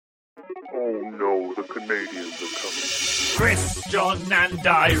Oh no, the Canadians are coming. Chris, John, and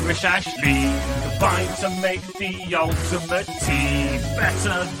Irish Ashley combine to make the ultimate team,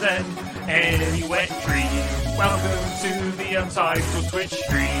 better than any wet dream. Welcome to the Untitled Twitch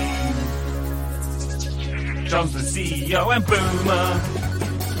stream. John's the CEO and boomer.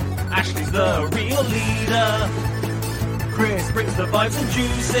 Ashley's the real leader. Chris brings the vibes and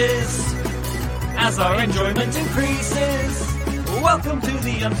juices as our enjoyment increases. Welcome to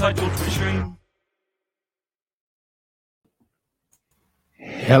the Untitled Twitch stream.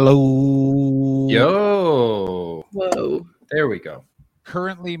 Hello. Yo. Whoa. There we go.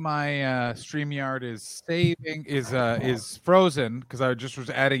 Currently, my StreamYard is frozen because I just was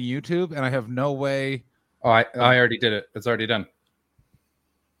adding YouTube, and I have no way. Oh, I already did it. It's already done.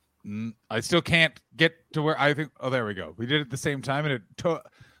 I still can't get to where I think. Oh, there we go. We did it at the same time, and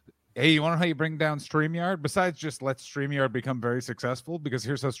hey, you want to know how you bring down StreamYard? Besides just let StreamYard become very successful, because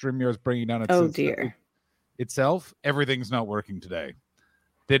here's how StreamYard is bringing down itself. Everything's not working today.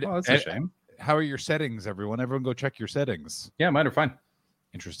 That's a shame. How are your settings, everyone? Everyone go check your settings. Yeah, mine are fine.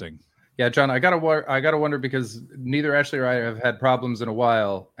 Interesting. Yeah, John, I gotta wonder because neither Ashley or I have had problems in a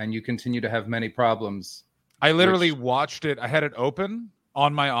while, and you continue to have many problems. I literally watched it. I had it open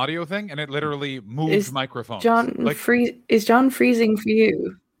on my audio thing, and it literally moved microphones. Is John freezing for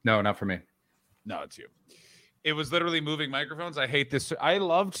you? No, not for me. No, it's you. It was literally moving microphones. I hate this. I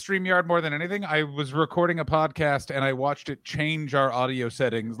loved StreamYard more than anything. I was recording a podcast, and I watched it change our audio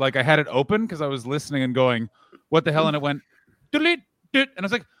settings. Like, I had it open because I was listening and going, what the hell? And it went, delete, and I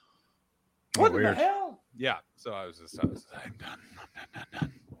was like, what the hell? Yeah. So I was I'm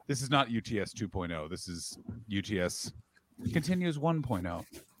done. This is not UTS 2.0. This is UTS continues 1.0.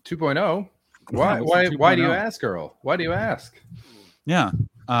 2.0? Why do you ask, Earl? Why do you ask? Yeah.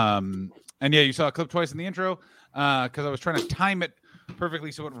 And yeah, you saw a clip twice in the intro because I was trying to time it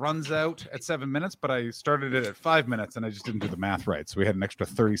perfectly so it runs out at 7 minutes, but I started it at 5 minutes and I just didn't do the math right. So we had an extra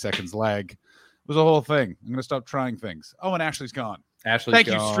 30 seconds lag. It was a whole thing. I'm going to stop trying things. Oh, and Ashley's gone. Thank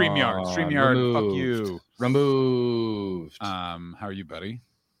you, StreamYard. StreamYard, removed. fuck you. Removed. How are you, buddy?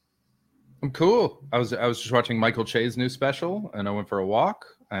 I'm cool. I was just watching Michael Che's new special, and I went for a walk.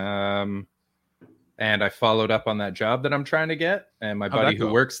 And I followed up on that job that I'm trying to get. And my buddy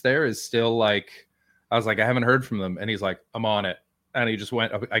who works there is still like, I was like, I haven't heard from them. And he's like, I'm on it. And he just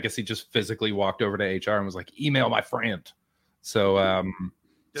went, I guess he just physically walked over to HR and was like, email my friend. So,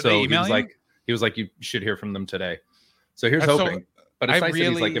 he was like, you should hear from them today. So here's hoping. But it's nice that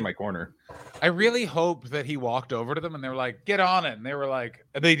he's like in my corner. I really hope that he walked over to them and they were like, get on it. And they were like,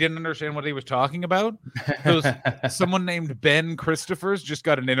 they didn't understand what he was talking about. Someone named Ben Christophers just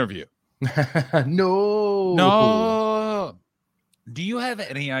got an interview. No. Do you have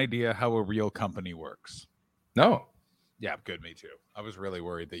any idea how a real company works? No. Yeah, good. Me too. I was really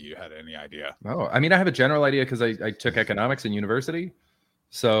worried that you had any idea. No, I mean, I have a general idea because I took economics in university.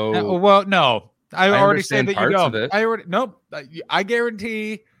 So, no, I already said that you don't. I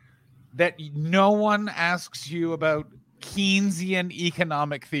guarantee that no one asks you about Keynesian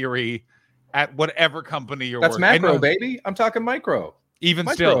economic theory at whatever company you're working. That's macro, baby. I'm talking micro. Even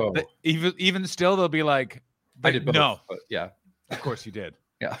still, they'll be like, I did both. No, but yeah, of course you did.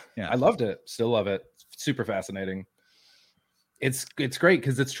 Yeah, I loved it. Still love it. Super fascinating. It's great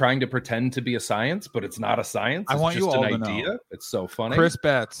because it's trying to pretend to be a science, but it's not a science. I want just you all an to idea. know. It's so funny. Chris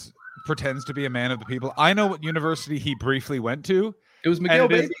Betts pretends to be a man of the people. I know what university he briefly went to. It was McGill,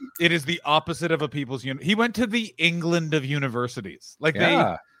 baby. It is the opposite of a people's he went to the England of universities. Like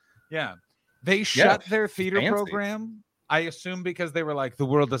they shut their theater program. I assume because they were like, the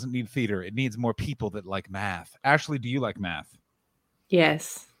world doesn't need theater. It needs more people that like math. Ashley, do you like math?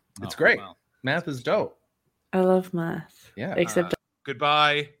 Yes. It's great. Well. Math is dope. I love math. Yeah. Except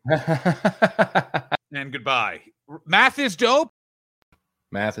goodbye. And goodbye. Math is dope.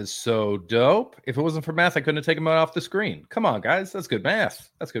 Math is so dope. If it wasn't for math, I couldn't have taken it off the screen. Come on, guys. That's good math.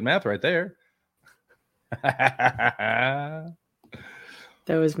 That's good math right there. That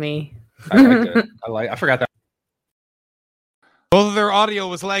was me. I liked it. I forgot that. Both of their audio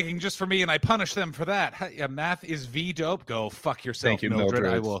was lagging just for me, and I punished them for that. Yeah, math is V dope. Go fuck yourself. Thank you, Mildred.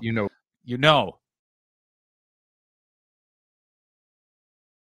 I will. You know.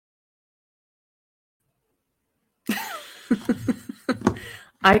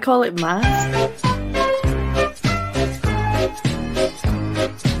 I call it math.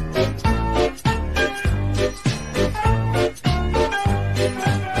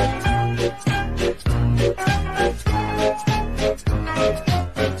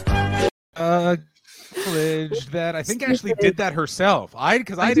 That I think Ashley did that herself.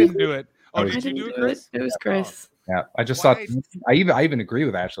 Because I didn't do it. Oh, did you do it, Chris? It was Chris. Yeah, I just saw. I even agree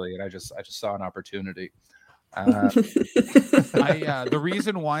with Ashley, and I just saw an opportunity. The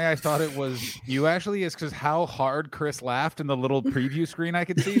reason why I thought it was you actually is because how hard Chris laughed in the little preview screen I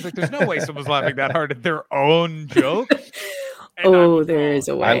could see. He's like, there's no way someone's laughing that hard at their own joke. Oh, there is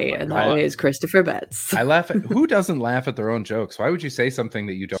a way, and that way is Christopher Betts. I laugh at who doesn't laugh at their own jokes? Why would you say something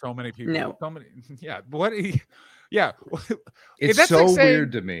that you don't? So many people. No. So many. Yeah. What? Yeah. It's that's so like saying,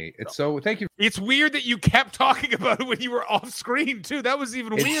 weird to me. It's so thank you. It's weird that you kept talking about it when you were off screen too. That was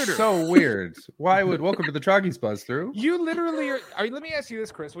even weirder. So weird. Why would welcome to the Troggies Buzz through? You literally are. Let me ask you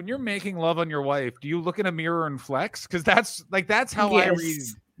this, Chris. When you're making love on your wife, do you look in a mirror and flex? Because that's how I read.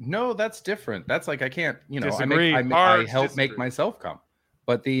 No, that's different. That's like I can't. Disagree. I help make myself come.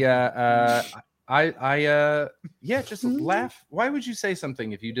 But the just laugh. Why would you say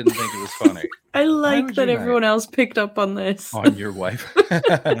something if you didn't think it was funny? I like that everyone else picked up on this. On your wife.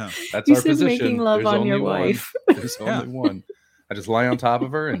 That's you our said position. Making love There's on your one. wife. There's only one. I just lie on top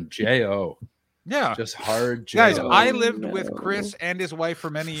of her and J.O. Yeah. Just hard J.O. Guys, I lived with Chris and his wife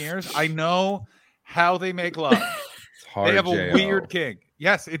for many years. I know how they make love. It's hard they have a J.O. weird king.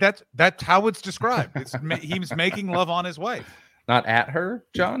 Yes, that's how it's described. He's making love on his wife. Not at her,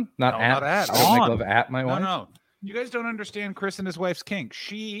 John? Not at. I don't make love at my wife? No. You guys don't understand Chris and his wife's kink.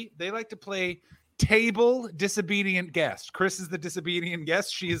 They like to play table disobedient guest. Chris is the disobedient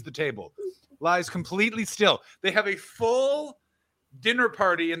guest. She is the table. Lies completely still. They have a full dinner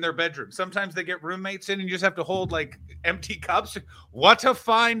party in their bedroom. Sometimes they get roommates in and you just have to hold like empty cups. What a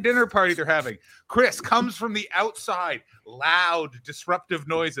fine dinner party they're having. Chris comes from the outside, loud, disruptive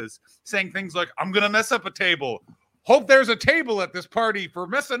noises, saying ththings like, I'm going to mess up a table. Hope there's a table at this party for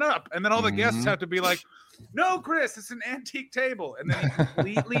messing up. And then all the guests have to be like, no, Chris, it's an antique table. And then he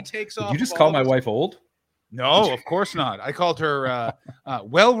completely takes off. Did you just call my wife old? No, of course not. I called her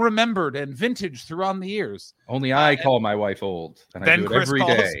well-remembered and vintage throughout the years. Only I call my wife old. And I do it every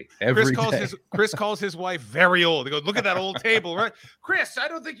day. Chris calls his wife very old. He goes, look at that old table, right? Chris, I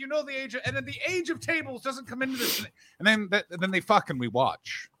don't think you know the age of... And then the age of tables doesn't come into this. And then they fuck and we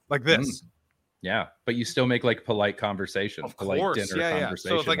watch like this. Yeah, but you still make like polite conversation, of polite course, dinner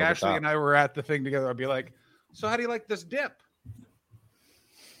conversation. So if like Ashley and I were at the thing together, I'd be like, so how do you like this dip?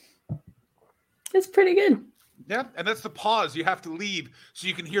 It's pretty good. Yeah, and that's the pause you have to leave so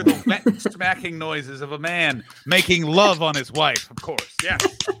you can hear the wet smacking noises of a man making love on his wife, of course. Yeah.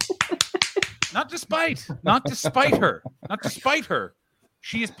 Not despite her.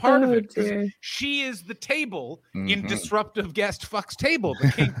 She is part of it. Dear. She is the table in disruptive guest fucks table,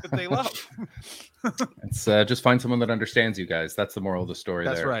 the kink that they love. It's just find someone that understands you guys. That's the moral of the story.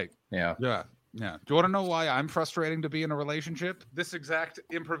 That's there. right. Yeah. Do you want to know why I'm frustrating to be in a relationship? This exact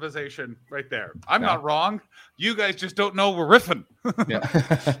improvisation right there. I'm not wrong. You guys just don't know we're riffing. Yeah.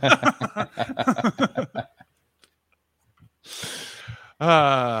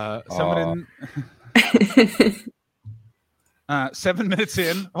 7 minutes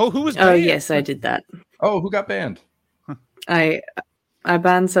in. Oh, who was? Oh, yes, I did that. Oh, who got banned? I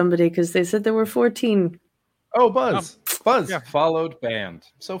banned somebody because they said there were 14. Oh, Buzz followed banned.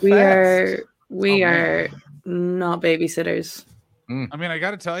 So we fast. We are not babysitters. I mean, I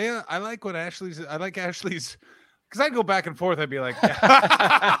got to tell you, I like Ashley's, because I'd go back and forth. I'd be like,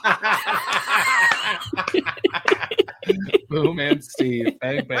 Boom and Steve.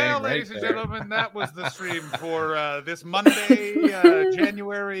 Bang, bang. Well, right ladies and there. gentlemen, that was the stream for this Monday,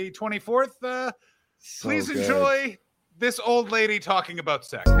 January 24th. Please enjoy this old lady talking about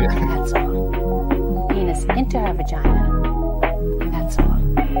sex. That's all. Penis into her vagina. That's all.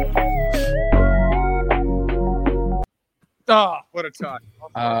 Oh, what a time.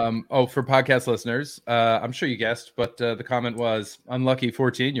 For podcast listeners, I'm sure you guessed, but the comment was unlucky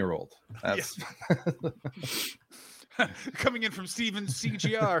 14-year-old. That's coming in from Steven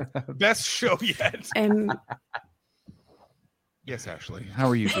CGR. Best show yet. Yes, Ashley. How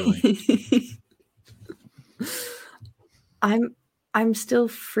are you doing? I'm still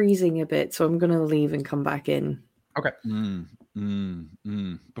freezing a bit, so I'm gonna leave and come back in. Okay.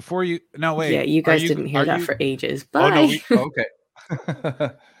 Before you, no wait. Yeah, you guys didn't hear that for ages. Bye. Oh, no, okay.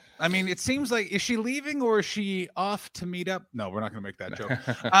 I mean, it seems like, is she leaving or is she off to meet up? No, we're not going to make that joke.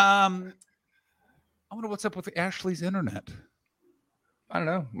 I wonder what's up with Ashley's internet. I don't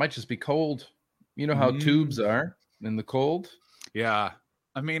know. Might just be cold. You know how tubes are in the cold. Yeah.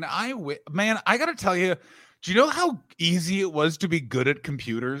 I mean, I got to tell you, do you know how easy it was to be good at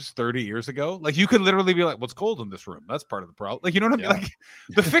computers 30 years ago? Like, you could literally be like, what's cold in this room? That's part of the problem. Like, you know what I mean? Like,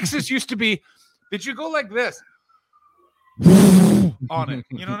 the fixes used to be, did you go like this on it?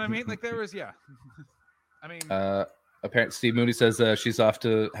 You know what I mean? Like, there was, I mean, apparently Steve Mooney says she's off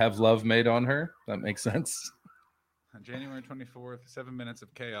to have love made on her. That makes sense. January 24th, 7 minutes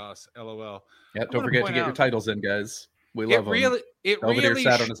of chaos. LOL. Yeah, don't forget to get your titles in, guys. We love them. Belvedere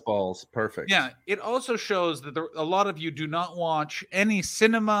sat on his balls. Perfect. Yeah, it also shows that a lot of you do not watch any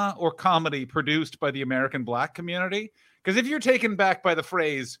cinema or comedy produced by the American Black community. Because if you're taken back by the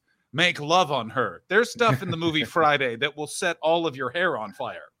phrase "make love on her," there's stuff in the movie Friday that will set all of your hair on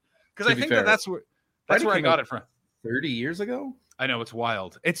fire. Because I think that's where I got it from. 30 years ago. I know, it's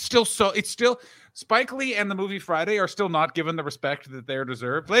wild. It's still Spike Lee and the movie Friday are still not given the respect that they're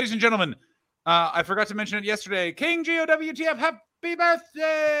deserved. Ladies and gentlemen, I forgot to mention it yesterday. King GOWTF, happy birthday!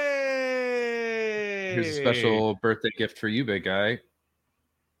 Here's a special birthday gift for you, big guy.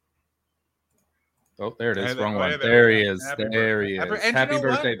 Oh, there it is. Wrong one. There he is. There he is. Happy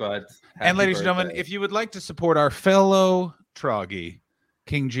birthday, bud. And ladies and gentlemen, if you would like to support our fellow Troggy,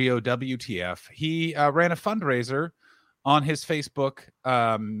 King GOWTF, he ran a fundraiser on his Facebook.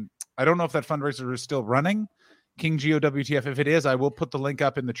 I don't know if that fundraiser is still running. King GOWTF. If it is, I will put the link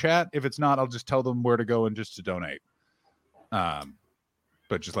up in the chat. If it's not, I'll just tell them where to go and just to donate. But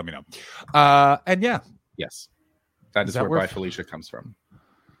just let me know. And yeah. Yes. That is where Bye Felicia comes from.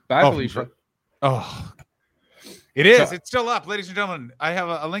 Bye, Felicia. It is. So, it's still up, ladies and gentlemen. I have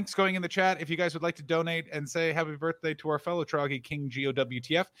a links going in the chat. If you guys would like to donate and say happy birthday to our fellow Troggy, King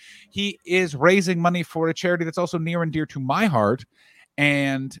GOWTF. He is raising money for a charity that's also near and dear to my heart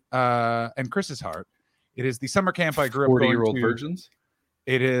and Chris's heart. It is the summer camp I grew up going to. 40-year-old virgins?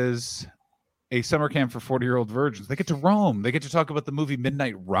 It is a summer camp for 40-year-old virgins. They get to roam. They get to talk about the movie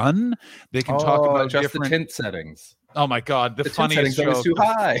Midnight Run. They can talk about just the tint settings. Oh my God, the funniest joke. Too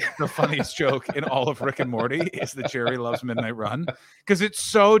high. The funniest joke in all of Rick and Morty is that Jerry loves Midnight Run, because it's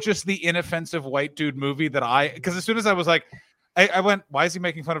so just the inoffensive white dude movie that because as soon as I was like, I went, why is he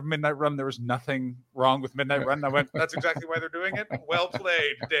making fun of Midnight Run? There was nothing wrong with Midnight Run. And I went, that's exactly why they're doing it. Well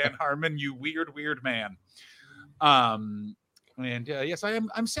played, Dan Harmon, you weird man. And yes,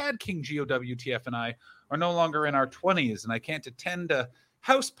 I'm sad King GOWTF and I are no longer in our 20s, and I can't attend a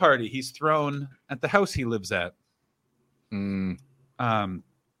house party he's thrown at the house he lives at. And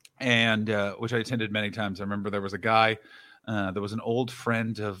which I attended many times. I remember there was a guy that was an old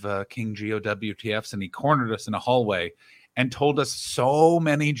friend of King GOWTF's, and he cornered us in a hallway and told us so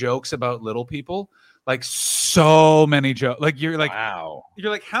many jokes about little people. Like so many jokes. Like you're like, wow.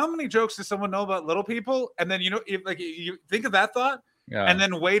 You're like, how many jokes does someone know about little people? And then you think of that thought, and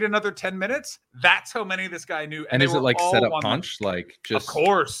then wait another 10 minutes. That's how many this guy knew. And is it like set up punch? Like just of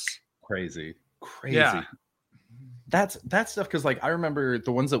course, crazy. Yeah. That's stuff, because like I remember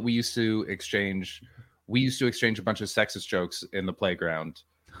the ones that we used to exchange a bunch of sexist jokes in the playground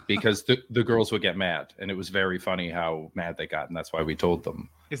because the girls would get mad, and it was very funny how mad they got, and that's why we told them.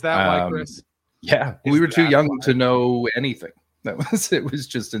 Is that why, Chris? Yeah, we were too young to know anything. It was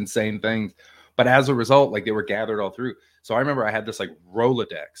just insane things. But as a result, like they were gathered all through. So I remember I had this like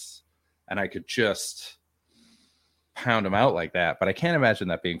Rolodex, and I could just pound them out like that. But I can't imagine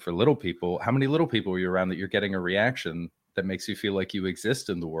that being for little people. How many little people are you around that you're getting a reaction that makes you feel like you exist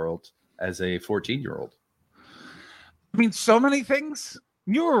in the world as a 14-year-old? I mean, so many things.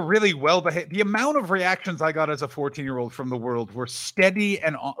 You were really well behaved. The amount of reactions I got as a 14-year-old from the world were steady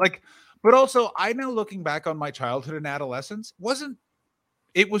and like, but also I know, looking back on my childhood and adolescence,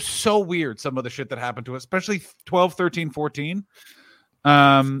 it was so weird. Some of the shit that happened to us, especially 12, 13, 14.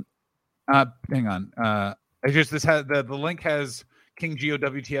 Hang on. The link has King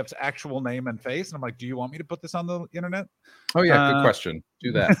GOWTF's actual name and face, and I'm like, do you want me to put this on the internet? Oh yeah, good question.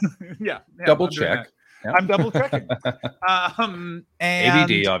 Do that. yeah, double check. Yeah. I'm double checking. And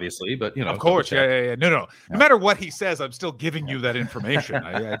ABD, obviously, but you know, of course, yeah. No matter what he says, I'm still giving you that information.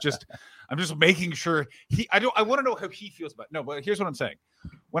 I'm just making sure I want to know how he feels about it. No, but here's what I'm saying.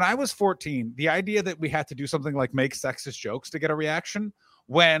 When I was 14, the idea that we had to do something like make sexist jokes to get a reaction,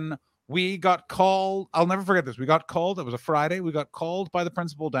 when we got called, I'll never forget this. We got called. It was a Friday. We got called by the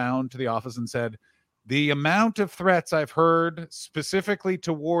principal down to the office and said, the amount of threats I've heard specifically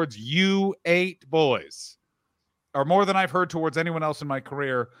towards you 8 boys are more than I've heard towards anyone else in my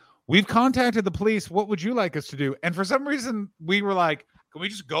career. We've contacted the police. What would you like us to do? And for some reason, we were like, can we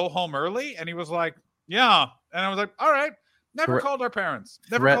just go home early? And he was like, yeah. And I was like, all right. Never called our parents.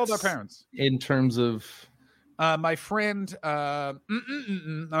 In terms of... my friend, I'm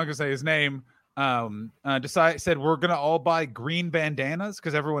not going to say his name, said we're going to all buy green bandanas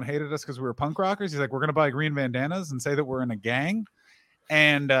because everyone hated us because we were punk rockers. He's like, we're going to buy green bandanas and say that we're in a gang.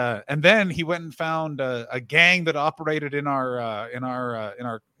 And then he went and found a gang that operated in our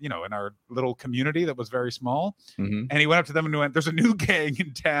little community that was very small. Mm-hmm. And he went up to them and went, there's a new gang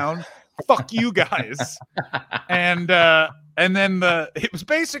in town. Fuck you guys. And And then it was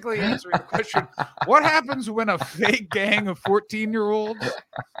basically answering the question, what happens when a fake gang of 14-year-olds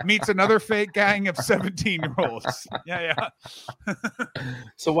meets another fake gang of 17-year-olds? Yeah.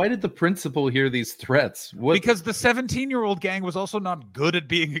 So why did the principal hear these threats? Because the 17-year-old gang was also not good at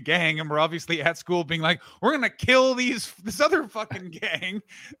being a gang, and we're obviously at school being like, we're going to kill this other fucking gang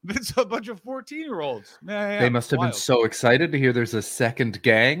that's a bunch of 14-year-olds. Yeah. They must have been so excited to hear there's a second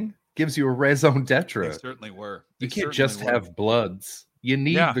gang. Gives you a raison d'etre. They certainly were. You can't just have Bloods. You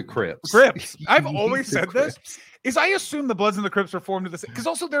need the Crips. I've always said this. I assume the Bloods and the Crips are formed of this because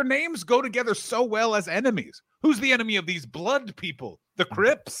also their names go together so well as enemies. Who's the enemy of these Blood people? The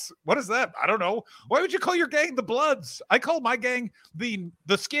Crips? What is that? I don't know. Why would you call your gang the Bloods? I call my gang the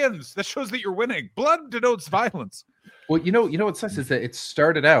Skins. That shows that you're winning. Blood denotes violence. Well, you know what sucks is that it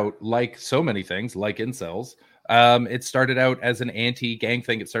started out like so many things, like incels. It started out as an anti-gang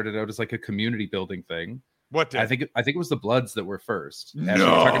thing. It started out as like a community building thing. What did? I think it was the Bloods that were first. No. We're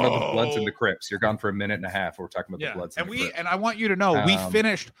talking about the Bloods and the Crips. You're gone for a minute and a half. We're talking about the Bloods and the Crips. And I want you to know we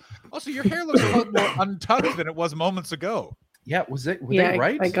finished. Also, your hair looks a lot more untucked than it was moments ago. Yeah, were they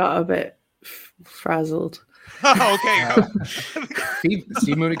right? I got a bit frazzled. Oh, okay.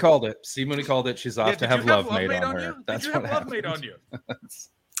 Steve Mooney called it. She's off to have Love Made on her. That's what happened. Love Made on you.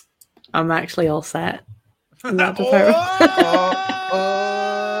 I'm actually all set. Someone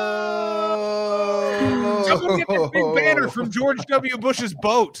get this big banner from George W. Bush's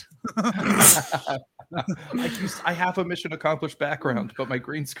boat. I have a mission accomplished background, but my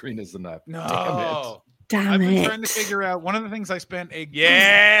green screen is enough. No. Damn I've been it. trying to figure out one of the things I spent there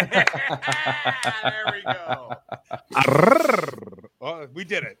we go. Oh, we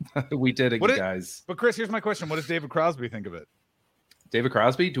did it. We did it, guys. But Chris, here's my question. What does David Crosby think of it? David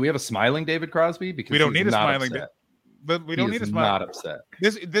Crosby? Do we have a smiling David Crosby? Because we don't need a smiling but we don't need a smile. Not upset.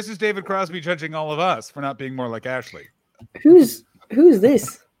 This is David Crosby judging all of us for not being more like Ashley. Who's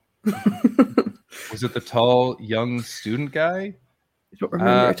this? Was it the tall young student guy? I don't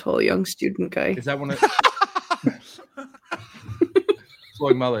remember a tall young student guy. Is that one of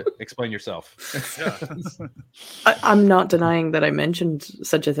Floyd Mullet? Explain yourself. Yeah. I'm not denying that I mentioned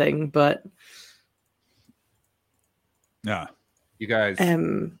such a thing, but yeah. You guys,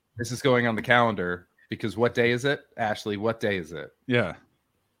 this is going on the calendar because what day is it? Ashley, what day is it? Yeah.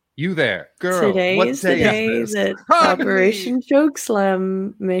 You there, girl. Today's the day that Operation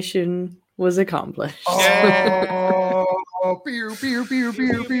Chokeslam mission was accomplished. This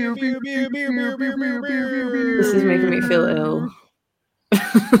is making me feel ill.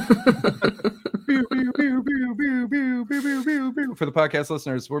 For the podcast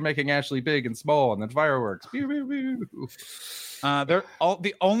listeners, we're making Ashley big and small, and then fireworks. They're all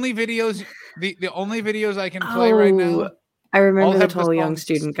the only videos. The only videos I can play right now. I remember the tall young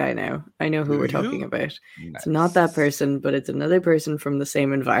student guy now. I know who we're talking about. Nice. It's not that person, but it's another person from the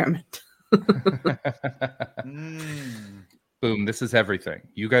same environment. Boom, this is everything.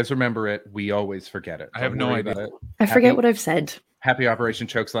 You guys remember it. We always forget it. I have no idea. I forget what I've said. Happy Operation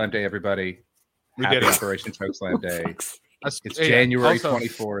Chokeslam Day, everybody. We did it. Operation Chokeslam Day. It's January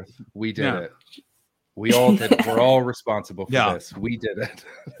 24th. We did it. We all did it. We're all responsible for this. We did it.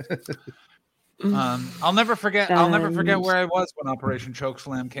 I'll never forget where I was when Operation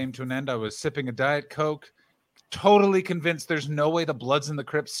Chokeslam came to an end. I was sipping a Diet Coke, totally convinced there's no way the Bloods and the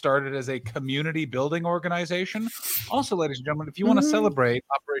Crips started as a community building organization. Also, ladies and gentlemen, if you want to celebrate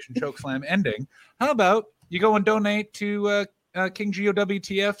Operation Chokeslam ending, how about you go and donate to King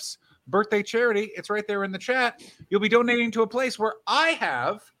GOWTF's birthday charity? It's right there in the chat. You'll be donating to a place where I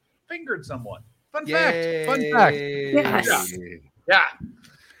have fingered someone. Fun fact. Yes. Yeah.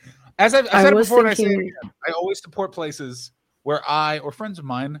 As I've said before, and I say it again, I always support places where I or friends of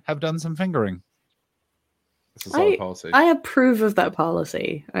mine have done some fingering. It's a solid policy. I approve of that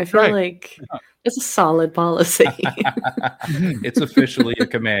policy. I feel like it's a solid policy. It's officially a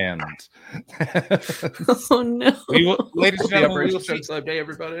command. Oh no! Ladies and gentlemen, Chokeslam Day,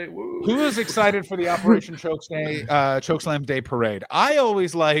 everybody. Woo. Who is excited for the Operation Chokeslam Day parade? I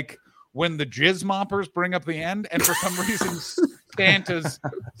always like when the jizz moppers bring up the end, and for some reason Santa's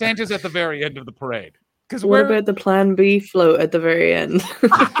at the very end of the parade. Because what about the Plan B float at the very end?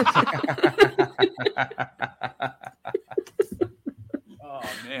 Oh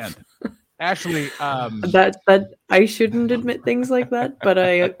man, Ashley, that I shouldn't admit things like that, but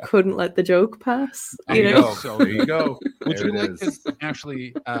I couldn't let the joke pass. You know. So there you go. Would you like to,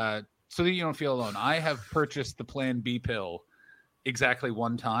 Ashley, so that you don't feel alone? I have purchased the Plan B pill exactly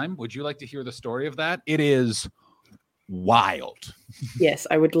one time. Would you like to hear the story of that? It is wild. Yes,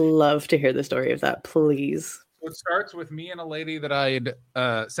 I would love to hear the story of that, please. It starts with me and a lady that I had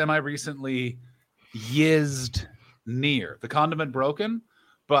semi-recently yizzed near. The condom had broken,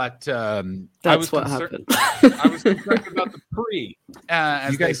 but That's what happened. I was concerned about the pre.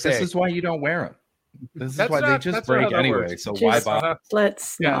 As you guys, they say. this is why you don't wear them. This is That's why not- they just that's not break how that anyway. works. So Just why bother?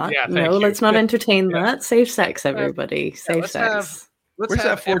 Let's not. thank No, you. let's not entertain Yeah. that. Safe sex, everybody. Safe let's sex. Let's Where's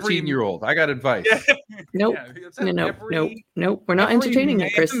have that 14-year-old? I got advice. Nope. let's have Nope. every- Nope. We're not every entertaining it,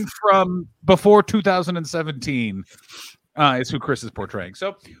 man Chris. From before 2017 is who Chris is portraying.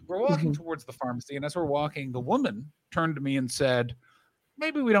 So we're walking towards the pharmacy, and as we're walking, the woman turned to me and said,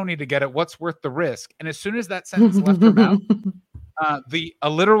 maybe we don't need to get it. What's worth the risk? And as soon as that sentence left her mouth, a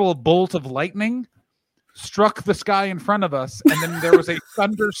literal bolt of lightning struck the sky in front of us, and then there was a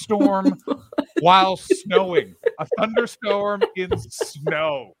thunderstorm while snowing. A thunderstorm in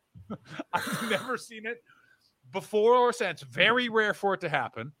snow. I've never seen it before or since. Very rare for it to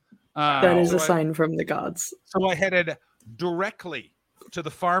happen. That is a sign from the gods. So I headed directly to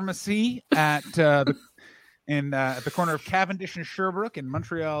the pharmacy at the corner of Cavendish and Sherbrooke in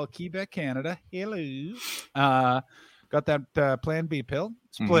Montreal, Quebec, Canada. Hello. Got that Plan B pill.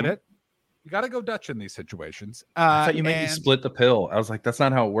 Split it. You got to go Dutch in these situations. I thought you meant you split the pill. I was like, that's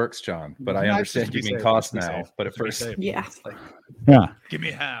not how it works, John. But I understand you mean cost now. But at first, yeah. Give me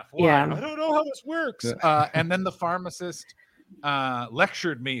half. Why? Yeah. I don't know how this works. And then the pharmacist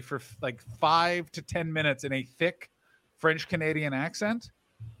lectured me for like 5 to 10 minutes in a thick French Canadian accent,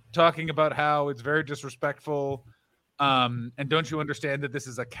 talking about how it's very disrespectful. And don't you understand that this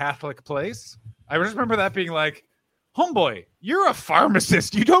is a Catholic place? I just remember that being like, homeboy, you're a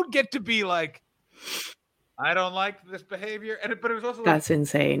pharmacist. You don't get to be like, I don't like this behavior. But it was also that's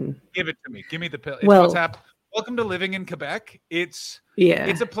insane. Give it to me. Give me the pill. It's Well, what's happened. Welcome to living in Quebec. It's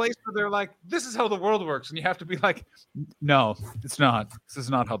a place where they're like, this is how the world works, and you have to be like, no, it's not. This is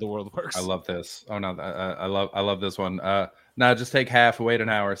not how the world works. I love this. Oh no, I love this one. Now just take half, wait an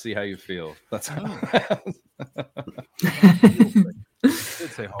hour, see how you feel. That's how.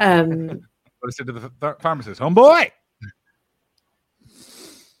 Say what I said to the pharmacist, homeboy.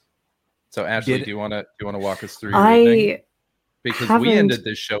 So Ashley, do you want to walk us through your evening? Because we ended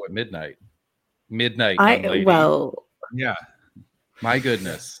this show at midnight. Young lady. Well, yeah. My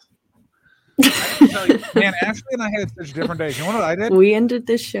goodness. I can tell you, man, Ashley and I had such different days. You know what I did? we ended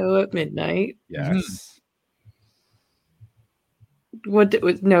this show at midnight. Yes.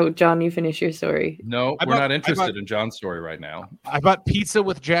 No, John, you finish your story. No, we're not interested in John's story right now. I bought pizza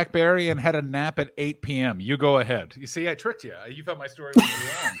with Jack Berry and had a nap at 8 p.m. You go ahead. You see, I tricked you. You thought my story was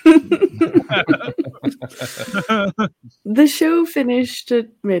wrong. The show finished at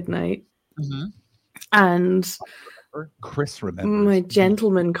midnight. And Chris remembers. my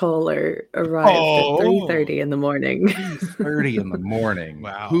gentleman caller arrived at 3:30 in the morning. 3:30 in the morning.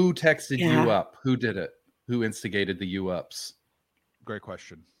 Wow. Who texted you up? Who did it? Who instigated the you ups? Great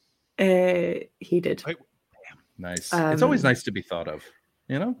question. He did. Nice. It's always nice to be thought of.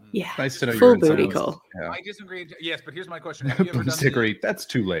 You know? Yeah. Nice to know full you're in booty someone's- call. Yeah. I disagree. Yes, but here's my question. Have you ever done Disagree. That's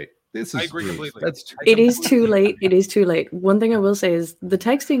too late. This is I agree rude. completely. That's It is too late. It is too late. One thing I will say is the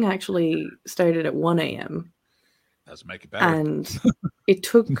texting actually started at 1 a.m. Doesn't make it better. and it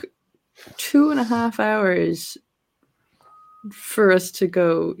took 2.5 hours for us to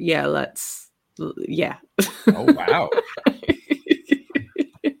go, yeah. Oh wow.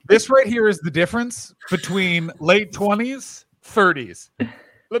 This right here is the difference between late 20s, 30s.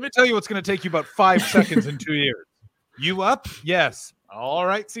 Let me tell you what's going to take you about 5 seconds in 2 years. You up? Yes. All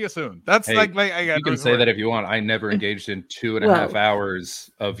right. See you soon. That's Hey, you can say that if you want. I never engaged in 2.5 hours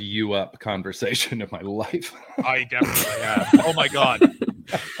of you up conversation in my life. I definitely have. Oh my God.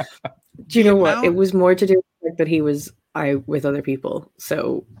 Do you know what? It was more to do with the fact that he was with other people.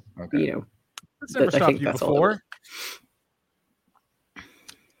 So, you know, That's never stopped you before.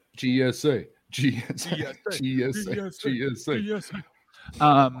 GSA.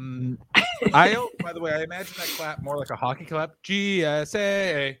 By the way, I imagine that clap more like a hockey clap.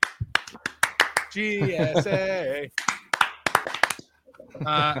 GSA.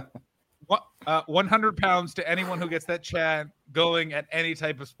 100 pounds to anyone who gets that chant going at any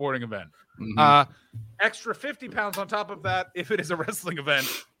type of sporting event. Extra 50 pounds on top of that if it is a wrestling event,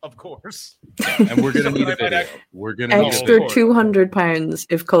 of course. And we're gonna need a video. We're gonna need extra 200 pounds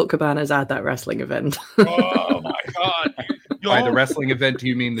if Colt Cabana's at that wrestling event. Oh my God! By the wrestling event, do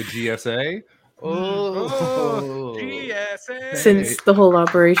you mean the GSA? Oh, GSA. Since the whole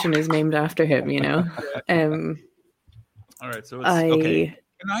operation is named after him, you know. All right, so it's okay.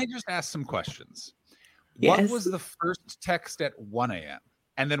 Can I just ask some questions? Yes. What was the first text at 1 a.m.?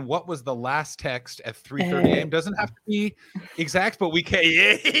 And then what was the last text at 3:30 a.m.? Doesn't have to be exact, but we can.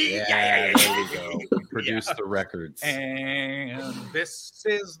 Yeah, there we go. produce the records. And this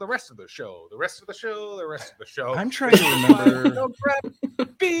is the rest of the show. The rest of the show. The rest of the show. I'm trying to remember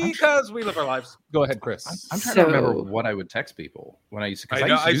because we live our lives. Go ahead, Chris. I'm trying to remember what I would text people when I used to. Because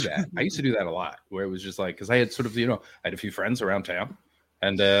I used to do that. I used to do that a lot, where it was just like, because I had sort of, I had a few friends around town,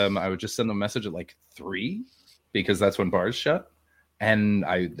 and I would just send them a message at like 3, because that's when bars shut, and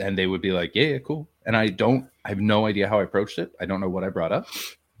they would be like, yeah, cool. And I have no idea how I approached it. I don't know what I brought up.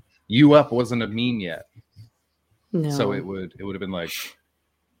 You up wasn't a meme yet. No. So it would have been like,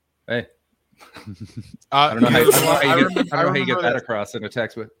 hey. I don't know how you get that across in a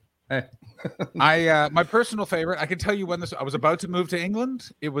text, but hey. My personal favorite, I can tell you when I was about to move to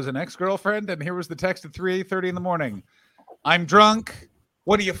England. It was an ex-girlfriend, and here was the text at 3:30 in the morning. I'm drunk.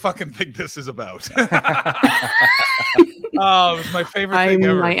 What do you fucking think this is about? Oh, it was my favorite thing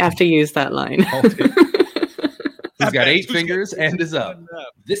ever. I might have to use that line. He's got 8 fingers and is up.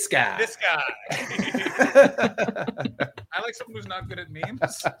 This guy. I like someone who's not good at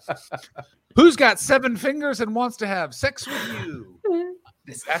memes. Who's got 7 fingers and wants to have sex with you?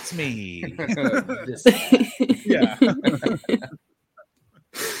 That's me. This guy. Yeah.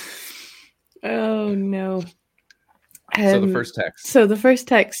 Oh no. So the first text. So the first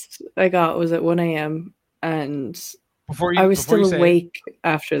text I got was at 1 a.m. and I was still awake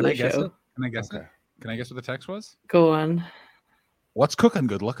after the show. Can I guess it? Can I guess what the text was? Go on. What's cooking?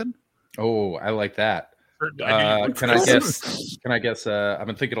 Good looking? Oh, I like that. Can I guess? I've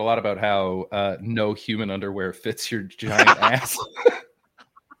been thinking a lot about how no human underwear fits your giant ass.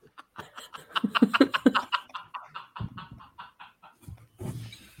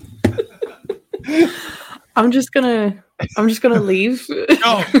 I'm just gonna leave.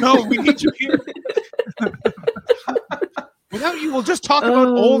 No, we need you here. Without you, we'll just talk about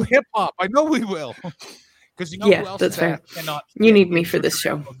old hip hop. I know we will. Because who else that's fair. Cannot you need me for this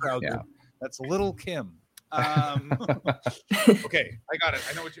show. Yeah. That's Little Kim. Okay, I got it.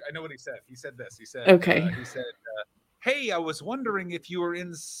 I know what he said. He said this. He said, okay. He said, hey, I was wondering if you were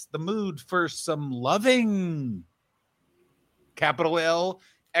in the mood for some loving. Capital L,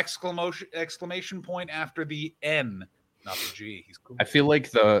 exclamation point after the N. Not the G. He's cool. I feel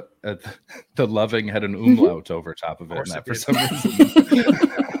like the loving had an umlaut over top of it. And that for some reason.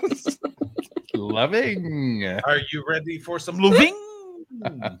 Loving. Are you ready for some loving?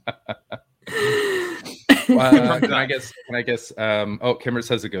 Can I guess? Kimmer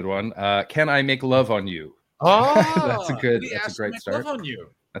says a good one. Can I make love on you? Oh, that's a great start. Love on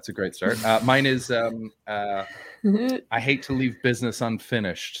you. That's a great start. Mine is I hate to leave business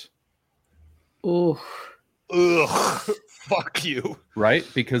unfinished. Oh. Ugh, fuck you. Right?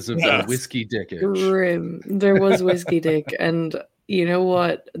 Because of the whiskey dickage. Grim. There was whiskey dick. And you know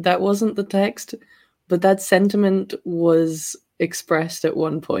what? That wasn't the text, but that sentiment was expressed at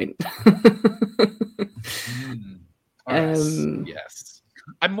one point. Yes.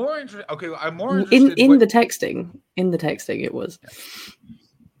 I'm more interested. Okay, I'm more interested in the texting. In the texting, it was.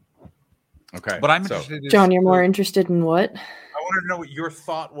 Okay. But I'm interested. John, you're more interested in what? I wanted to know what your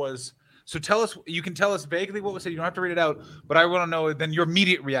thought was. So tell us. You can tell us vaguely what was said. You don't have to read it out. But I want to know then your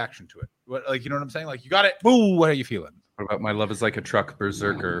immediate reaction to it. What, you know what I'm saying? Like, you got it. Boo. What are you feeling? What about my love is like a truck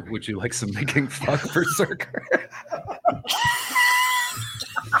berserker? Would you like some making fuck berserker?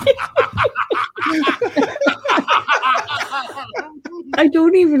 I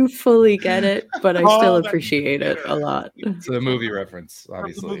don't even fully get it, but I still appreciate it a lot. It's a movie reference,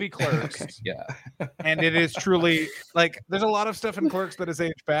 obviously. The movie Clerks. Okay. Yeah. And it is truly, like, there's a lot of stuff in Clerks that is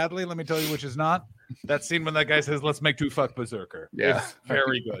aged badly. Let me tell you which is not. That scene when that guy says, let's make 2 fuck berserker. Yeah. It's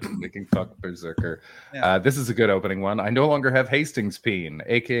very good. Making fuck berserker. Yeah. This is a good opening one. I no longer have Hastings peen,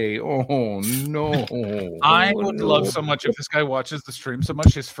 aka oh no. I would love so much if this guy watches the stream so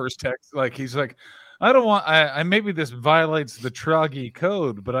much. His first text, like, he's like, I don't want. I maybe this violates the Troggy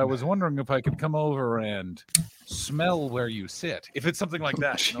code, but I was wondering if I could come over and smell where you sit. If it's something like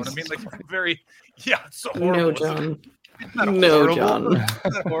that, you know what I mean? Like, very, it's so horrible. No, John. No, John.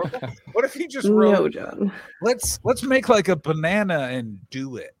 What if he just wrote? No, John. Let's make like a banana and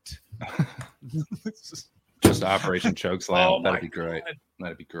do it. Just Operation Chokeslam. Oh, That'd be great.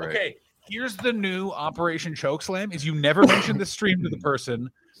 That'd be great. Okay, here's the new Operation Chokeslam: is you never mention the stream to the person.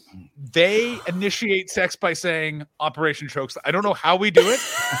 They initiate sex by saying Operation Chokeslam. I don't know how we do it.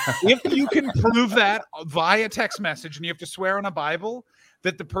 If you can prove that via text message, and you have to swear on a Bible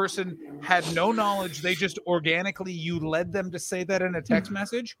that the person had no knowledge, they just organically, you led them to say that in a text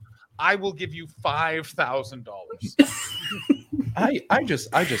message, I will give you $5,000. I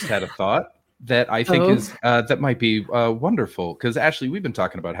just had a thought that I think is that might be wonderful, because Ashley, we've been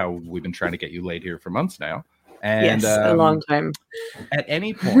talking about how we've been trying to get you laid here for months now. And yes, a long time. At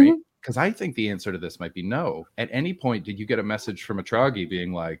any point, because I think the answer to this might be no. At any point, did you get a message from Atragi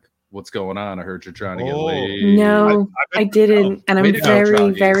being like, "What's going on? I heard you're trying to get laid." No, I didn't, and I'm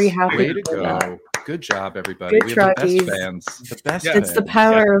very happy. Way to go! That. Good job, everybody. Good we have the Troggies. best fans. The best. It's fans. the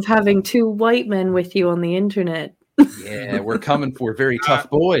power of having two white men with you on the internet. Yeah, we're coming for very tough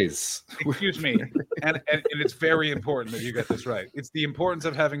boys. Excuse me, and it's very important that you get this right. It's the importance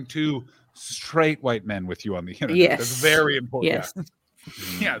of having two straight white men with you on the internet. Yes, that's very important. Yes.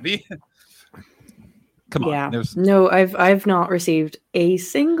 Yeah. Come on. Yeah. No, I've not received a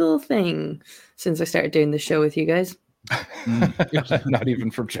single thing since I started doing the show with you guys. Not even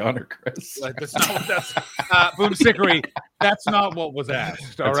from John or Chris. That's not Boom Sickery. That's not what was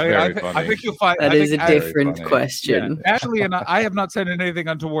asked. All right. I think you'll find that is a different question. Yeah. Ashley and I have not sent anything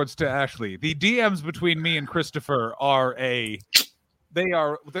untowards to Ashley. The DMs between me and Christopher are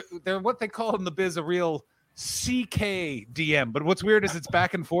they're what they call in the biz a real CK DM. But what's weird is it's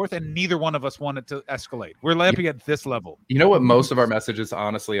back and forth, and neither one of us want it to escalate. We're lapping at this level. You know what most of our messages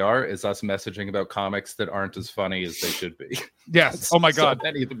honestly are is us messaging about comics that aren't as funny as they should be. Yes. Oh my God. So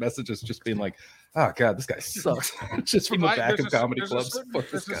many of the messages just being like, "Oh God, this guy sucks." Just from the back of comedy clubs.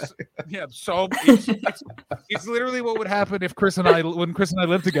 Yeah. So it's literally what would happen if when Chris and I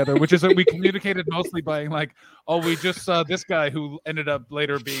lived together, which is that we communicated mostly by like, "Oh, we just saw this guy who ended up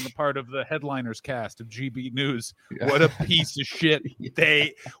later being a part of the headliners cast of GB News. Yeah. What a piece of shit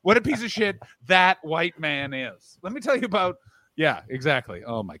what a piece of shit that white man is." Let me tell you about. Yeah, exactly.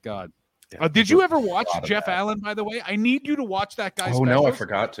 Oh my God. Yeah, did you ever watch Jeff Allen, by the way? I need you to watch that guy's specials. No, I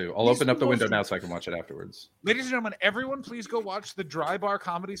forgot to. I'll open up the window now so I can watch it afterwards. Ladies and gentlemen, everyone please go watch the Dry Bar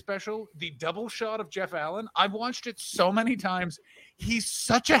comedy special, the double shot of Jeff Allen. I've watched it so many times. He's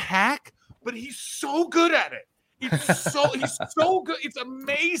such a hack, but he's so good at it. He's so good. It's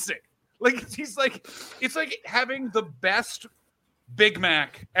amazing. Like it's like having the best Big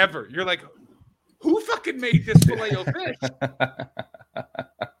Mac ever. You're like, who fucking made this Filet-O-Fish?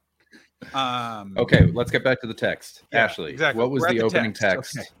 Okay, let's get back to the text. Yeah, Ashley, exactly. What was the opening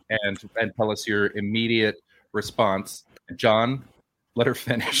text? Okay. And tell us your immediate response. John, let her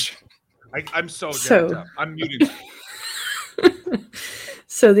finish. I'm so jacked up. I'm muting.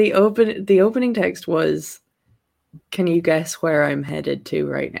 So the opening text was, "Can you guess where I'm headed to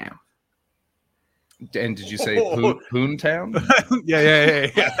right now?" And did you say Poontown? Yeah.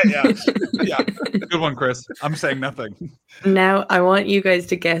 Good one, Chris. I'm nothing. Now I want you guys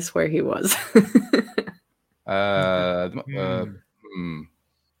to guess where he was.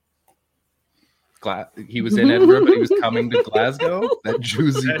 He was in Edinburgh, but he was coming to Glasgow. That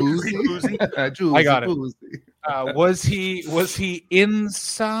Juicy Boozy. I got it. Was he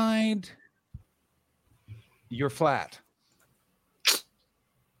inside your flat?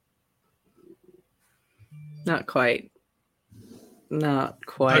 Not quite. The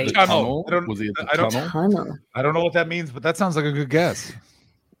tunnel. Was he at the tunnel? I don't know what that means, but that sounds like a good guess.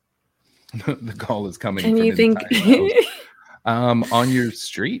 The call is coming. Can you think? On your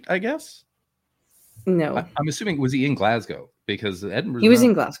street, I guess. No, I'm assuming. Was he in Glasgow? Because Edinburgh. He was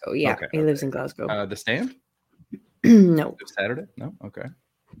in Glasgow. Yeah, okay, he lives in Glasgow. The Stand. No. Saturday. No. Okay.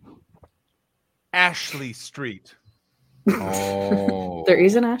 Ashley Street. Oh. There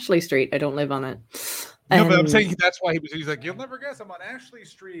is an Ashley Street. I don't live on it. No, but I'm saying that's why he's like, you'll never guess I'm on Ashley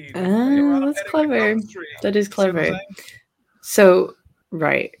Street. That's clever. That is clever. So,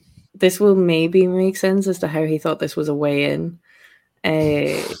 right. This will maybe make sense as to how he thought this was a way in.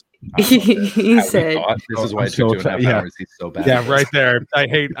 He said, "This is why it took 2.5 hours. He's so bad." Yeah, right there. I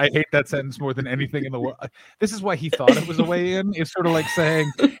hate that sentence more than anything in the world. This is why he thought it was a way in. It's sort of like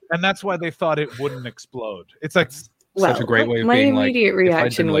saying, and that's why they thought it wouldn't explode. It's like such a great way of my being immediate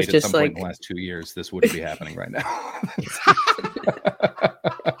reaction was just like, in the last 2 years, this wouldn't be happening right now.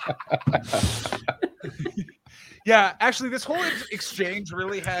 Yeah, actually, this whole exchange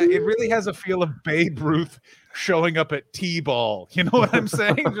really has a feel of Babe Ruth showing up at T-ball. You know what I'm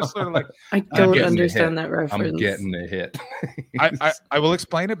saying? Just sort of like, I don't understand that reference. I'm getting a hit. I will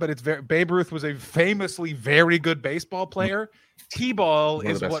explain it, but it's Babe Ruth was a famously very good baseball player. T-ball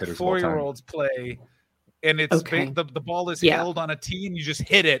is what 4-year-olds play, and it's the ball is held on a tee, and you just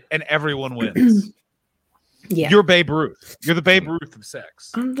hit it, and everyone wins. Yeah, you're Babe Ruth. You're the Babe Ruth of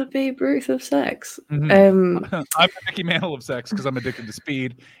sex. I'm the Babe Ruth of sex. I'm the Mickey Mantle of sex because I'm addicted to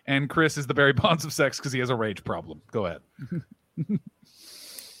speed, and Chris is the Barry Bonds of sex because he has a rage problem. Go ahead.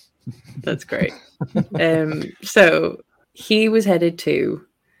 That's great. So he was headed to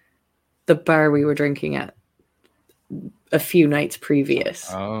the bar we were drinking at a few nights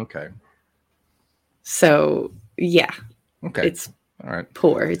previous. Oh, okay. So yeah, okay. It's All right.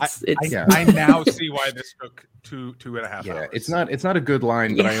 poor. It's I now see why this took 2.5 hours. Yeah, it's not a good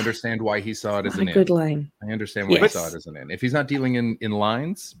line, but I understand why he saw it as an a good line. I understand why he saw it as an in. If he's not dealing in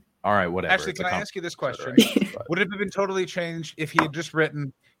lines, all right, whatever. Actually, can I ask you this question? Would it have been totally changed if he had just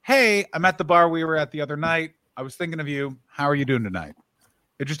written, "Hey, I'm at the bar we were at the other night. I was thinking of you. How are you doing tonight?"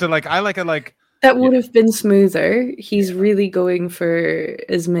 It just that would have been smoother. He's really going for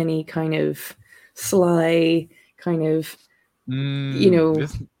as many kind of sly, kind of edgy.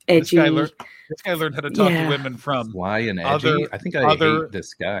 This guy learned how to talk to women from sly and edgy. I think I hate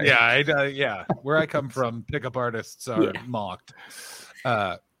this guy. Yeah. Where I come from, pickup artists are mocked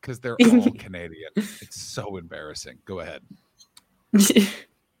because they're all Canadian. It's so embarrassing. Go ahead.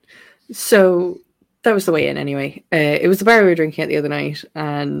 So that was the way in anyway. It was the bar we were drinking at the other night,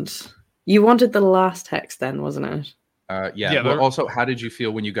 and you wanted the last text then, wasn't it? Yeah. Well, also, how did you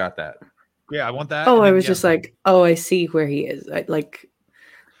feel when you got that? Yeah, I want that. Oh, I was just like, oh, I see where he is.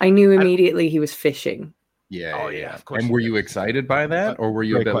 I knew immediately he was fishing. Yeah. Of course. And were you excited by that, or were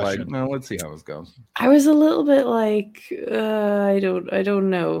you a bit like, no, let's see how this goes? I was a little bit like, I don't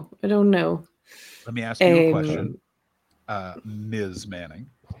know. Let me ask you a question, Ms. Manning.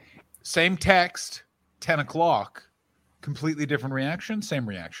 Same text, 10 o'clock, completely different reaction, same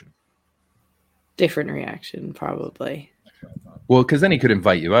reaction. Different reaction, probably. Well, because then he could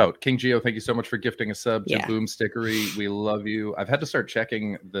invite you out. King Geo, thank you so much for gifting a sub to Boom Stickery. We love you. I've had to start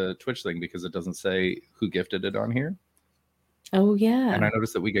checking the Twitch thing because it doesn't say who gifted it on here. Oh, yeah. And I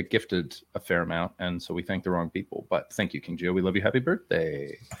noticed that we get gifted a fair amount, and so we thank the wrong people. But thank you, King Geo. We love you. Happy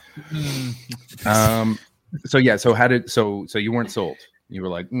birthday. So you weren't sold. You were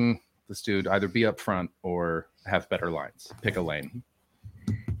like, this dude, either be up front or have better lines. Pick a lane.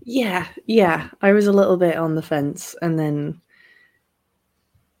 Yeah. I was a little bit on the fence, and then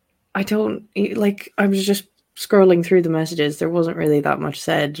I was just scrolling through the messages. There wasn't really that much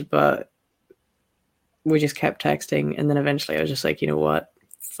said, but we just kept texting, and then eventually I was just like, you know what?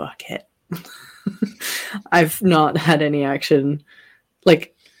 Fuck it. I've not had any action.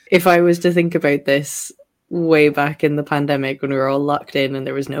 Like, if I was to think about this way back in the pandemic when we were all locked in and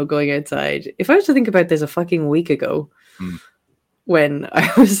there was no going outside, if I was to think about this a fucking week ago, when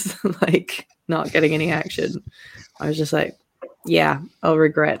I was like not getting any action, I was just like, yeah, I'll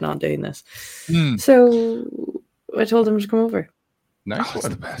regret not doing this. So I told him to come over. Nice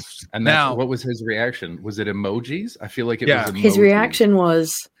one. The best. And now, what was his reaction? Was it emojis? I feel like it was emojis. His reaction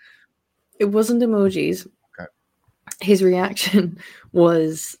was, it wasn't emojis. Okay. His reaction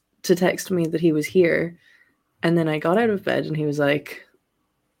was to text me that he was here. And then I got out of bed and he was like,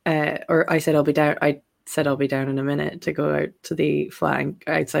 I said, I'll be down. I said, I'll be down in a minute to go out to the flat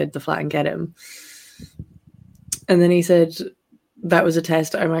outside the flat and get him. And then he said, that was a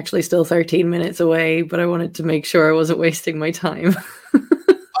test. I'm actually still 13 minutes away, but I wanted to make sure I wasn't wasting my time.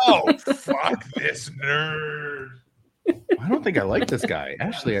 Oh, fuck this nerd. I don't think I like this guy.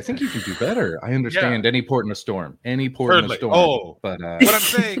 Actually, I think you can do better. I understand any port in a storm. Any port in a storm. Oh, but what I'm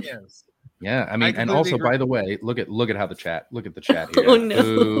saying is, yeah, I mean, and also, by the way, look at how the chat here. Oh no!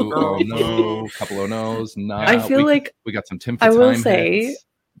 Ooh, oh no! Couple of no's. No, I feel like we got some Tim for I will time say. hits.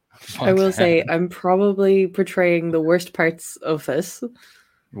 I will say I'm probably portraying the worst parts of this.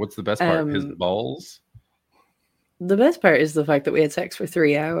 What's the best part? His balls? The best part is the fact that we had sex for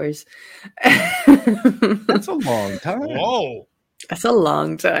 3 hours. That's a long time. Whoa. That's a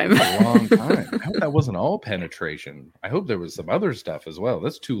long time. A long time. I hope that wasn't all penetration. I hope there was some other stuff as well.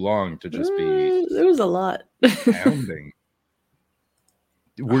 That's too long to just be... There was a lot. Pounding.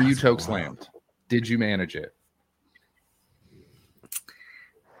 Were you choke slammed? Did you manage it?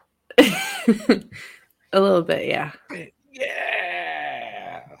 A little bit, yeah.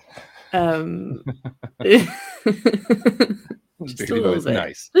 Yeah. Just a little bit.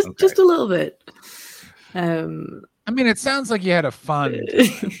 Nice. Just a little bit. I mean, it sounds like you had a fun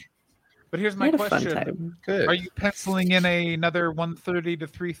time. But here's my question. Good. Are you penciling in another 1:30 to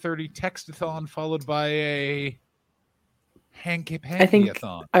 3:30 textathon followed by a hanky-panky-a-thon? I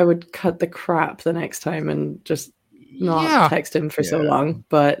think I would cut the crap the next time and just not text him for so long.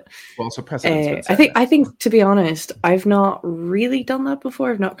 But also I think to be honest, I've not really done that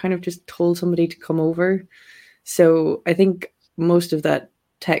before. I've not kind of just told somebody to come over. So I think most of that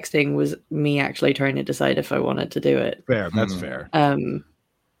texting was me actually trying to decide if I wanted to do it. Fair, that's fair.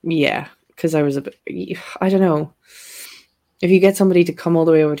 Yeah, because I was a bit, I don't know. If you get somebody to come all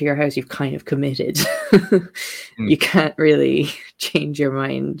the way over to your house, you've kind of committed. You can't really change your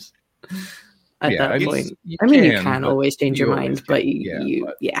mind at that point. You can always change your mind, but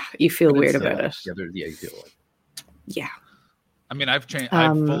you feel weird about it. You feel like. Yeah. I mean, I've changed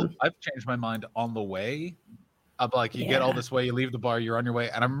my mind on the way. of like you get all this way, you leave the bar, you're on your way.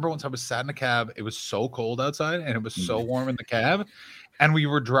 And I remember once I was sat in a cab, it was so cold outside and it was so warm in the cab. And we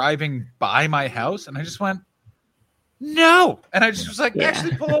were driving by my house and I just went, no. And I just was like,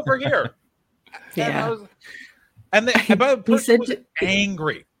 actually pull over here. And the person was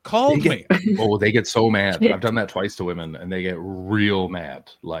angry, called me. Oh, they get so mad. I've done that twice to women and they get real mad.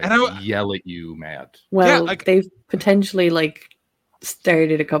 Like yell at you mad. Well, they've potentially like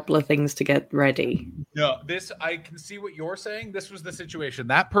started a couple of things to get ready. No, I can see what you're saying. This was the situation.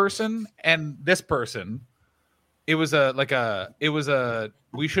 That person and this person, it was a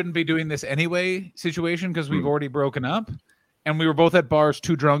we shouldn't be doing this anyway situation because we've already broken up, and we were both at bars,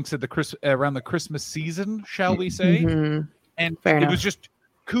 too drunks at around the Christmas season, shall we say? Mm-hmm. And it was just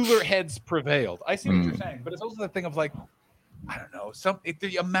cooler heads prevailed. I see what you're saying, but it's also the thing of like, I don't know,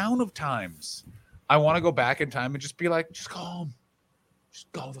 the amount of times I want to go back in time and just be like, just go home. Just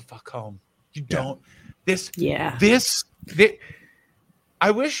go the fuck home. You don't.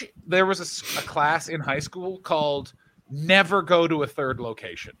 I wish there was a class in high school called Never Go to a Third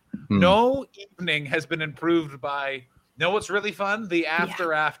Location. No evening has been improved by, know what's really fun? The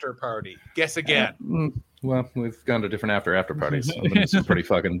after party. Guess again. Well, we've gone to different after parties. Some pretty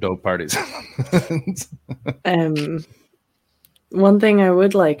fucking dope parties. One thing I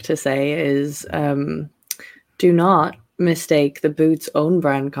would like to say is do not mistake the Boots own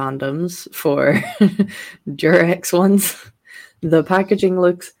brand condoms for Durex ones. The packaging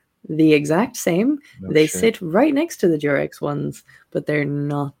looks the exact same. They sit right next to the Durex ones, but they're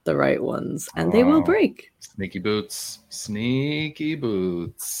not the right ones, and they will break. Sneaky boots.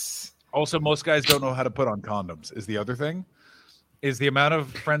 Also, most guys don't know how to put on condoms is the other thing. Is the amount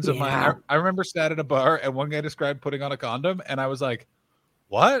of friends of mine. I remember sat at a bar and one guy described putting on a condom, and I was like,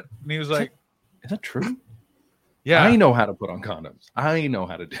 what? And he was like, is that true? Yeah, I know how to put on condoms. I know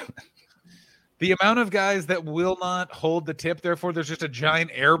how to do it. The amount of guys that will not hold the tip, therefore there's just a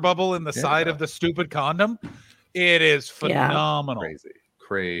giant air bubble in the side of the stupid condom. It is phenomenal.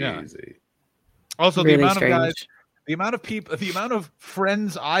 Crazy. Yeah. Also, really the amount strange. of guys, the amount of people, the amount of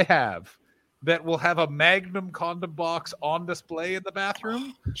friends I have that will have a Magnum condom box on display in the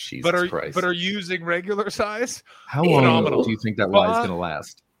bathroom, but are using regular size. How long do you think that lie is going to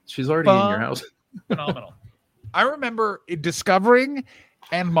last? She's already in your house. Phenomenal. I remember discovering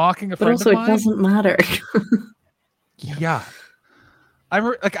and mocking a friend of mine. But also, it doesn't matter. Yeah. I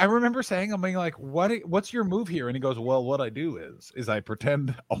remember saying, I'm being like, what's your move here? And he goes, well, what I do is I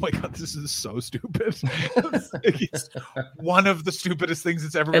pretend, oh my God, this is so stupid. It's one of the stupidest things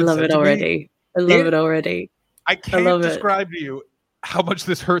that's ever been said to me. I love it already. I can't describe to you how much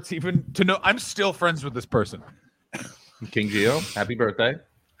this hurts even to know I'm still friends with this person. King Geo, happy birthday.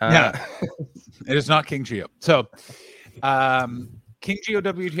 Yeah. It is not King Geo. So King Geo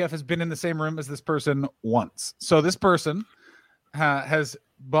WTF has been in the same room as this person once. So this person has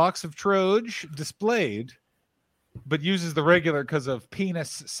box of Troge displayed, but uses the regular because of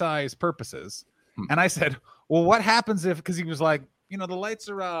penis size purposes. And I said, well, what happens if, because he was like, the lights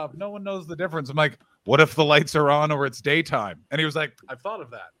are off. No one knows the difference. I'm like, what if the lights are on or it's daytime? And he was like, I've thought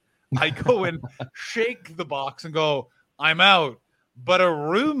of that. I go and shake the box and go, I'm out. But a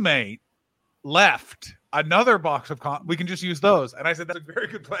roommate left another box of we can just use those. And I said, that's a very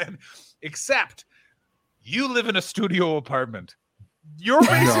good plan, except you live in a studio apartment. You're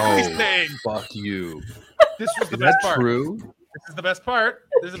basically saying, fuck you. This was the best part. True? This is the best part.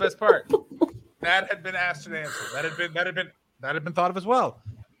 This is the best part. That had been asked and answered. That had been thought of as well.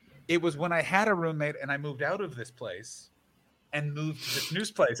 It was when I had a roommate and I moved out of this place and moved to this new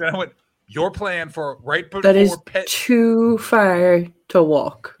place. And I went, your plan for right before that is too far to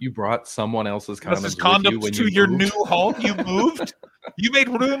walk. You brought someone else's condoms, with you to your new home. You moved. You made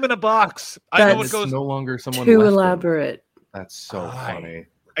room in a box. That's I know it goes no longer someone too left elaborate. Them. That's so funny.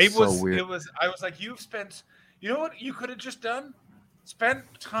 It was so weird. It was. I was like, you've spent. You know what you could have just done? Spent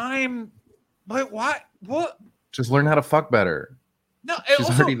time. But what? Just learn how to fuck better. No, she's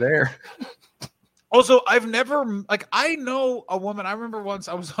already there. Also, I've never, I know a woman. I remember once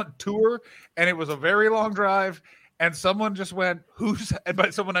I was on tour and it was a very long drive and someone just went, and by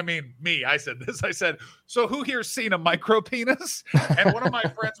someone, I mean me. I said this. I said, so who here's seen a micro penis? And one of my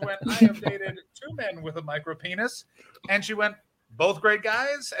friends went, I have dated 2 men with a micro penis. And she went, both great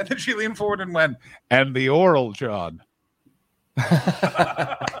guys. And then she leaned forward and went, and the oral, John.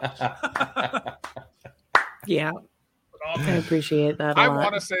 Yeah. I appreciate that. I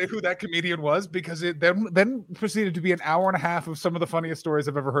want to say who that comedian was because it then proceeded to be an hour and a half of some of the funniest stories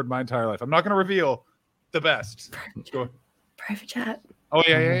I've ever heard in my entire life. I'm not going to reveal the best. Private chat. Oh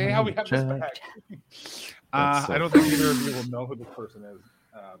yeah. How we have this back. I don't think either of you will know who this person is.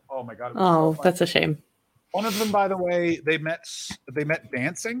 Oh my God. That's a shame. One of them, by the way, they met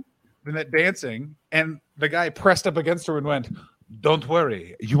dancing. They met dancing, and the guy pressed up against her and went, "Don't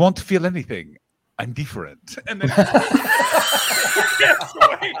worry, you won't feel anything. I'm different." And then the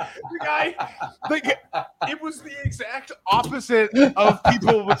guy, like, it was the exact opposite of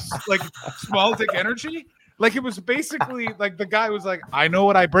people with like small dick energy. Like, it was basically like the guy was like, "I know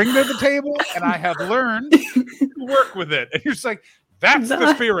what I bring to the table, and I have learned to work with it." And you're just like, "That's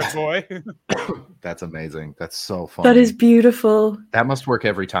the spirit, boy." That's amazing. That's so funny. That is beautiful. That must work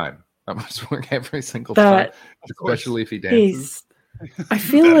every time. That must work every single time, especially if he dances. I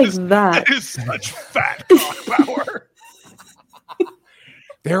feel like that is such fat cock power.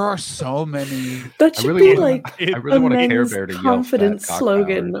 There are so many. That should be like I really want a Care Bear to yell confidence fat cock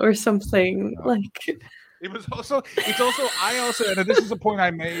slogan power. or something. No. Like, It's also, and this is a point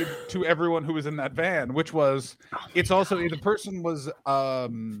I made to everyone who was in that van, which was, it's also, the person was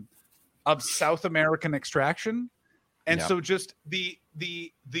of South American extraction. And so just the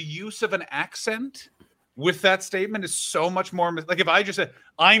use of an accent with that statement is so much more, like if I just said,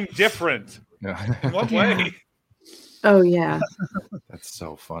 "I'm different." In what way? oh yeah. That's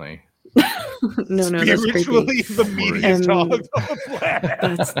so funny. No, that's creepy. Spiritually the meanest dog on the planet.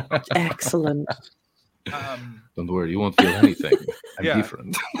 That's excellent. Don't worry, you won't feel anything. I'm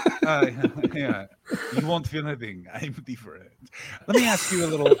different. Yeah, you won't feel anything. I'm different. Let me ask you a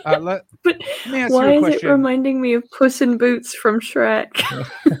little. Let me ask Why you a is question. it reminding me of Puss in Boots from Shrek?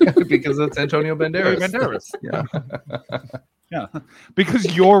 Because it's Antonio Banderas. Yeah,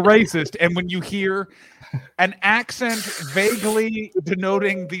 because you're racist, and when you hear an accent vaguely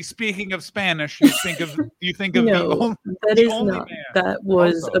denoting the speaking of Spanish, you think of No, that is not. Man. That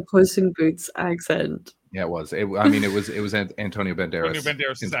was Also. a Puss in Boots accent. Yeah, it was. It was Antonio Banderas. Antonio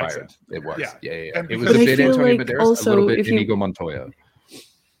Banderas' inspired. accent. It was. Yeah. It was But a I bit feel Antonio like Banderas, also a little bit if you- Inigo Montoya.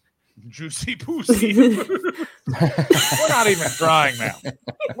 Juicy pussy. We're not even trying now.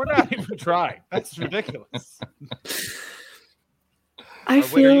 We're not even trying. That's ridiculous. I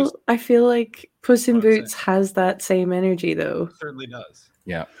feel like Puss in What I'm Boots has that same energy though. It certainly does.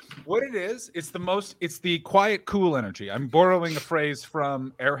 Yeah. What it is, it's the quiet, cool energy. I'm borrowing a phrase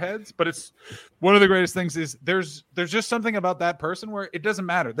from Airheads, but it's one of the greatest things is there's just something about that person where it doesn't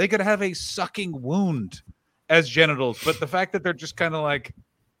matter. They could have a sucking wound as genitals, but the fact that they're just kind of like,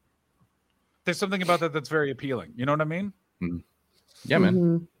 there's something about that that's very appealing. You know what I mean? Mm-hmm. Yeah, man.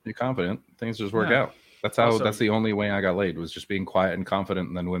 Mhm. You're confident. Things just work Yeah. out. That's the only way I got laid, was just being quiet and confident,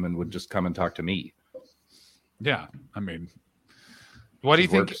 and then women would just come and talk to me. Yeah. I mean, why do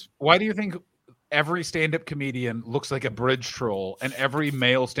you think every stand-up comedian looks like a bridge troll and every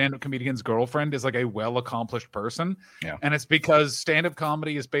male stand-up comedian's girlfriend is like a well-accomplished person? Yeah. And it's because stand-up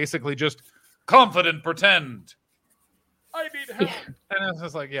comedy is basically just confident pretend. I need help. Yeah. And it's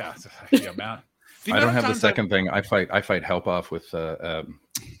just like, yeah man. I don't have the second thing. I fight help off with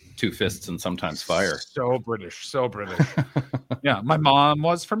 2 fists and sometimes fire. So British. Yeah, my mom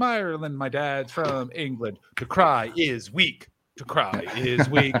was from Ireland. My dad's from England. To cry is weak.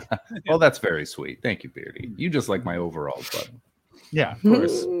 Well, that's very sweet. Thank you, Beardy. You just like my overalls, bud. Yeah, of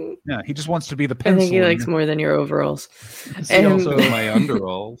course. Yeah, he just wants to be the I pencil. think he likes more than your overalls. See, also my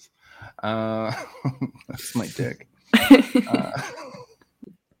underalls. That's my dick.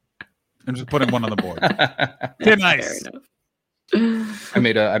 I'm just putting one on the board. They're nice. I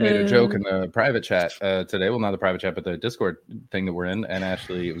made a joke in the private chat today. Well, not the private chat, but the Discord thing that we're in. And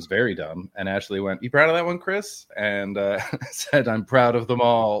Ashley, it was very dumb. And Ashley went, "You proud of that one, Chris?" And said, "I'm proud of them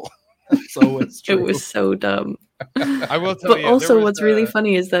all." So it's true. It was so dumb. I will tell you. But also, what's really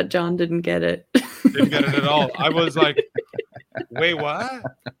funny is that John didn't get it. Didn't get it at all. I was like, "Wait, what?"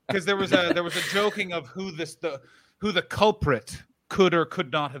 Because there was a joking of who the culprit could or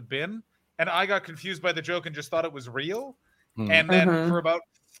could not have been, and I got confused by the joke and just thought it was real. And then for about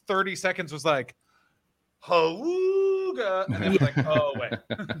 30 seconds was like, "Hawooga," and then I was like, "Oh wait."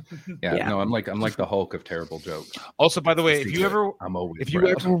 Yeah, no, I'm like the Hulk of terrible jokes. Also, by the way, if you ever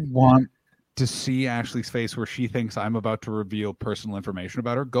want to see Ashley's face where she thinks I'm about to reveal personal information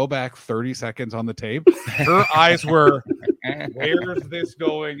about her, go back 30 seconds on the tape. Her eyes were, "Where's this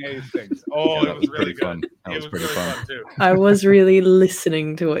going?" Things. Oh, yeah, it was really good. Fun. That was pretty fun too. I was really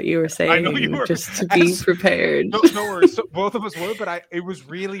listening to what you were saying, I know you were. just to be prepared. No worries. So both of us were, but it was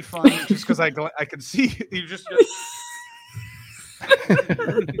really fun just because I could see you just.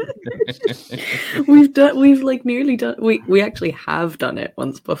 We've like nearly done. We actually have done it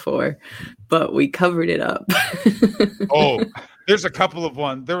once before, but we covered it up. Oh, there's a couple of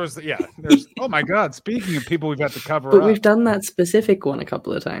one. There's oh my God. Speaking of people we've had to cover but up. we've done that specific one a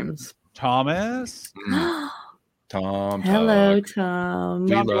couple of times. Thomas. Tom. Hello, Tom. Tom,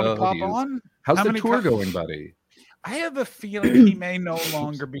 you want to love pop you. on? How's How the many tour co- going, buddy? I have a feeling he may no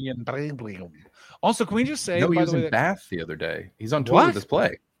longer be in Bremen. Also, can we just say, No, he by was the way, in Bath the other day. He's on tour What? with his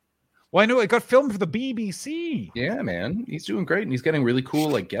play. Well, I know it got filmed for the BBC. Yeah, man. He's doing great. And he's getting really cool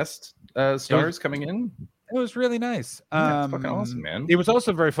like guest stars coming in. It was really nice. Yeah, it's fucking awesome, man. It was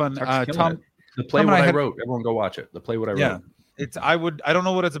also very fun. Tom, the play Tom what and I had- wrote. Everyone go watch it. The play what I yeah, wrote. I don't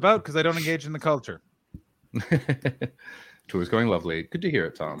know what it's about because I don't engage in the culture. Tour's going lovely. Good to hear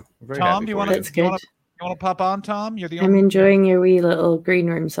it, Tom. I'm very Tom, happy you for want you. That's good. to pop on, Tom? You're the I'm only. enjoying your wee little green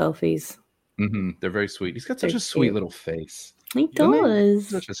room selfies. They're very sweet. He's got such They're a sweet cute. little face. He Doesn't he? does.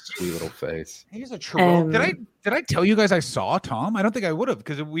 Such a sweet little face. He's a true. Did I tell you guys I saw Tom? I don't think I would have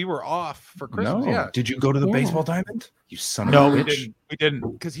because we were off for Christmas. No. Yeah. Did you go to the Yeah. baseball diamond? You son of No, a we bitch. didn't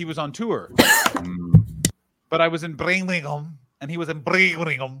because he was on tour. Mm. But I was in Birmingham and he was in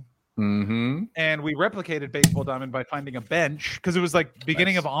Birmingham. Mm-hmm. And we replicated Baseball Diamond by finding a bench because it was like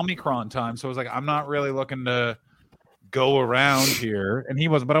beginning of Omicron time. So I was like, I'm not really looking to go around here. And he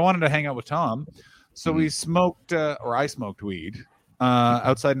wasn't, but I wanted to hang out with Tom. So we smoked, or I smoked weed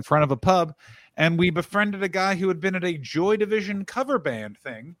outside in front of a pub. And we befriended a guy who had been at a Joy Division cover band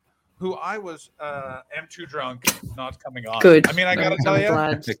thing, who I was am too drunk, not coming on. Good. I mean, I got to I'm tell you.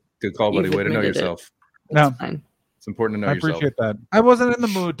 glad. Good call, buddy. You've Way to know admitted it. yourself. No. It's fine. It's important to know I yourself. appreciate that. I wasn't in the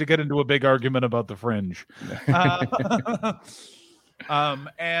mood to get into a big argument about the Fringe.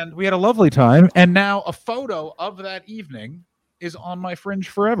 And we had a lovely time. And now a photo of that evening is on my Fringe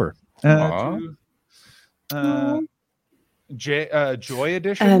forever. Joy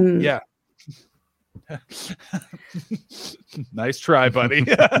Edition? Yeah. Nice try, buddy.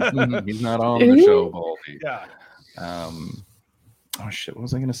 He's not on the show, Baldy. Yeah. Oh, shit. What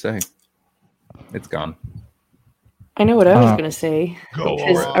was I going to say? It's gone. I know what I was going to say. Go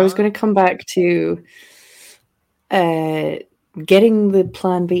Because on. I was going to come back to getting the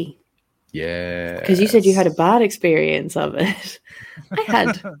plan B. Yeah. Because you said you had a bad experience of it. I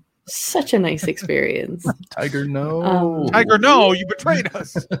had such a nice experience. Tiger, no. Tiger, no, you betrayed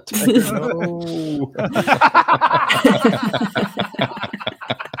us. Tiger, no.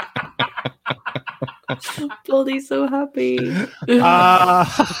 Baldy's so happy.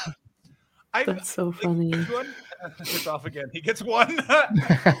 That's so funny. It's off again. He gets one.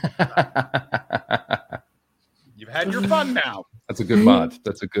 You've had your fun now. That's a good mod.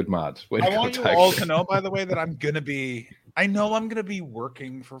 That's a good mod. Way to I go, want you Tiger. all to know, by the way, that I'm going to be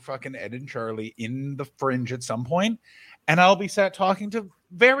working for fucking Ed and Charlie in the Fringe at some point, and I'll be sat talking to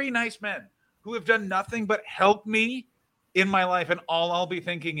very nice men who have done nothing but help me in my life, and all I'll be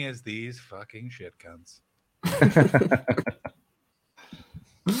thinking is these fucking shit cunts.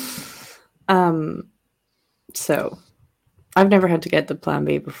 So I've never had to get the plan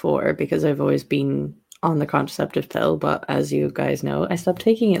B before because I've always been on the contraceptive pill, but as you guys know, I stopped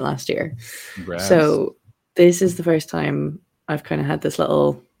taking it last year. Congrats. So this is the first time I've kind of had this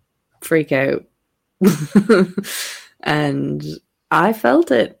little freak out. And I felt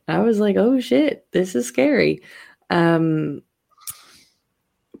it. I was like, oh shit, this is scary. But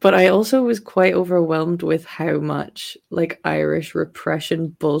I also was quite overwhelmed with how much like Irish repression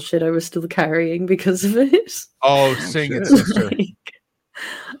bullshit I was still carrying because of it. Oh, sing it, sister. Like,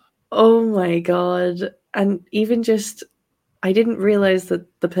 oh my god. And even just I didn't realize that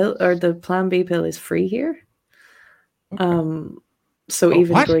the pill or the plan B pill is free here. So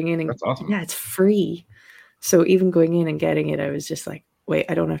even what? going in and That's awesome. yeah, it's free. So even going in and getting it, I was just like, wait,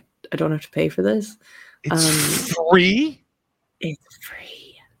 I don't have to pay for this. It's free? It's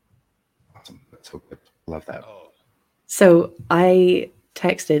free. Awesome. That's so good. Love that. So I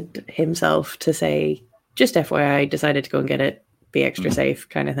texted himself to say, just FYI, I decided to go and get it, be extra safe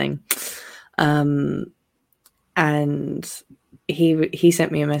kind of thing. And he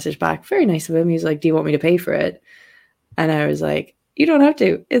sent me a message back. Very nice of him. He was like, do you want me to pay for it? And I was like, you don't have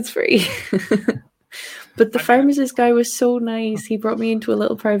to. It's free. But the pharmacist guy was so nice. He brought me into a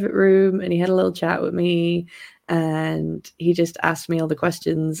little private room and he had a little chat with me. And he just asked me all the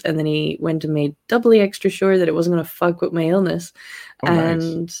questions. And then he went and made doubly extra sure that it wasn't going to fuck with my illness. Oh,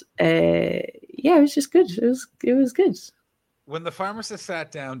 nice. And yeah, it was just good. It was good. When the pharmacist sat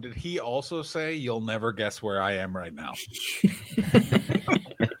down, did he also say, "You'll never guess where I am right now"?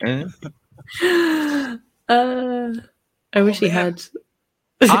 I wish he man.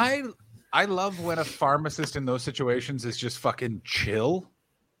 had. I love when a pharmacist in those situations is just fucking chill.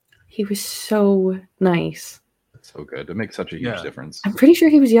 He was so nice. So good. It makes such a huge difference. I'm pretty sure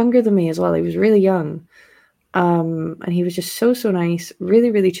he was younger than me as well. He was really young. And he was just so nice,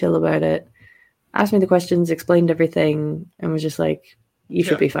 really, really chill about it. Asked me the questions, explained everything, and was just like, you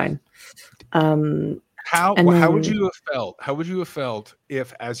should be fine. How And would then- you have felt? How would you have felt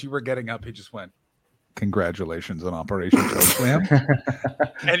if, as you were getting up, he just went, "Congratulations on Operation Chokeslam,"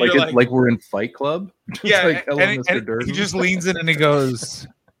 and like you're it's like we're in Fight Club. Just yeah, like, hello, and Mr. Durden. he just leans in and he goes,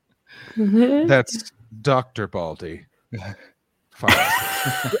 "That's Dr. Baldy."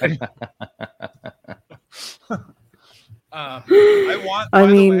 Fine. I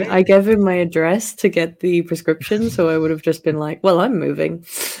mean, I gave him my address to get the prescription, so I would have just been like, "Well, I'm moving."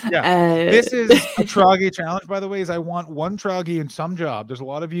 Yeah, this is a Troggy challenge, by the way. Is I want one Troggy in some job. There's a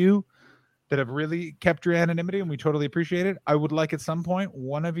lot of you that have really kept your anonymity, and we totally appreciate it. I would like at some point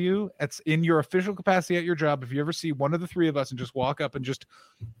one of you, it's in your official capacity at your job. If you ever see one of the three of us and just walk up and just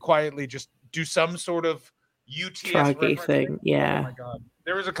quietly just do some sort of UTS Troggy thing, yeah. Oh my god,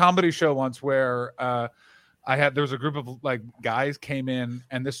 there was a comedy show once where there was a group of like guys came in,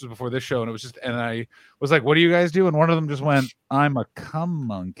 and this was before this show, and it was just, and I was like, "What do you guys do?" And one of them just went, "I'm a cum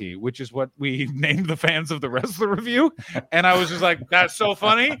monkey," which is what we named the fans of the Wrestler Review. And I was just like, "That's so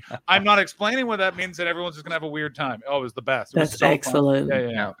funny." I'm not explaining what that means, and everyone's just gonna have a weird time. Oh, it was the best. It That's was so excellent. Fun.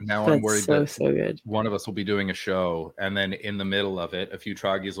 Yeah. Now That's I'm worried so that good. one of us will be doing a show, and then in the middle of it, a few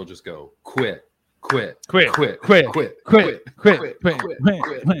Troggies will just go, "Quit. Quit. Like,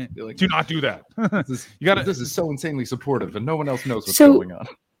 do not do that. This is so insanely supportive, and no one else knows what's So- going on.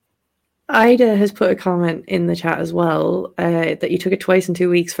 Ida has put a comment in the chat as well that you took it twice in 2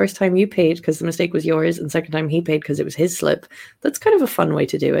 weeks. First time you paid because the mistake was yours, and second time he paid because it was his slip. That's kind of a fun way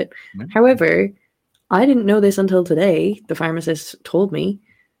to do it. Mm-hmm. However, I didn't know this until today. The pharmacist told me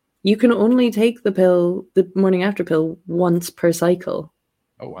you can only take the pill, the morning after pill, once per cycle.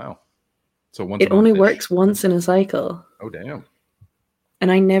 Oh wow! So once It only works once in a cycle. Oh damn!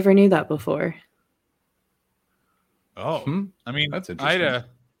 And I never knew that before. Oh, I mean, that's interesting.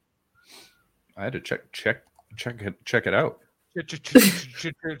 I had to check it out.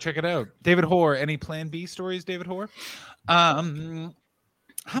 Check it out. David Hoare, any Plan B stories, David Hoare?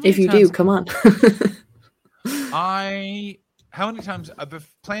 If you do, come on. How many times the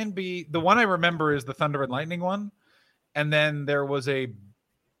Plan B? The one I remember is the Thunder and Lightning one, and then there was I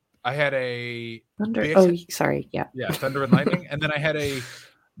had a Thunder. bit, Oh, sorry. Yeah. Yeah, Thunder and Lightning, and then I had a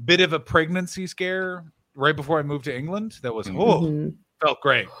bit of a pregnancy scare right before I moved to England. That was felt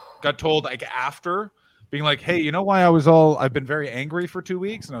great. Got told like after being like, "Hey, you know why I've been very angry for 2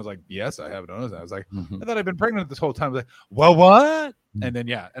 weeks?" And I was like, "Yes, I have noticed that." I was like, "I thought I'd been pregnant this whole time." I was like, "Well, what?" And then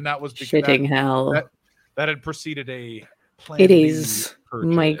and that was shitting hell. That had preceded a Plan It B is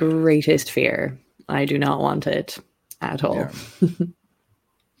purchase. my greatest fear. I do not want it at all. Yeah.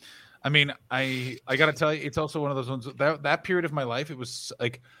 I mean, I gotta tell you, it's also one of those ones that period of my life, it was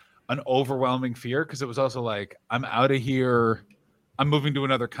like an overwhelming fear because it was also like, I'm out of here, I'm moving to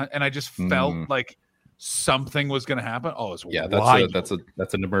another country, and I just felt like something was going to happen. Oh, it's wild. That's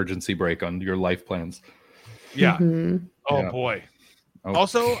an emergency brake on your life plans. Yeah. Mm-hmm. Oh Yeah. boy. Oh.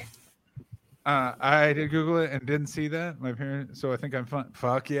 Also, I did Google it and didn't see that. My parents, so I think I'm fine.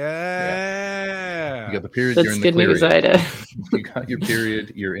 Fuck yeah. You got the period. That's you're in good the news, cleariod. Ida. You got your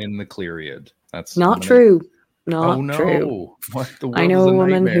period. You're in the cleariod. That's Not true. Not Oh no! true. What the world I know is a woman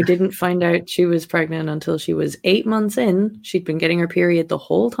nightmare. who didn't find out she was pregnant until she was 8 months in. She'd been getting her period the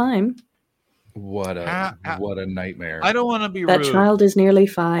whole time. What a nightmare! I don't want to be That rude. child is nearly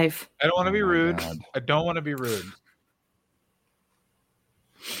 5. I don't want to be Oh my rude. God. I don't want to be rude.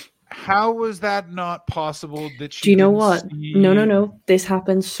 How was that not possible? That she Do you know didn't what? see- No. This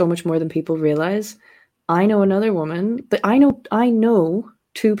happens so much more than people realize. I know another woman, but I know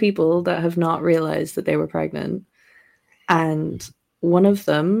 2 people that have not realized that they were pregnant. And one of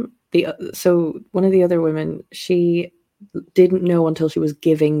them, one of the other women, she didn't know until she was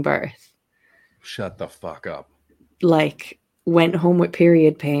giving birth. Shut the fuck up. Like, went home with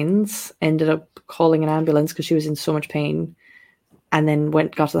period pains, ended up calling an ambulance because she was in so much pain, and then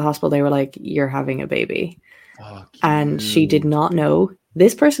got to the hospital. They were like, "You're having a baby." Fuck And you. she did not know.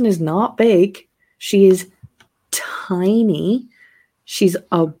 This person is not big. She is tiny. She's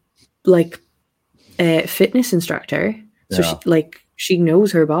a fitness instructor. So Yeah. she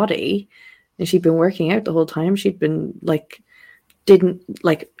knows her body, and she'd been working out the whole time. She'd been didn't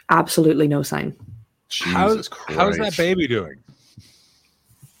absolutely no sign. Jesus Christ. How's that baby doing?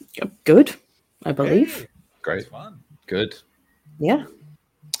 Good, I believe. Hey, Great. it's fun. Good. Yeah.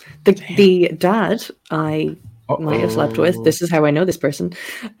 The dad I might have slept with. This is how I know this person.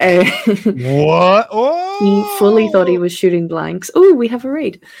 What? Oh, He fully thought he was shooting blanks. Oh, we have a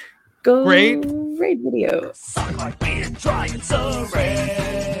raid. Go Raid? raid video. Suck like being dry, it's a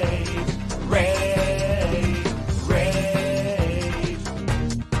raid.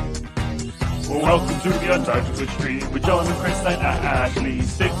 Welcome to the Untitled Twitch stream with John and Chris and Ashley.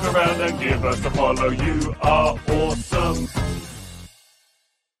 Stick around and give us a follow. You are awesome.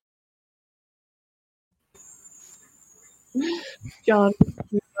 John,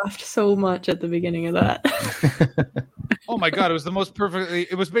 you laughed so much at the beginning of that. Oh my god, it was the most perfectly.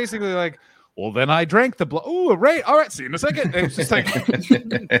 It was basically like, well, then I drank the blood. Oh, right. All right. See you in a second. It was just like,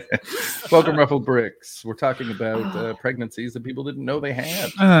 welcome, Ruffled Bricks. We're talking about pregnancies that people didn't know they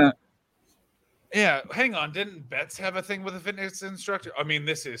had. Yeah, hang on. Didn't Betts have a thing with a fitness instructor? I mean,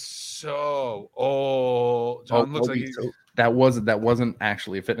 this is so. Oh, John looks like that wasn't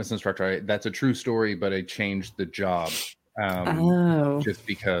actually a fitness instructor. That's a true story, but I changed the job just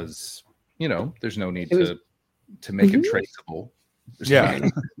because there's no need to make it traceable. Yeah.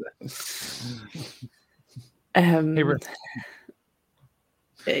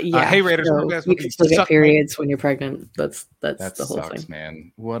 Hey Raiders, so you can still get periods when you're pregnant. That's the whole thing,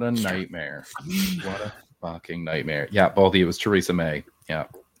 man. What a nightmare! What a fucking nightmare! Yeah, Baldy, it was Theresa May. Yeah,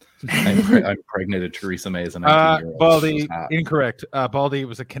 I'm pregnant at Theresa May as a 19-year-old. Baldy, incorrect. Baldy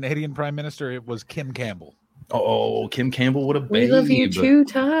was a Canadian Prime Minister. It was Kim Campbell. Oh, Kim Campbell, what a babe. We love you too,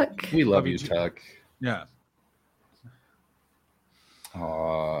 Tuck. We love you, Tuck. Yeah.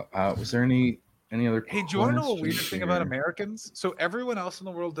 Was there any other? Hey, do you want to know a weird thing about Americans? So everyone else in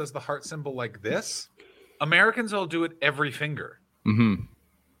the world does the heart symbol like this. Americans all do it every finger. Mm-hmm.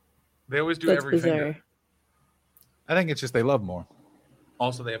 They always do every finger. I think it's just they love more.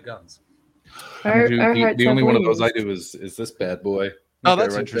 Also, they have guns. The only one of those I do is this bad boy. Oh,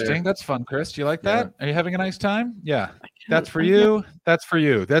 that's interesting. There. That's fun, Chris. Do you like that? Yeah. Are you having a nice time? Yeah. That's for you. That's for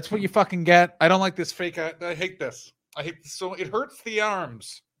you. That's what you fucking get. I don't like this fake. I hate this. I hate this so it hurts the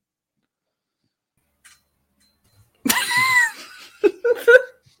arms.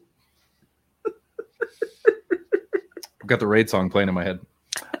 I've got the Raid song playing in my head.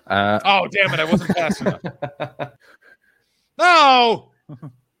 Oh, damn it. I wasn't fast enough. No!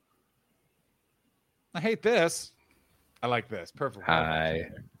 I hate this. I like this. Perfect. Hi.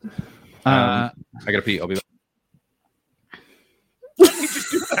 I gotta pee. I'll be back. Let me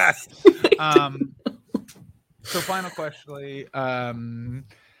just do that. So final question,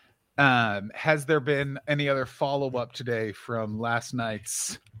 has there been any other follow-up today from last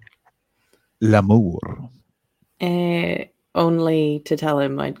night's L'amour? Only to tell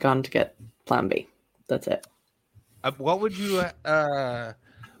him I'd gone to get Plan B. That's it. What would you how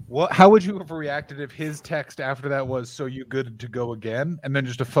would you have reacted if his text after that was, so you good to go again, and then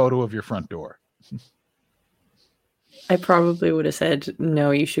just a photo of your front door? I probably would have said,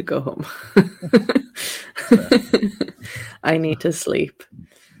 no, you should go home. I need to sleep.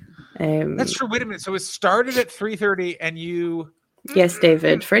 That's true. Wait a minute. So it started at 3:30 and you... Yes,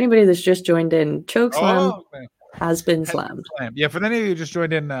 David. For anybody that's just joined in, Chokeslam has been slammed. Yeah, for any of you who just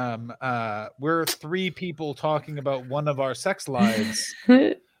joined in, we're three people talking about one of our sex lives.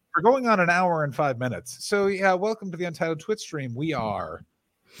 We're going on an hour and 5 minutes. So yeah, welcome to the Untitled Twitch stream. We are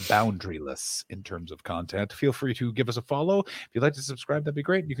boundaryless in terms of content. Feel free to give us a follow. If you'd like to subscribe, that'd be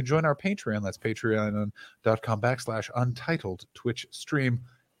great. You can join our Patreon. That's patreon.com/Untitled Twitch stream.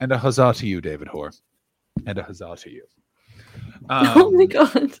 And a huzzah to you, David Hoare. And a huzzah to you. Oh my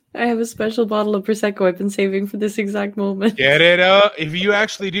god. I have a special bottle of Prosecco I've been saving for this exact moment. Get it up. If you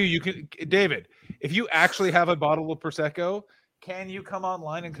actually do, you can, David, if you actually have a bottle of Prosecco, can you come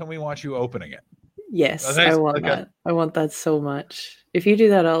online and can we watch you opening it? Yes, I want that. I want that so much. If you do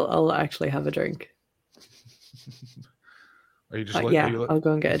that, I'll actually have a drink. Are you just I'll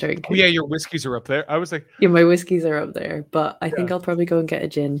go and get a drink. Oh, yeah, your whiskeys are up there. I was like, yeah, my whiskeys are up there, but I think I'll probably go and get a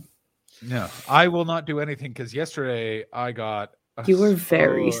gin. No, I will not do anything because yesterday I got. You were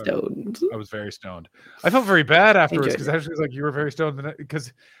very stoned. I was very stoned. I felt very bad afterwards because Ashley was like, "You were very stoned,"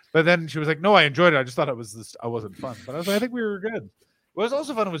 but then she was like, "No, I enjoyed it. I just thought I wasn't fun." But I was like, "I think we were good." What was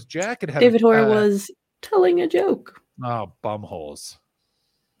also fun was Jack had David Hoare was telling a joke. Oh, bumholes!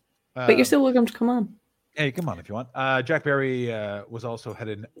 But you're still welcome to come on. Hey, come on if you want. Jack Berry was also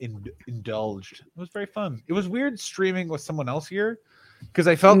indulged. It was very fun. It was weird streaming with someone else here because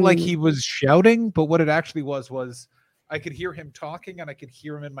I felt like he was shouting, but what it actually was I could hear him talking and I could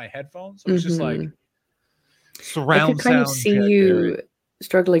hear him in my headphones. So it was just like surround I could kind sound. Of see Jack you Berry.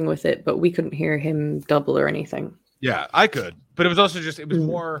 Struggling with it, but we couldn't hear him double or anything. Yeah, I could, but it was also just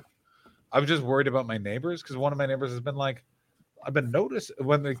more. I was just worried about my neighbors because one of my neighbors has been like, I've been noticed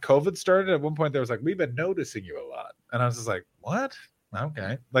when the COVID started. At one point, there was like, we've been noticing you a lot, and I was just like, what?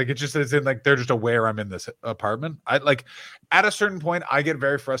 Okay, like it just is in like they're just aware I'm in this apartment. I like at a certain point, I get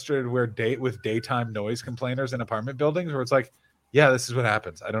very frustrated with daytime noise complainers in apartment buildings where it's like, yeah, this is what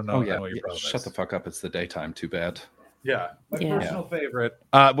happens. I don't know. Oh I yeah, know what your problem shut is. the fuck up. It's the daytime. Too bad. Yeah, my Yeah. personal favorite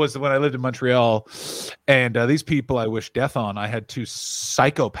was when I lived in Montreal, and these people I wish death on. I had two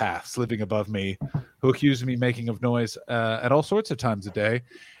psychopaths living above me who accused me making of noise at all sorts of times a day.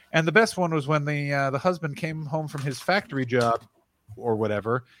 And the best one was when the husband came home from his factory job or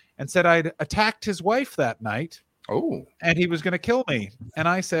whatever and said I'd attacked his wife that night. Oh, and he was going to kill me. And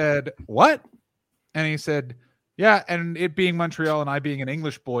I said, what? And he said, yeah. And it being Montreal and I being an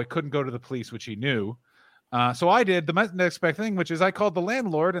English boy, couldn't go to the police, which he knew. So I did the next best thing, which is I called the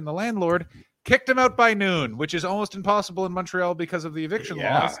landlord, and the landlord kicked him out by noon, which is almost impossible in Montreal because of the eviction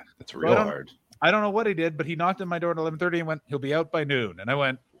laws. That's real hard. I don't know what he did, but he knocked on my door at 11:30 and went, he'll be out by noon. And I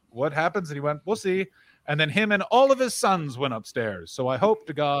went, what happens? And he went, we'll see. And then him and all of his sons went upstairs. So I hope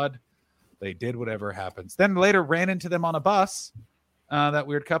to God they did whatever happens. Then later ran into them on a bus, that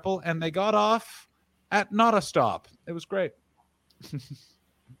weird couple, and they got off at not a stop. It was great.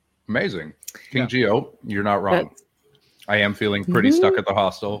 Amazing. King Geo, you're not wrong. I am feeling pretty stuck at the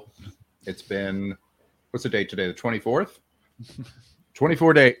hostel. It's been, what's the date today? The 24th?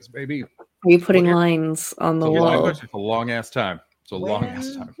 24 days, baby. Are you putting lines on the wall? It's a long ass time. It's a long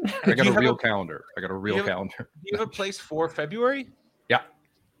ass time. I got a real calendar. I got a real calendar. Do you have a place for February? Yeah.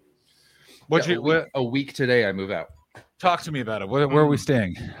 A week today I move out. Talk to me about it. Where are we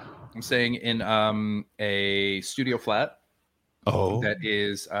staying? I'm staying in a studio flat. Oh, that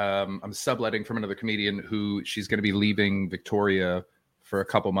is I'm subletting from another comedian who she's going to be leaving Victoria for a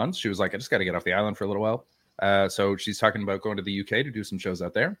couple months. She was like, I just got to get off the island for a little while. So she's talking about going to the UK to do some shows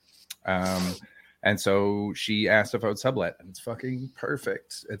out there. And so she asked if I would sublet, and it's fucking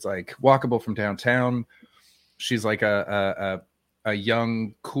perfect. It's like walkable from downtown. She's like a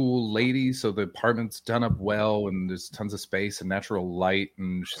young, cool lady. So the apartment's done up well, and there's tons of space and natural light,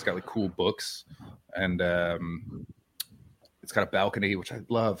 and she's got like cool books, and it's got a balcony, which I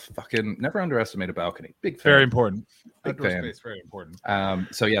love. Fucking never underestimate a balcony. Big fan. Very important. Big Outdoor fan. space, very important.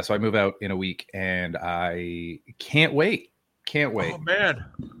 So I move out in a week, and I can't wait. Can't wait. Oh man.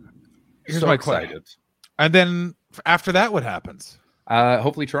 Here's So my excited. question. And then after that, what happens?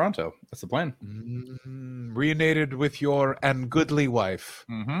 Hopefully Toronto. That's the plan. Reunited with your ungoodly wife.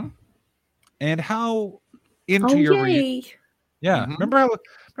 Mm-hmm. And how into your yay. yeah. Mhm. Remember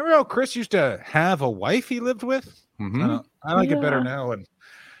how Chris used to have a wife he lived with? Mm-hmm. I like it better Yeah. now. And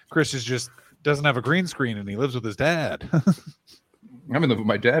Chris is just doesn't have a green screen and he lives with his dad. I haven't lived with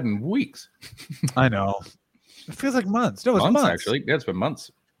my dad in weeks. I know. It feels like months. No, it's months. Actually. Yeah, it's been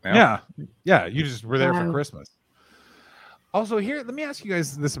months. Yeah. You just were there for Wow. Christmas. Also, here, let me ask you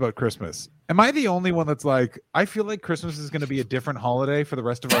guys this about Christmas. Am I the only one that's like, I feel like Christmas is going to be a different holiday for the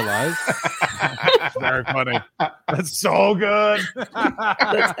rest of our lives? Very funny. That's so good.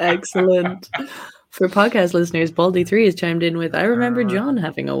 That's excellent. For podcast listeners, Baldy3 has chimed in with, I remember John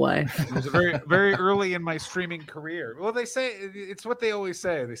having a wife. It was very, very early in my streaming career. Well, they say it's what they always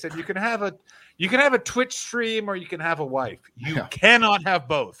say. They said you can have a Twitch stream or you can have a wife. You cannot have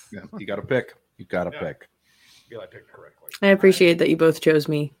both. Yeah, you got to pick. You got to pick. I feel I picked correctly. I appreciate that you both chose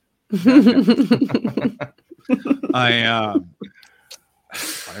me. Funny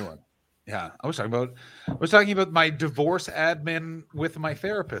one. Yeah, I was talking about my divorce admin with my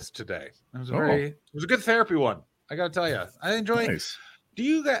therapist today. It was it was a good therapy one. I got to tell you, I enjoy. Nice.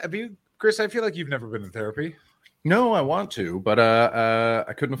 Chris? I feel like you've never been in therapy. No, I want to, but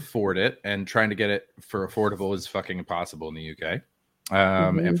I couldn't afford it, and trying to get it for affordable is fucking impossible in the UK.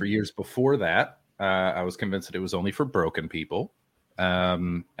 And for years before that, I was convinced that it was only for broken people,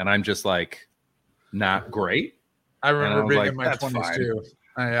 and I'm just like not great. I remember being in my "That's 20s fine." too.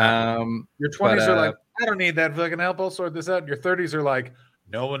 Your 20s but, are like, I don't need that. If I can help, I'll sort this out. Your 30s are like,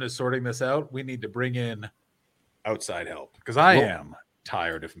 no one is sorting this out. We need to bring in outside help because I am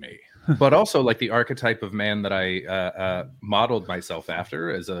tired of me. But also, like the archetype of man that I modeled myself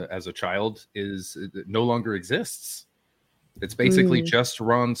after as a child is no longer exists. It's basically just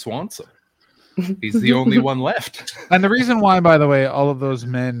Ron Swanson. He's the only one left. And the reason why, by the way, all of those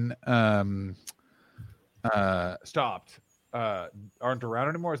men stopped aren't around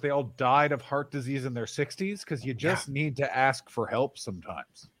anymore is they all died of heart disease in their 60s because you just need to ask for help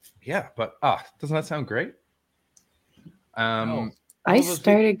sometimes. Yeah, but doesn't that sound great? No. I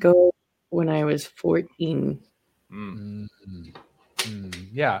started going when I was 14.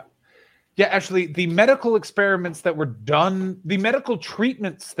 Yeah. Yeah, actually, the medical experiments that were done, the medical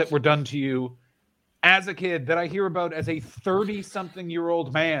treatments that were done to you as a kid that I hear about as a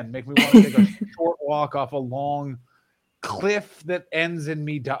 30-something-year-old man make me want to take a short walk off a long cliff that ends in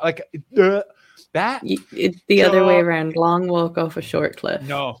me that It's the other way around. Long walk off a short cliff.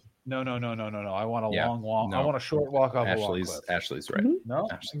 No, No. I want a Yeah, long walk. no. I want a short walk off a long Ashley's cliff. Ashley's right. Mhm. No,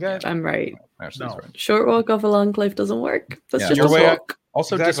 Ashley- okay. I'm right. Ashley's No. right. Short walk off a long cliff doesn't work. That's Yeah. just Your a way out- walk.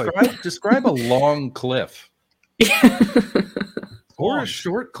 Also, Exactly. describe a long cliff or Long. a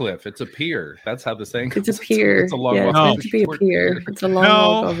short cliff. It's a pier. That's how the saying It's a goes. pier. It's a long Yeah, walk. it's No. meant to be a Short pier. It's a long No.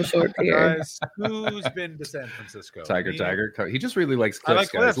 walk off a short pier. Guys, who's been to San Francisco? Me? Tiger. He just really likes I cliffs,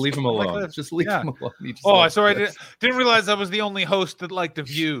 like guys. cliffs. Leave him I like alone. cliffs. Just leave Yeah. him alone. He just Oh, likes sorry. I cliffs. didn't realize I was the only host that liked the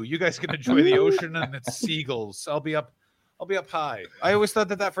view. You guys can enjoy the ocean and its seagulls. I'll be up high. I always thought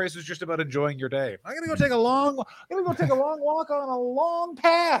that phrase was just about enjoying your day. I'm gonna go take a long walk on a long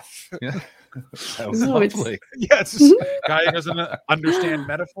path. Yeah. Sounds No, it's- lovely. Yes, guy who doesn't understand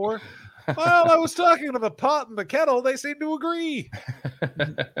metaphor. Well, I was talking to the pot and the kettle. They seem to agree.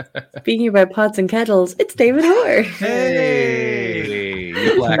 Speaking about pots and kettles, it's David Hoare. Hey,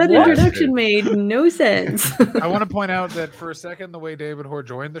 you black That bastard. introduction made no sense. I want to point out that for a second, the way David Hoare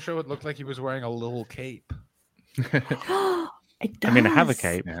joined the show, it looked like he was wearing a little cape. It does. I mean, I have a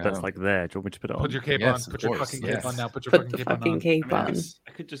cape Yeah. that's like there. Do you want me to put it on? Put your cape Yes, on. of Put your course, fucking yes. cape on now. Put your Put fucking the cape on. fucking now. cape on.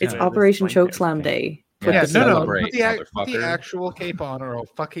 I could just It's wear this Operation blanket Choke as a Slam cape. Day. Yeah, Yeah, no. celebrate, Put the motherfucker. actual cape on, or I'll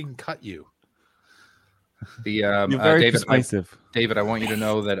fucking cut you. The You're very David, persuasive. David, I want you to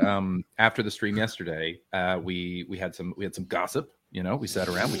know that after the stream yesterday, we had some gossip. You know, we sat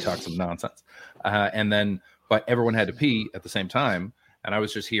around, we talked some nonsense, but everyone had to pee at the same time, and I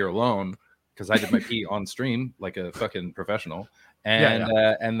was just here alone because I did my pee on stream like a fucking professional. And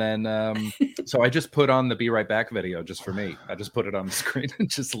so I just put on the "Be Right Back" video just for me. I just put it on the screen and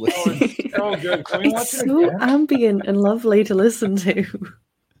just listen. Oh, good. Can we watch It's it so again? ambient and lovely to listen to.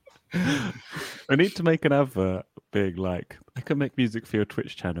 I need to make an advert being like, I can make music for your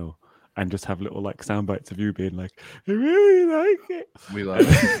Twitch channel and just have little like sound bites of you being like, I really like it. We love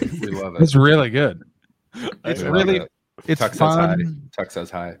it. We love it. It's really good. It's We love really, it. it's Tuck says hi. fun. Tuck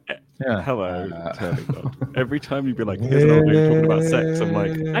says hi. Yeah. Hello, Uh, turning on. Every time you'd be like, here's an old dude talking about sex, I'm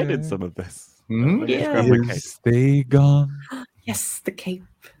like, I did some of this. Mhm. Let me just Yeah. grab my cape. Is they gone? Yes, the cape.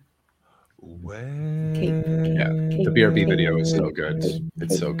 Where? Cape. Yeah, the BRB video is so good.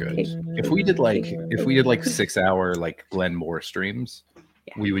 It's so good. If we did like 6-hour like Glenn Moore streams,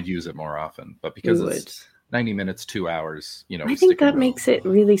 Yeah. we would use it more often. But We because would. it's 90 minutes, 2 hours, you know, I we think stick it that with- makes it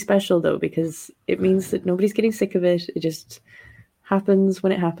really special though, because it means that nobody's getting sick of it. It just happens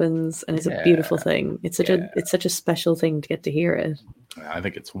when it happens, and it's a beautiful thing. It's such a special thing to get to hear it. I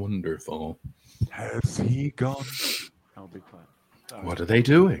think it's wonderful. Has he gone? I'll be quiet. What are they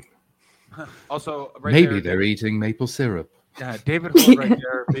doing? Also, right Maybe there, they're eating maple syrup. yeah, David Hoare right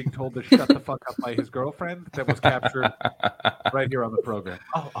there being told to shut the fuck up by his girlfriend that was captured right here on the program.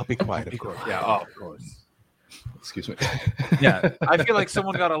 Oh, I'll be quiet, of course. Yeah, oh, of course. Excuse me. Yeah, I feel like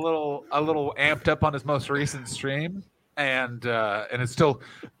someone got a little amped up on his most recent stream, and it's still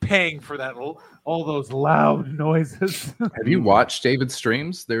paying for that all those loud noises. Have you watched David's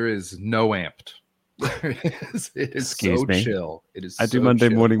streams? There is no amped. It is Excuse so me. chill. It is. I do so Monday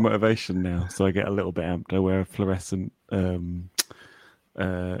chill. morning motivation now, so I get a little bit amped. I wear a fluorescent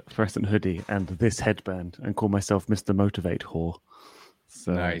hoodie and this headband and call myself Mr. Motivate Whore.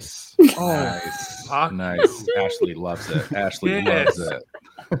 So Nice. Oh, Nice. fuck Nice. Ashley loves it. Ashley Yes. loves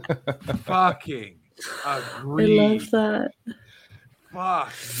it. fucking I agree. love that.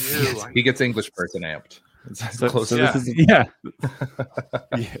 Fuck you. He gets English person amped. It's So, close so to this Yeah. is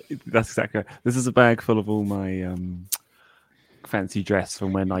yeah, that's exactly right. This is a bag full of all my fancy dress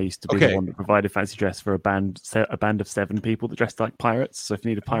from when I used to be Okay. the one that provided fancy dress for a band of 7 people that dressed like pirates. So if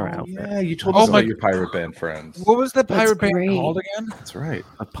you need a pirate outfit, Yeah, you told Oh us my- about your pirate band friends. What was the That's pirate band great. called again? That's right.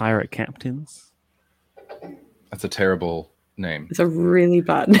 a pirate captains. That's a terrible name. It's a really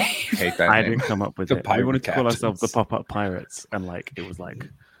bad name. I hate that I name. didn't come up with The it. We pirate wanted to call ourselves the captains. Pop-Up Pirates, and like it was like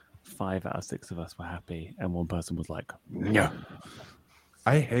 5 out of 6 of us were happy, and one person was like, "No."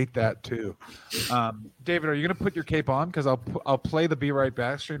 I hate that too. David, are you going to put your cape on? Because I'll play the Be Right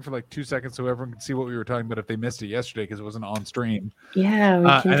Back stream for like 2 seconds so everyone can see what we were talking about if they missed it yesterday because it wasn't on stream. Yeah, we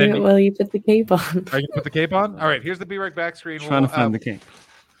can and do then it while you put the cape on. Are you going to put the cape on? All right, here's the Be Right Back screen. Trying to find the king.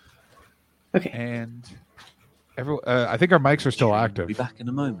 Okay. And I think our mics are still active. Be back in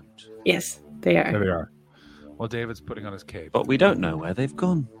a moment. Yes, they There are. they are. Well, David's putting on his cape. But we don't know where they've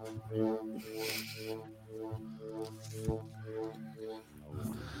gone.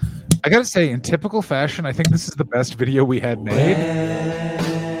 I got to say, in typical fashion, I think this is the best video we had made.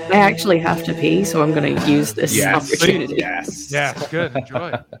 I actually have to pee, so I'm going to use this opportunity. Yes. Yeah, good.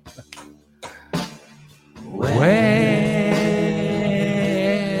 Enjoy.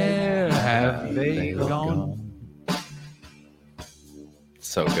 Where have they gone?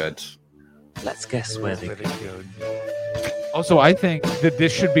 So good. Let's guess where Where they go? Also, I think that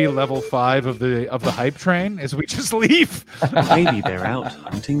this should be level 5 of the hype train. Is we just leave? Maybe they're out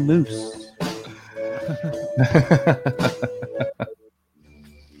hunting moose.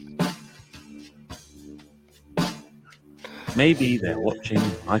 Maybe they're watching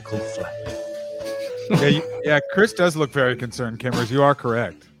Michael Flatley. Yeah, Chris does look very concerned, Kimmers. You are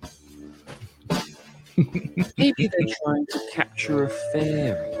correct. Maybe they're trying to capture a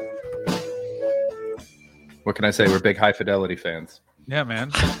fairy. What can I say? We're big High Fidelity fans. Yeah,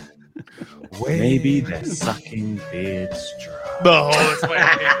 man. Maybe they're sucking beards dry. No, that's why I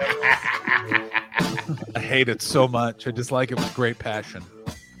hate it. I hate it so much. I just like it with great passion.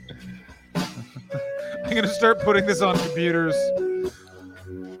 I'm going to start putting this on computers.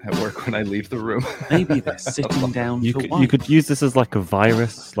 At work when I leave the room. Maybe they're sitting down. You could use this as like a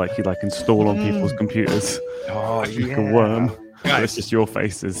virus, like you install on people's computers. Oh, like a worm. Guys, it's just your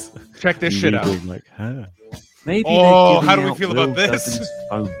faces. Check this shit out. Like, huh. Maybe how do we feel about this?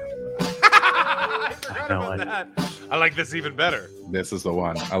 I forgot about that. I like this even better. This is the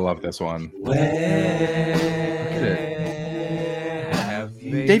one. I love this one.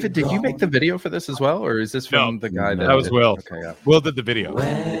 David, did you make the video for this as well, or is this from the guy that was did? Will? Okay, yeah. Will did the video.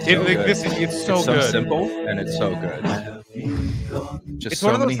 It's so good. Simple and it's so good. Just it's so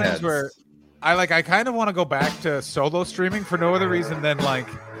one of those many things heads. where I kind of want to go back to solo streaming for no other reason than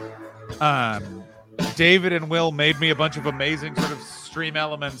David and Will made me a bunch of amazing sort of stream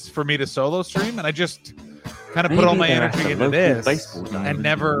elements for me to solo stream, and I just kind of put all my energy into this and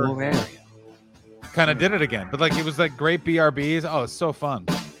never kind of did it again. But it was great BRBs. Oh, it's so fun.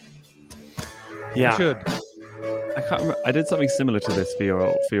 Yeah. You should. I can't remember. I did something similar to this for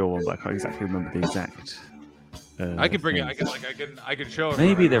your one, but I can't exactly remember the exact. I can bring it. I can show it.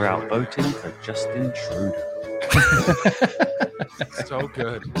 Maybe they're out voting for Justin Trudeau. So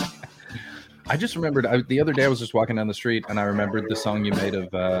good. I just remembered the other day I was just walking down the street and I remembered the song you made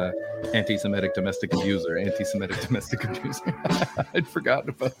of anti-Semitic domestic abuser. I'd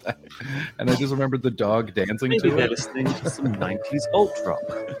forgotten about that. And I just remembered the dog dancing Maybe to they're it. listening to some 90s alt rock.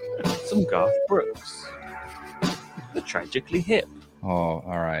 Some Garth Brooks. The Tragically Hip. Oh,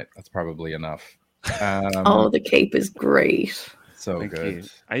 all right. That's probably enough. The cape is great. So Thank good. you.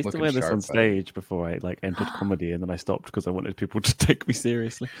 I used Looking to wear this sharp, on buddy. stage before I entered comedy, and then I stopped because I wanted people to take me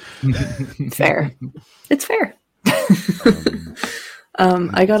seriously. Fair. It's fair.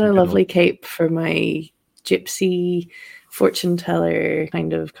 I got a lovely cape for my gypsy fortune teller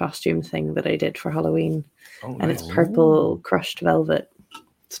kind of costume thing that I did for Halloween. Oh, And nice. it's purple crushed velvet.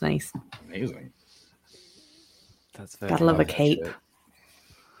 It's nice. Amazing. That's very Gotta love a that cape. shit.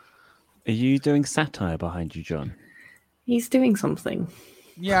 Are you doing satire behind you, John? He's doing something.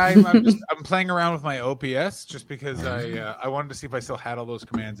 Yeah, I'm playing around with my OPS just because I wanted to see if I still had all those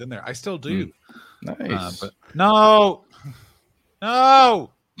commands in there. I still do. Nice. But no. Oh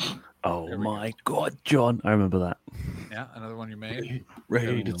my God, John! I remember that. Yeah, another one you made.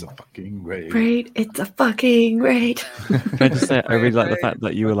 Raid, it's a fucking raid. Great. It's a fucking great. Can I just say, I really like the fact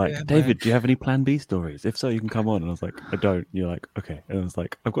that you were like, David, do you have any Plan B stories? If so, you can come on. And I was like, I don't. You're like, okay. And I was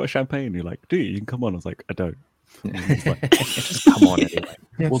like, I've got a champagne. You're like, do you? You can come on. I was like, I don't. And he was like, just come on anyway.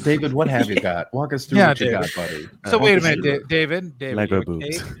 Well, David, what have you got? Walk us through Yeah, what you David. got, buddy. So wait a Walk us minute, through it. David. Lego you have a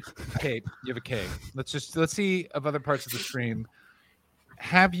boobs. cape. You have a cape. Let's see of other parts of the stream.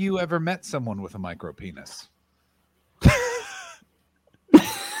 Have you ever met someone with a micro penis?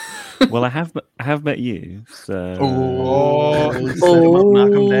 Well, I have met you. So Set him up,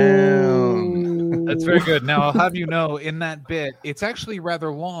 knock him down. That's very good. Now I'll have you know, in that bit, it's actually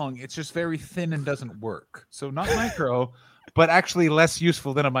rather long. It's just very thin and doesn't work. So not micro, but actually less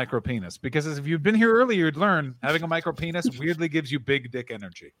useful than a micro penis. Because if you'd been here earlier, you'd learn having a micro penis weirdly gives you big dick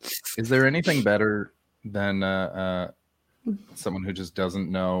energy. Is there anything better than someone who just doesn't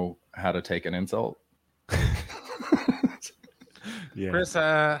know how to take an insult? yeah. Chris,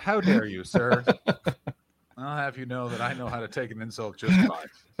 how dare you, sir? I'll have you know that I know how to take an insult just fine.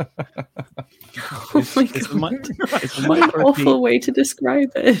 Oh my It's God. it's a What an micro awful way to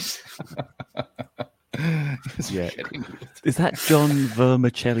describe it. Yeah. Is that John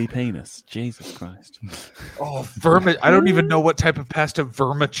Vermicelli penis? Jesus Christ. Oh, I don't even know what type of pasta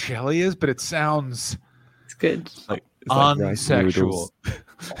vermicelli is, but it sounds It's good. It's like rice unsexual. noodles.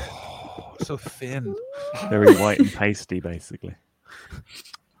 Oh, so thin. Very white and pasty, basically.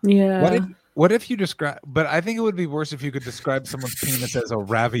 Yeah. What if you describe? But I think it would be worse if you could describe someone's penis as a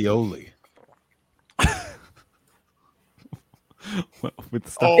ravioli. Well, with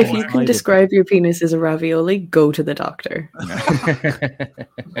stuff If you can inside describe your penis as a ravioli, go to the doctor.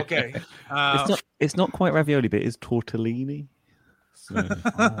 Okay. it's not quite ravioli, but it is tortellini. So,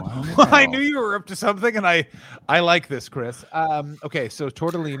 Well, I knew you were up to something, and I like this, Chris. Okay, so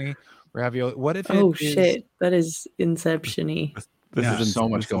tortellini, ravioli. What if? Oh it is... shit, that is Inception-y. There's so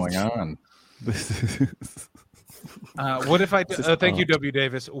much going on. This is, What if I? This is Thank you, art. W.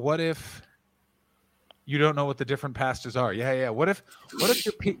 Davis. What if you don't know what the different pastas are? Yeah. What if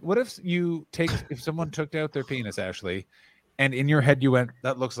if someone took out their penis, Ashley, and in your head you went,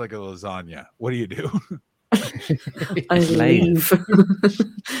 that looks like a lasagna. What do you do? I leave.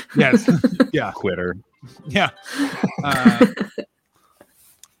 Yes. Yeah. Quitter. Yeah.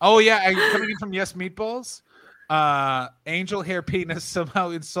 Coming in from Yes Meatballs. Angel hair penis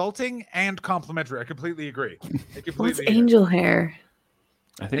somehow insulting and complimentary. I completely agree. What's angel hair?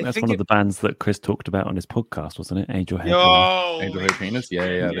 I think that's one of the bands that Chris talked about on his podcast, wasn't it? Angel Hair. Angel Hair Penis?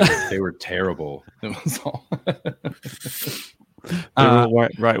 Yeah. They were terrible. It was all... They're all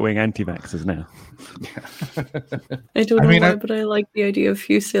right-wing anti-vaxxers now. I don't know why, but I like the idea of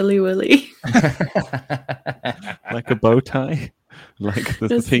Fusilli Willy. Like a bow tie? Like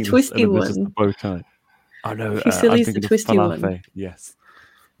the penis, twisty and one. Just a bow tie. Oh no, Fusilli's the twisty one. Yes.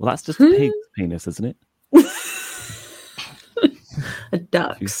 Well, that's just a pig's penis, isn't it? A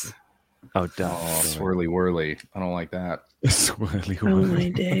duck's. Oh, duck. Oh, swirly whirly. I don't like that. Swirly Oh whirly. my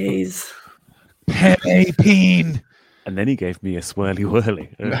days. Pepe Peen. And then he gave me a swirly whirly.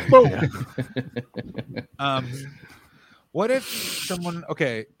 What if someone?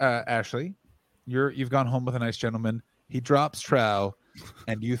 Okay, Ashley, you've gone home with a nice gentleman. He drops trow,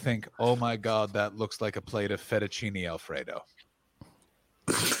 and you think, "Oh my God, that looks like a plate of fettuccine Alfredo."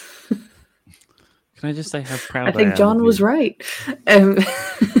 Can I just say how proud I think John was right. Can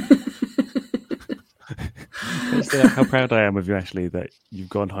I say how proud I am of you, Ashley, that you've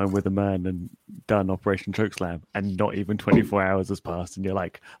gone home with a man and done Operation Chokeslam, and not even 24 hours has passed, and you're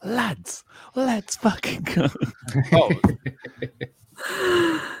like, lads, let's fucking go.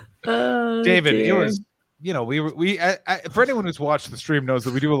 Oh, David, dear. yours. We for anyone who's watched the stream knows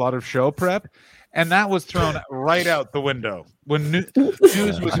that we do a lot of show prep, and that was thrown right out the window when news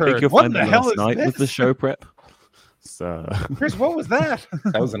was heard. I think you'll What find the that hell last is night this? with the show prep. So, Chris, what was that?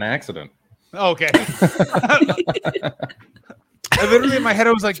 That was an accident. Okay. I literally in my head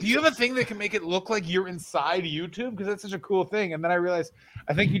I was like, do you have a thing that can make it look like you're inside YouTube? Because that's such a cool thing. And then I realized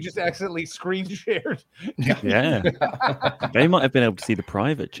I think you just accidentally screen shared. yeah. They might have been able to see the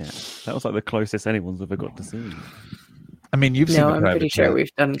private chat. That was like the closest anyone's ever got to see. I mean, you've seen No, the I'm private pretty sure chat.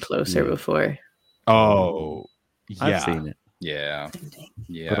 we've done closer before. Oh, yeah. I've seen it. Yeah.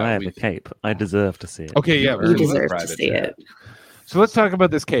 But I have a cape. I deserve to see it. Okay, yeah. You deserve to see it. So let's talk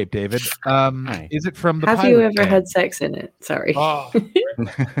about this cape, David. Is it from the Have you pilot ever cave? had sex in it? Sorry. Oh.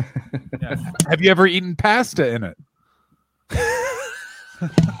 Yeah. Have you ever eaten pasta in it?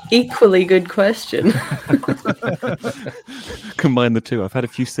 Equally good question. Combine the two. I've had a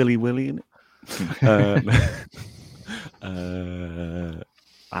few silly willy in it.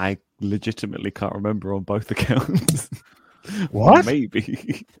 I legitimately can't remember on both accounts. What?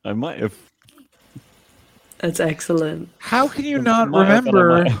 Maybe. I might have. That's excellent. How can you not Might have, but I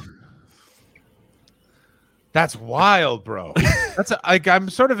remember? might have. That's wild, bro.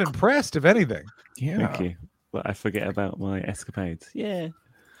 I'm sort of impressed, if anything. Thank you. But I forget about my escapades. Yeah.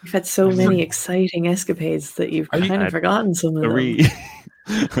 You've had so many exciting escapades that you've kind of had forgotten some of them. 3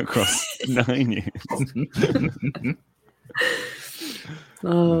 across 9 years.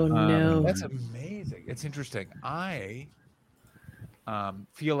 Oh no. That's amazing. It's interesting. I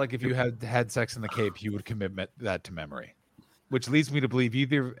feel like if you had sex in the Cape, you would commit that to memory, which leads me to believe you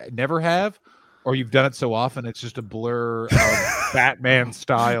either never have or you've done it so often it's just a blur of Batman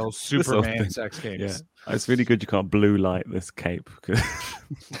style Superman sex games. Yeah. It's really good you can't blue light this cape.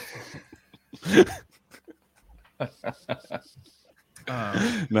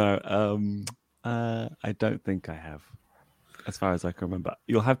 No, I don't think I have. As far as I can remember,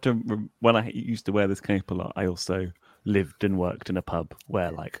 you'll have to. When I used to wear this cape a lot, I also lived and worked in a pub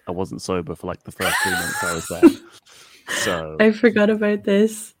where, like, I wasn't sober for like the first 3 months I was there. So I forgot about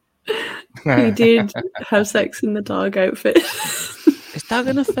this. You did have sex in the dog outfit. Is Doug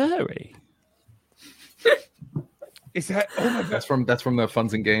and a furry? Is that? Oh my god! That's from the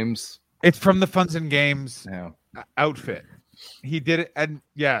Funs and Games. It's from the Funs and Games outfit. He did it, and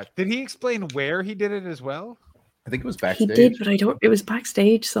did he explain where he did it as well? I think it was He backstage. did, but I don't. It was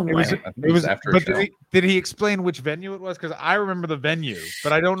backstage somewhere. It was after a But show. did he explain which venue it was? Because I remember the venue,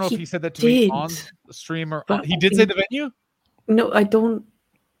 but I don't know if he said that to did. me on the stream or But he did say the venue. No, I don't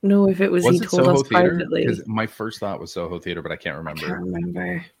know if it was he it told Soho us Theater? privately. Because my first thought was Soho Theater, but I can't I remember. can't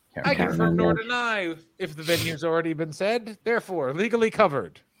remember. I can't confirm nor remember. deny if the venue's already been said. Therefore, legally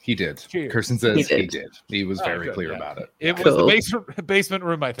covered. He did. Cheers. Kirsten says He he did. did. He was very good, clear yeah. about it. It was Cool. the basement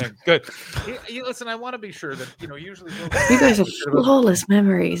room, I think. Good. Listen, I want to be sure that usually You guys have flawless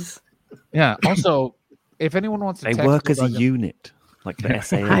memories. Yeah. Also, if anyone wants to, They text work me as a about- unit, like the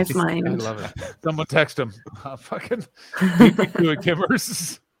SAS. Hive I mind. love it. Someone text him. Fucking beat me to it,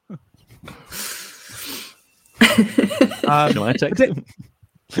 Kimmers. Can I text him?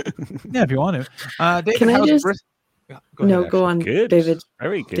 Yeah, if you want to. David, Can I how's just- Bristol? Yeah, go No, ahead, go actually. on, Good. David.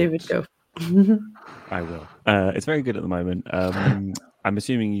 Very good. David, go. I will. It's very good at the moment. I'm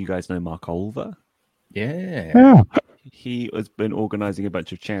assuming you guys know Mark Olver. Yeah. He has been organising a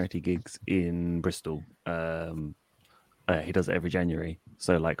bunch of charity gigs in Bristol. He does it every January.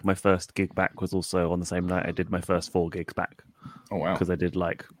 So, like, my first gig back was also on the same night I did my first 4 gigs back. Oh wow. Because I did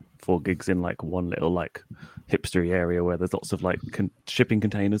like 4 gigs in like one little like hipstery area where there's lots of like shipping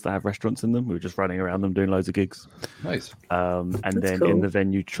containers that have restaurants in them. We were just running around them doing loads of gigs. Nice. And That's then cool. in the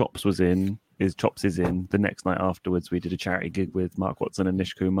venue Chops is in. The next night afterwards we did a charity gig with Mark Watson and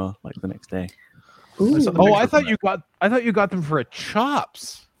Nish Kumar like the next day. Ooh. Oh, I thought you got them for a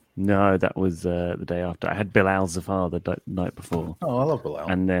Chops. No, that was the day after. I had Bilal Zafar the night before. Oh, I love Bilal.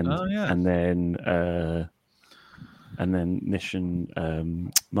 And then Oh, yeah. and then Nish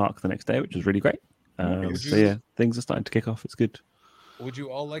and Mark the next day, which was really great. Would So you- yeah, things are starting to kick off. It's good. Would you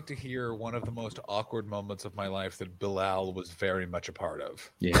all like to hear one of the most awkward moments of my life that Bilal was very much a part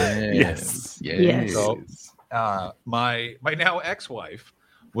of? Yes. Yes. So, my now ex-wife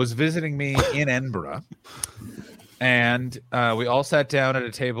was visiting me in Edinburgh, and we all sat down at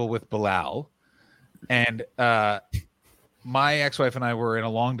a table with Bilal, and my ex-wife and I were in a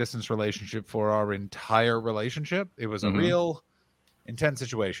long-distance relationship for our entire relationship. It was a real intense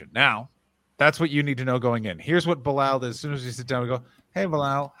situation. Now, that's what you need to know going in. Here's what Bilal does. As soon as we sit down, we go, "Hey,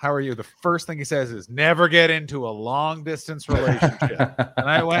 Bilal, how are you?" The first thing he says is, "Never get into a long-distance relationship." And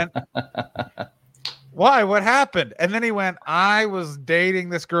I went, "Why? What happened?" And then he went, "I was dating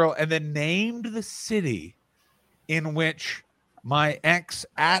this girl," and then named the city in which my ex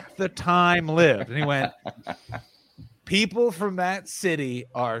at the time lived. And he went, "People from that city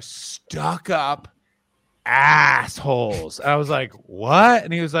are stuck up assholes." I was like, "What?"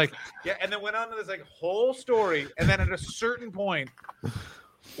 And he was like, "Yeah." And then went on to this like whole story. And then at a certain point,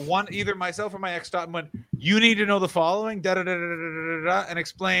 either myself or my ex stopped and went, "You need to know the following," da da da da da da da, and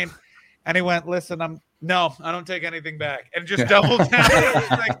explained. And he went, "Listen, I don't take anything back," and just doubled down.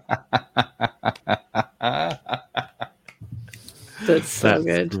 Like, That's so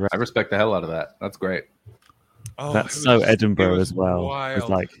good. great. I respect the hell out of that. That's great. oh, That's it so was- Edinburgh it was as well. wild. It's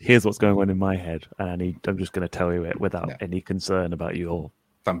like, here's what's going on in my head, and I'm just going to tell you it without Yeah. any concern about your.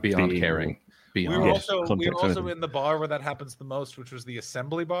 I'm beyond Being- caring. we Beyond. were Yeah, also context, everything. in the bar where that happens the most, which was the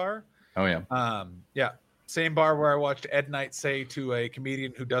Assembly Bar. Oh yeah. Yeah, same bar where I watched Ed Knight say to a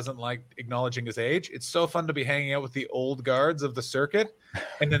comedian who doesn't like acknowledging his age, "It's so fun to be hanging out with the old guards of the circuit."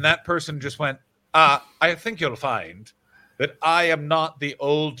 And then that person just went, "I think you'll find that I am not the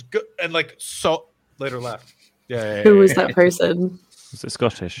old," and like so later left. Yeah. Who was that person? Is it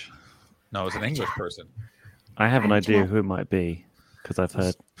Scottish? No, it was an English person. I have an I idea don't- who it might be because I've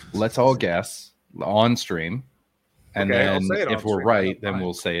heard. Let's all guess on stream, and Okay, I'll then say it on if we're stream. right, That's then fine.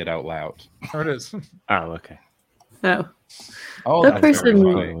 we'll say it out loud. There it is. Oh, okay. Oh, Oh, That that's very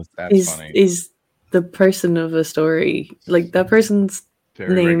person funny. That's funny. is the person of the story. Like that person's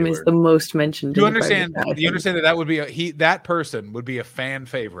Very name regular. is the most mentioned. You in the understand? private chat, I You think. understand that would be that person would be a fan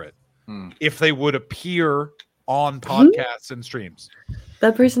favorite if they would appear on podcasts and streams.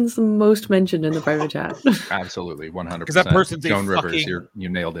 That person's the most mentioned in the private chat. Absolutely 100%. 'Cause that person's a Joan Rivers. fucking You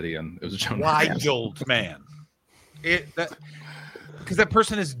nailed it, Ian. It was Joan Rivers. Wild man. Because that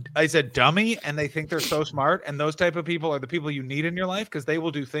person is a dummy and they think they're so smart, and those type of people are the people you need in your life because they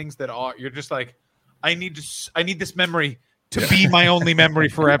will do things that are you're just like, I need this memory to be my only memory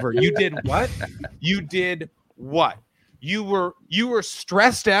forever. You did what? You did what? You were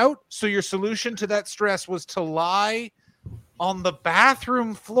stressed out, so your solution to that stress was to lie on the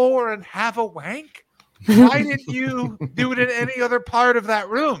bathroom floor and have a wank? Why didn't you do it in any other part of that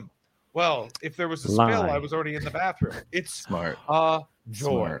room? Well, if there was a spill, Lie. I was already in the bathroom. It's Smart.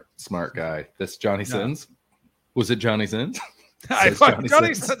 joy. Smart guy. This Johnny Sins. Was it Johnny Sins? I Says fuck Johnny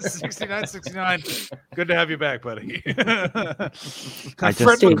Johnny Sins. 69. Good to have you back, buddy. I Fred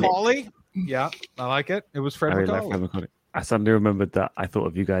just- Macaulay. Yeah, I like it. It was Fred I really like Macaulay. Fred Macaulay. I suddenly remembered that I thought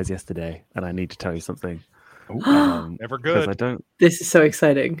of you guys yesterday, and I need to tell you something. Never Because I good. don't. This is so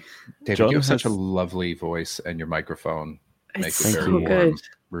exciting. David, John you have such a has- lovely voice, and your microphone makes It's it so very warm. good.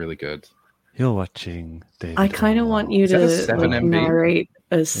 Really good. You're watching David. I kind of want you Is that a to 7 like, MB? narrate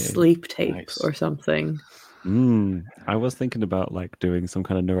a sleep tape nice. or something. I was thinking about like doing some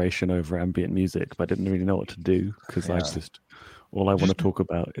kind of narration over ambient music, but I didn't really know what to do because all I want to talk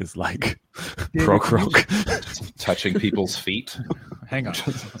about is like prog rock, touching people's feet. Hang on.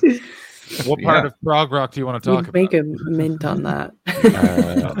 What part of prog rock do you want to talk about? Make a mint on that.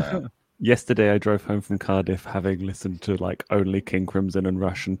 Yesterday, I drove home from Cardiff, having listened to like only King Crimson and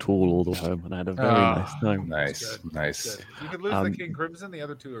Rush and Tool all the way home, and I had a very nice time. Nice. You can lose the King Crimson. The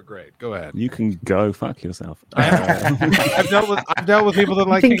other two are great. Go ahead. You can go fuck yourself. I've dealt with people that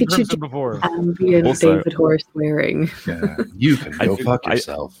like King Crimson before. Also, David Horse wearing. Yeah, you can go fuck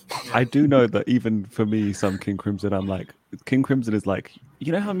yourself. I do know that even for me, some King Crimson, I'm like, King Crimson is like,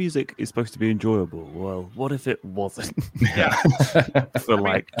 you know how music is supposed to be enjoyable? Well, what if it wasn't? Yeah. For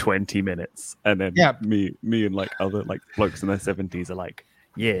like 20 minutes. And then me and like other like blokes in their 70s are like,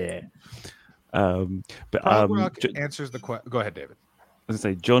 yeah. But rock answers the question. Go ahead, David. As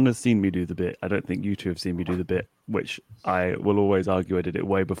I say, John has seen me do the bit. I don't think you two have seen me do the bit, which I will always argue I did it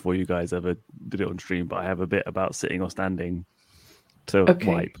way before you guys ever did it on stream. But I have a bit about sitting or standing to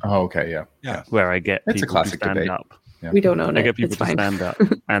wipe. Oh, okay, yeah. Where I get it's people a classic to stand debate. up. Yeah. We don't own it. I get people it's to fine. stand up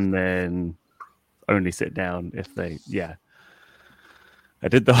and then only sit down if they. Yeah, I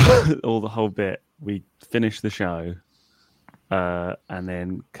did the whole bit. We finished the show, and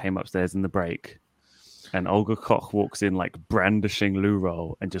then came upstairs in the break. And Olga Koch walks in like brandishing loo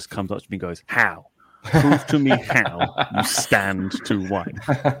roll and just comes up to me and goes, "How? Prove to me how you stand to wipe.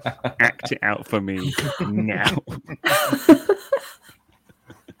 Act it out for me now."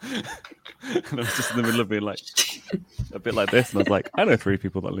 And I was just in the middle of being like a bit like this, and I was like, I know 3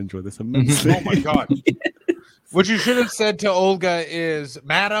 people that'll enjoy this immensely. Oh my god! What you should have said to Olga is,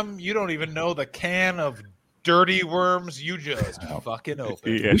 "Madam, you don't even know the can of dirty worms you just fucking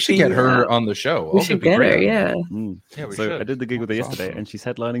opened." Yeah. We should get her on the show. We should get her, yeah. Yeah, we so should. I did the gig with her yesterday, and she's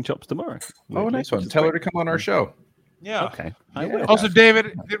headlining Chops tomorrow. Oh, nice one. Tell her to come on our show. Yeah. Okay. I will. Also,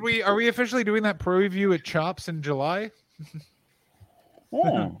 David, are we officially doing that preview at Chops in July?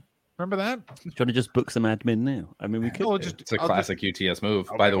 Remember that? Do you want to just book some admin now? I mean, we could. It's a classic UTS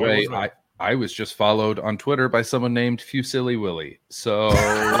move. By the way, I was just followed on Twitter by someone named Fusilli Willie. So.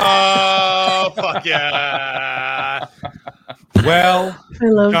 Oh, fuck yeah. Well, I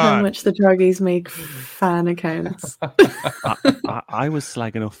love how much the druggies make fan accounts. I was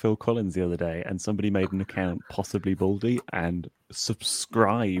slagging off Phil Collins the other day, and somebody made an account, possibly Baldy, and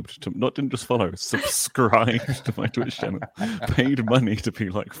subscribed to, didn't just follow, subscribed to my Twitch channel, paid money to be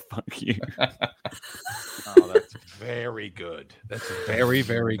like, fuck you. Oh, that's very good. That's very,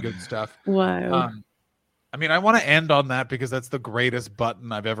 very good stuff. Wow. I mean, I want to end on that because that's the greatest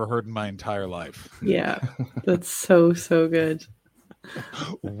button I've ever heard in my entire life. Yeah, that's so good.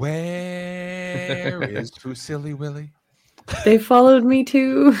 Where is Fusilli Willie? They followed me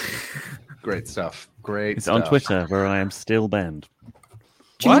too. Great stuff. It's on Twitter where I am still banned.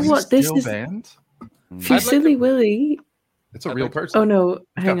 Do you know what this still is? Banned? Fusilli Willie. It's a real person. Oh no,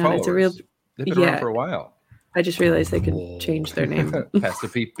 hang on, it's a real. They've been around for a while. I just realized they can change their name. Pasta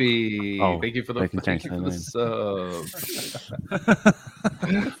Pee. Thank you for the sub.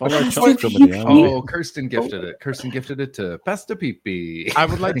 Kirsten gifted it. Kirsten gifted it to Pasta Pee. I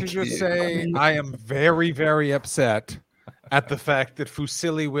would like to just say I am very, very upset at the fact that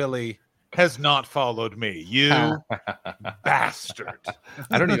Fusilli Willie has not followed me. You bastard.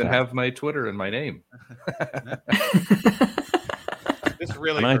 I don't even have my Twitter in my name. This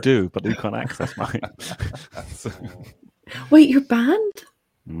really and I do, but you can't access mine. So. Wait, you're banned?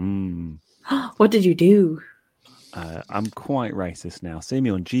 What did you do? I'm quite racist now. See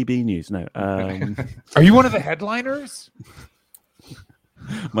me on GB News. No. Are you one of the headliners?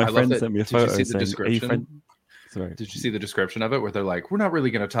 My friend sent me a photo saying, Sorry. Did you see the description of it where they're like, we're not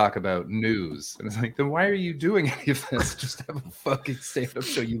really going to talk about news? And it's like, then why are you doing any of this? Just have a fucking stand-up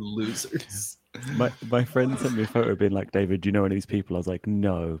show, you losers. My friend sent me a photo being like, David, do you know any of these people? I was like,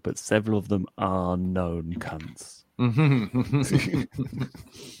 no, but several of them are known cunts.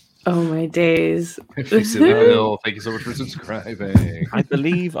 Oh my days. Thank you so much for subscribing. I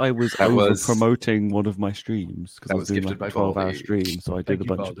believe I was promoting one of my streams because I was doing like a 12-hour stream, so I did a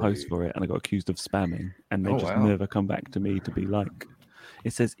bunch of posts for it and I got accused of spamming, and they never come back to me to be like,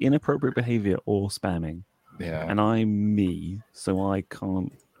 it says inappropriate behavior or spamming. Yeah. And I'm me, so I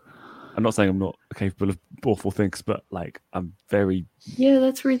can't. I'm not saying I'm not capable of awful things, but like I'm very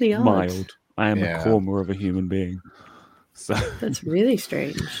that's really odd. mild. I am a corner of a human being. So that's really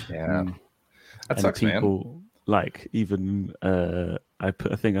strange. Yeah, that and sucks, people, man. Like even I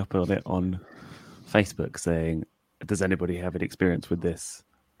put a thing up on it on Facebook saying, "Does anybody have any experience with this?"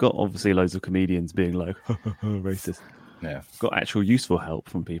 Got obviously loads of comedians being like, "Racist." Yeah, got actual useful help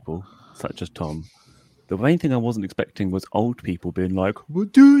from people such as Tom. The main thing I wasn't expecting was old people being like, well,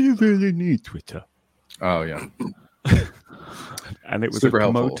 do you really need Twitter? Oh, yeah. And it was Super a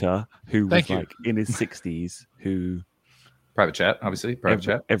helpful. promoter who was Thank you. like in his 60s who Private chat, obviously. Private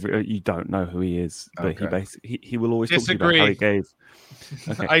chat. you don't know who he is, but he Okay. basically he will always talk to you about how Disagree. he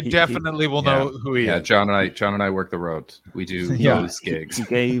gave. Okay, I definitely will know who he Yeah, is. John and I work the road. We do those gigs.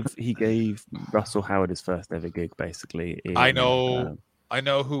 He gave Russell Howard his first ever gig, basically. I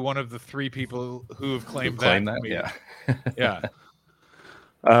know who one of the 3 people who have claimed that. Yeah. Yeah.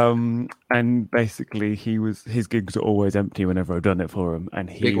 And basically his gigs are always empty whenever I've done it for him, and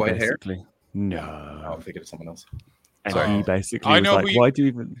he Big white hair? no. Oh, I'm thinking of someone else. And Sorry. he basically I was know like, who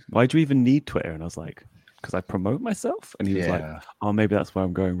you- why do you even need Twitter? And I was like, because I promote myself. And he was like, oh, maybe that's where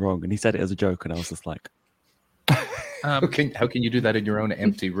I'm going wrong. And he said it as a joke, and I was just like, How can you do that in your own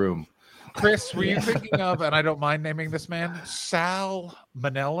empty room? Chris, were you thinking of, and I don't mind naming this man, Sal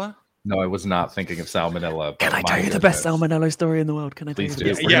Manella? No, I was not thinking of salmonella. can I tell you the best salmonella story in the world? Can I tell Please you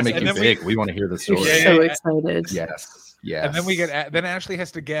do. the We're Yes, gonna make and you then big. We want to hear the story. Yeah, So yeah. excited. Yes. And then then Ashley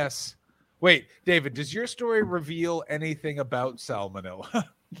has to guess. Wait, David, does your story reveal anything about salmonella?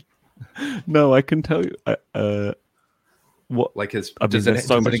 No, I can tell you. What? Like his I mean, does there's it,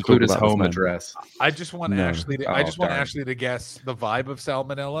 so does much it to include talk his about this home man. address? I just want No. Ashley to. Oh, I just want darn. Ashley to guess the vibe of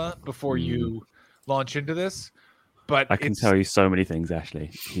salmonella before you launch into this. But I can tell you so many things,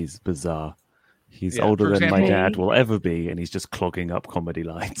 Ashley. He's bizarre. He's Yeah, older for than my example- dad will ever be, and he's just clogging up comedy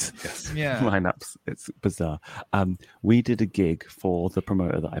lines. Yeah. Lineups. It's bizarre. We did a gig for the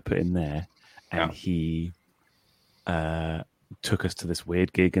promoter that I put in there, and he took us to this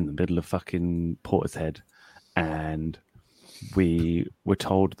weird gig in the middle of fucking Portishead, and we were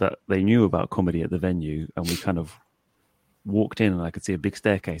told that they knew about comedy at the venue, and we kind of walked in, and I could see a big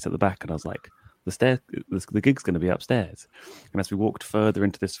staircase at the back, and I was like, the gig's going to be upstairs. And as we walked further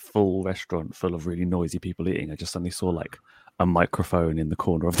into this full restaurant full of really noisy people eating, I just suddenly saw like a microphone in the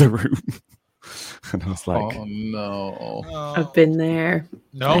corner of the room. And I was like, Oh no. I've been there. I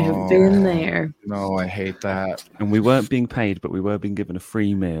No. have been there. No, I hate that. and we weren't being paid, but we were being given a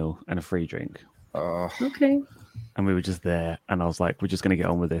free meal and a free drink. Okay. And we were just there, and I was like, we're just going to get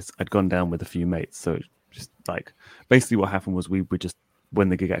on with this. I'd gone down with a few mates, so it just like basically what happened was we were just, when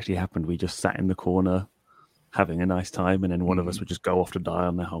the gig actually happened, we just sat in the corner having a nice time, and then one of us would just go off to die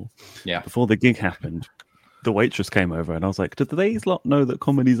on the hole. Yeah. Before the gig happened, the waitress came over, and I was like, "Did these lot know that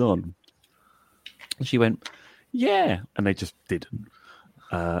comedy's on?" And she went, "Yeah," and they just didn't.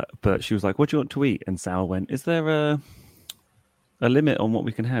 But she was like, "What do you want to eat?" And Sal went, "Is there a limit on what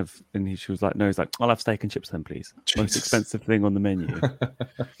we can have?" And she was like, "No." He's like, "I'll have steak and chips then, please. Most expensive thing on the menu."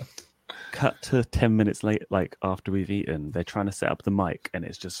 Cut to 10 minutes late, like after we've eaten, they're trying to set up the mic, and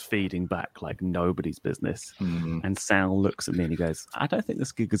it's just feeding back like nobody's business. And Sal looks at me and he goes, "I don't think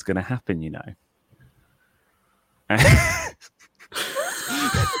this gig is going to happen, you know." I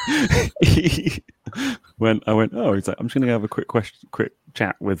went, "Oh," he's like, "I'm just going to have a quick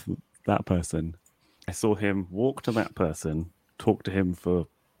chat with that person." I saw him walk to that person, talk to him for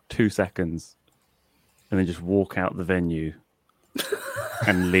 2 seconds, and then just walk out the venue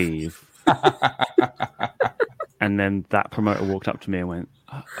and leave. And then that promoter walked up to me and went,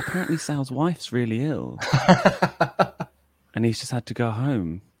 "Apparently Sal's wife's really ill." And he's just had to go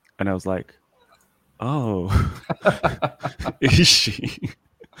home. And I was like, "Oh, is she?"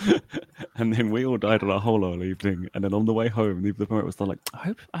 And then we all died on our whole evening. And then on the way home, the promoter was still like,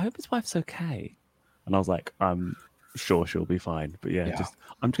 I hope his wife's okay. And I was like, "I'm sure she'll be fine. But yeah.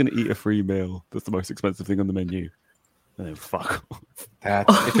 I'm just going to eat a free meal. That's the most expensive thing on the menu." And then fuck off.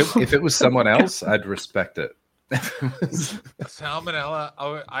 If it was someone else, I'd respect it. Salmonella.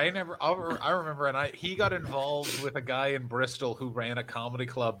 I remember, and he got involved with a guy in Bristol who ran a comedy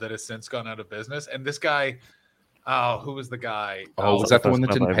club that has since gone out of business. And this guy, who was the guy? Was that the one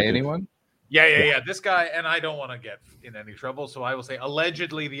that didn't pay anyone? Yeah. This guy, and I don't want to get in any trouble, so I will say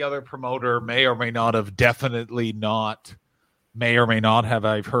allegedly the other promoter may or may not have, definitely not, may or may not have,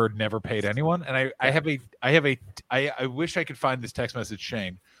 I've heard, never paid anyone. And I wish I could find this text message,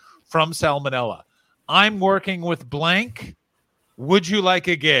 Shane, from Salmonella. "I'm working with blank. Would you like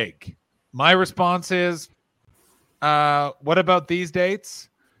a gig?" My response is, "What about these dates?"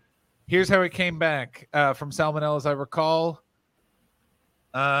 Here's how it came back from Salmonella, as I recall.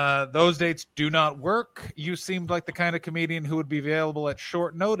 "Those dates do not work. You seemed like the kind of comedian who would be available at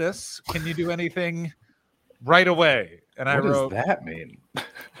short notice. Can you do anything right away?" And I wrote, does that mean?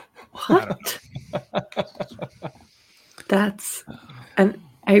 What? That's an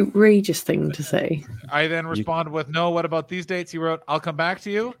outrageous thing to say. I then responded with, "No, what about these dates?" He wrote, "I'll come back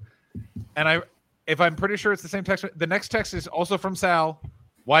to you." And if I'm pretty sure it's the same text, the next text is also from Sal.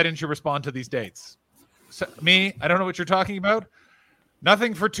 "Why didn't you respond to these dates?" me, I don't know what you're talking about.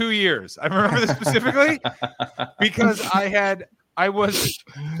 Nothing for 2 years. I remember this specifically because I was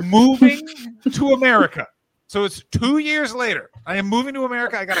moving to America. So it's 2 years later. I am moving to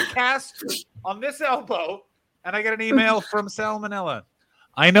America. I got a cast on this elbow, and I get an email from Salmonella.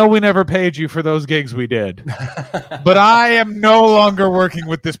 I know we never paid you for those gigs we did, but I am no longer working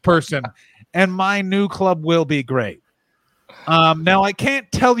with this person, and my new club will be great. Now, I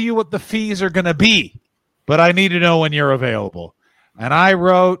can't tell you what the fees are going to be, but I need to know when you're available. And I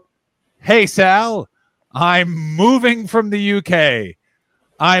wrote, hey, Sal, I'm moving from the UK.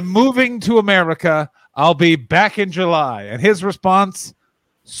 I'm moving to America. I'll be back in July. And his response,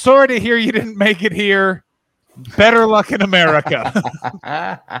 sorry to hear you didn't make it here. Better luck in America.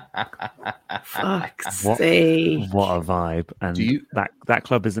 Fuck's sake. What a vibe. And that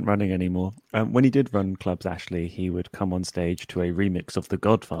club isn't running anymore. When he did run clubs, Ashley, he would come on stage to a remix of the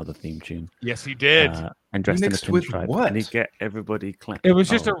Godfather theme tune. Yes, he did. And dressed Remixed in a pinstripe. with what? And he'd get everybody clapping. It was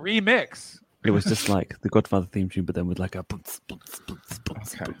just a remix. It was just like the Godfather theme tune, but then with like a...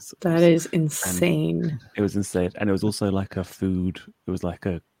 That is insane. And it was insane. And it was also like a food. It was like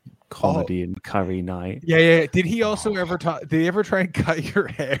a comedy and curry night. Yeah. Did he also ever talk? Did he ever try and cut your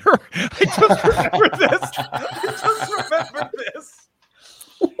hair? I just remember this.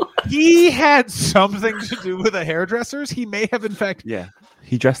 He had something to do with the hairdressers. He may have, in fact,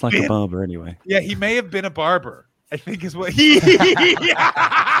 he dressed like a barber anyway. Yeah, he may have been a barber, I think is what he.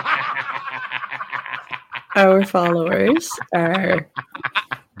 Our followers are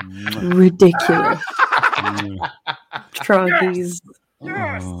ridiculous. Troggies.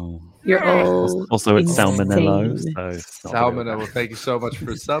 You're all also it's insane. Salmonello. So Salmonello, thank you so much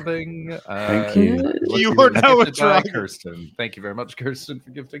for subbing. Thank you. You are now a drag, drug. Kirsten. Thank you very much, Kirsten, for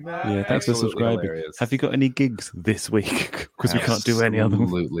gifting that. Yeah, thanks for subscribing. Hilarious. Have you got any gigs this week? Because we can't do any other.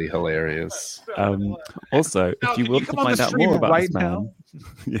 Absolutely hilarious. Also, Now, if you can want come to on find the out stream more about right this man, now?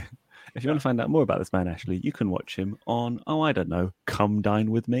 if you want to find out more about this man, Ashley, you can watch him on, I don't know, Come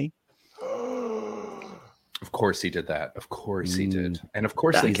Dine With Me. Of course he did that. Of course he did. And of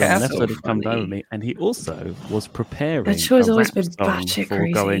course they He's on an cast episode him. of Come Dine With Me, and he also was preparing That show's a always rap been song batshit for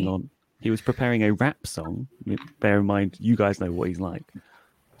crazy. going on. He was preparing a rap song. Bear in mind, you guys know what he's like.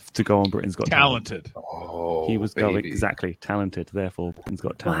 To go on Britain's Got Talent. Talented. Oh, He was going baby. exactly talented, therefore Britain's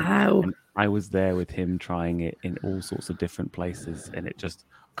Got Talent. Wow. And I was there with him trying it in all sorts of different places, and it just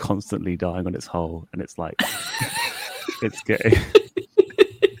constantly dying on its hole. And it's like, it's getting.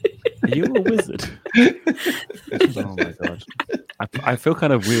 Are you a wizard? Oh my god! I feel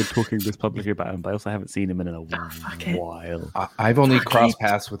kind of weird talking this publicly about him, but I also haven't seen him in a while. I've only crossed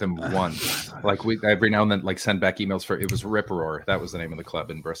paths with him once. Like we every now and then, like send back emails for. It was Rip Roar. That was the name of the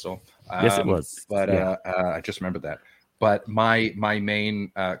club in Bristol. Yes, it was. But I just remembered that. But my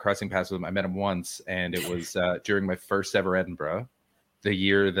main crossing paths with him, I met him once, and it was during my first ever Edinburgh. The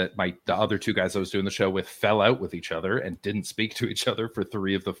year that the other two guys I was doing the show with fell out with each other and didn't speak to each other for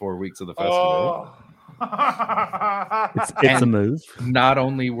 3 of the 4 weeks of the festival. It's a move. Not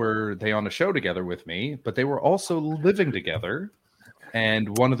only were they on a show together with me, but they were also living together.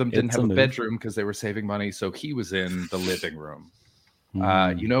 And one of them didn't have a bedroom because they were saving money, so he was in the living room.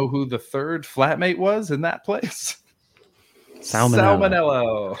 You know who the third flatmate was in that place?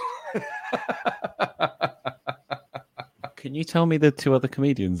 Salmonello. Can you tell me the 2 other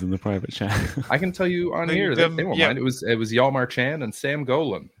comedians in the private chat? I can tell you on here. They won't mind. It was Yalmar Chan and Sam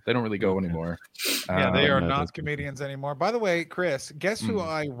Golan. They don't really go anymore. Yeah, they are not comedians anymore. By the way, Chris, guess who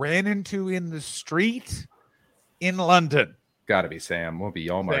I ran into in the street in London? Got to be Sam. Won't be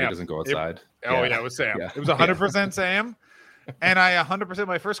Yalmar. He doesn't go outside. It was Sam. Yeah. It was 100% Sam. And I 100%.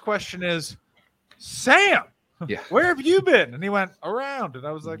 My first question is, Sam, where have you been? And he went, around. And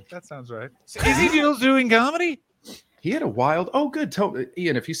I was like, that sounds right. Is he still doing comedy? He had a wild. Oh, good,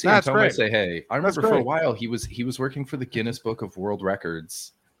 Ian. If you see him, tell him I say hey. I remember for a while he was working for the Guinness Book of World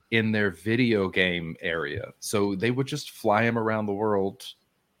Records in their video game area. So they would just fly him around the world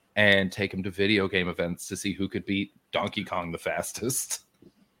and take him to video game events to see who could beat Donkey Kong the fastest.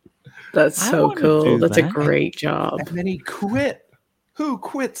 That's so cool. That's a great job. And then he quit. Who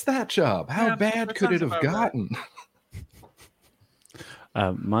quits that job? How bad could it have gotten?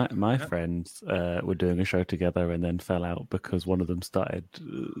 My friends were doing a show together and then fell out because one of them started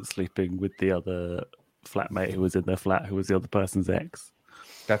sleeping with the other flatmate who was in their flat, who was the other person's ex.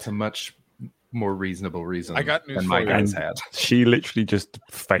 That's a much more reasonable reason I got news than my guys had. She literally just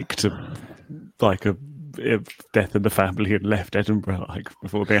faked like a death in the family and left Edinburgh like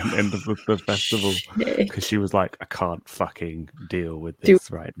before the end of the festival because she was like, I can't fucking deal with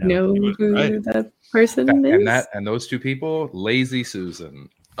this right now. Know who that person is? And those 2 people, Lazy Susan.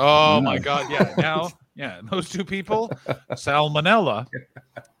 Oh my god, yeah. Yeah, and those two people, Salmonella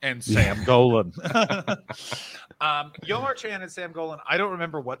and Sam Golan. Yomar Chan and Sam Golan, I don't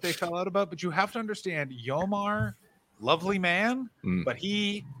remember what they fell out about, but you have to understand Yomar, lovely man, but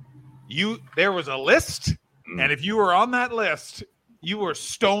there was a list, and if you were on that list, you were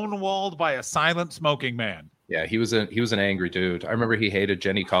stonewalled by a silent smoking man. Yeah, he was an angry dude. I remember he hated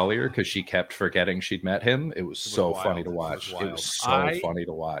Jenny Collier because she kept forgetting she'd met him. It was so funny to watch. It was so funny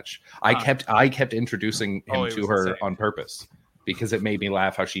to watch. I kept introducing him to her insane. On purpose because it made me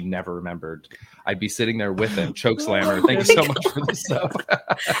laugh how she never remembered. I'd be sitting there with him, chokeslammer. Thank you so much for this stuff.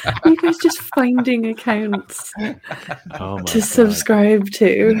 You guys just finding accounts to subscribe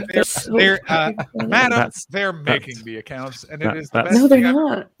to. They're making the accounts, and it is the best. No, they're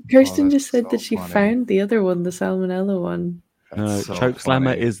not. Kirsten just said that she found the other one, the Salmonella one.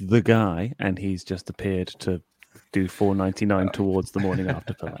 Chokeslammer is the guy, and he's just appeared to do $4.99 towards the morning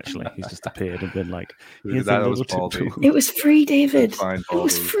after pill. Actually, he's just appeared and been like, "It was free, David. It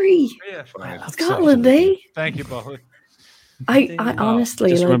was free. Yeah, Scotland, eh? Thank you, Baldy. I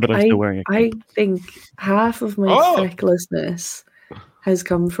honestly I think half of my fecklessness has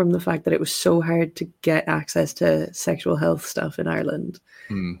come from the fact that it was so hard to get access to sexual health stuff in Ireland.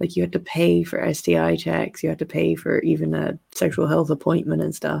 Like you had to pay for STI checks, you had to pay for even a sexual health appointment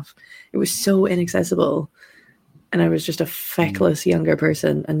and stuff. It was so inaccessible. And I was just a feckless younger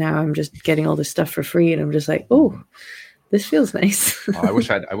person, and now I'm just getting all this stuff for free, and I'm just like, oh, this feels nice. I wish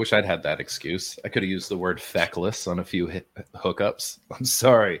I'd had that excuse. I could have used the word feckless on a few hookups. I'm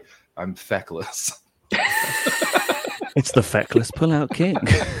sorry, I'm feckless. It's the feckless pullout king.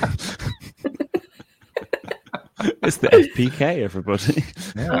 It's the FPK, everybody.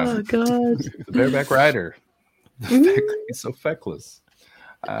 Yeah. Oh God, the bareback rider. He's so feckless.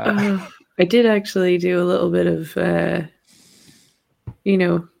 I did actually do a little bit of, I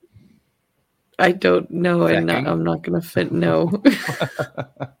don't know. I'm not going to fit. No.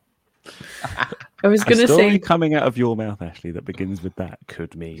 I was going to say coming out of your mouth, Ashley, that begins with that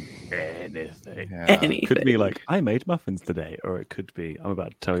could mean anything. Yeah. Anything. Could be like, I made muffins today, or it could be, I'm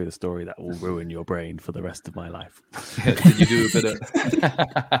about to tell you the story that will ruin your brain for the rest of my life. Did you do a bit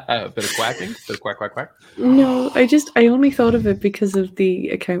of quacking? Quack? No, I only thought of it because of the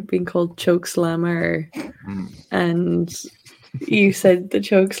account being called Chokeslammer, and you said the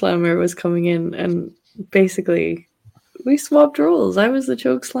Chokeslammer was coming in, and basically we swapped roles. I was the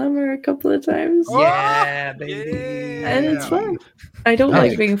Chokeslammer a couple of times. Yeah, baby. And it's fun. I don't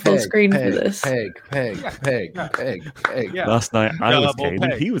like being full screen for this. Peg. Yeah. Last night I was Kane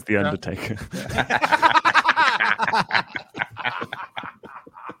and he was the Undertaker.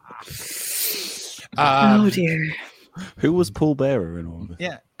 Oh dear. Who was Paul Bearer in all of this?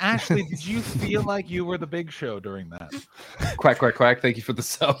 Yeah. Ashley, did you feel like you were the Big Show during that? Quack. Thank you for the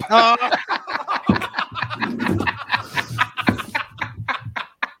sub.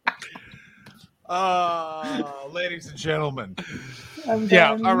 Ladies and gentlemen. I'm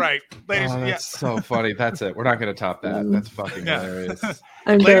done. All right. Ladies that's so funny. That's it. We're not going to top that. That's fucking hilarious.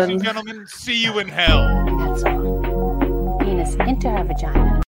 Ladies and gentlemen, see you in hell. That's wrong. Penis into her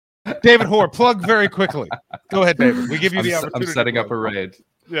vagina. David Hoare, plug very quickly. Go ahead, David. We give you the opportunity. I'm setting up a raid.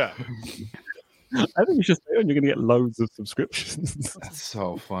 Yeah. I think you should stay on. You're going to get loads of subscriptions. That's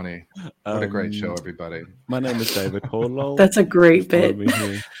so funny. What a great show, everybody. My name is David Horlow. That's a great bit.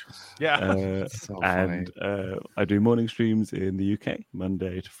 Yeah. So and I do morning streams in the UK,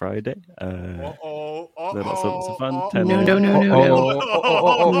 Monday to Friday. They're lots of fun. No. We don't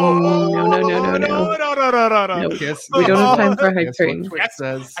have time for hype train.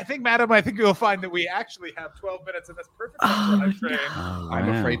 I think, madam, you'll find that we actually have 12 minutes in this perfect hype train. I'm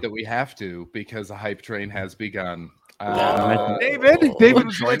afraid that we have to because the hype train has begun. David,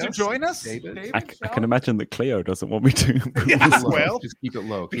 would you like to join us? I can imagine that Cleo doesn't want me to. Well, just keep it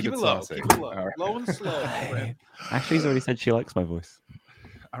low. Keep it low. Right. Low and slow. Ashley's already said she likes my voice.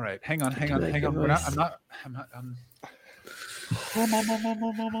 All right, hang on. I haven't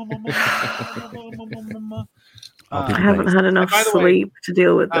had enough sleep to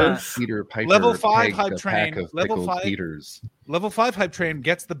deal with this. Peter Piper level 5 hype train. Level 5 hype train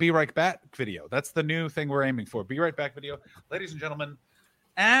gets the Be Right Back video. That's the new thing we're aiming for. Be Right Back video. Ladies and gentlemen,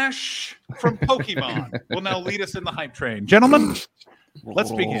 Ash from Pokemon will now lead us in the hype train. Gentlemen,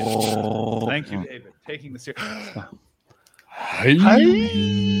 let's begin. Thank you, David. Taking the serious.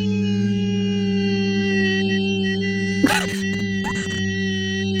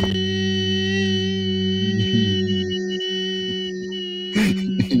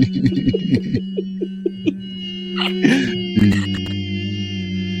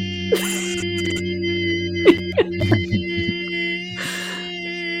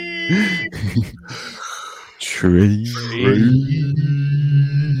 Tree.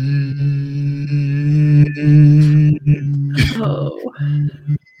 Oh.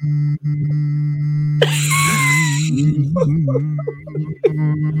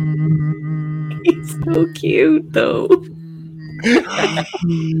 He's so cute, though.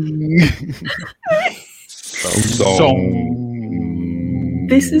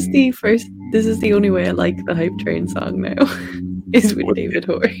 This is the only way I like the Hype Train song now. Is with David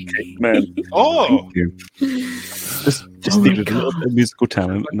Hoare. Man. Oh, Just Oh my needed a little bit of musical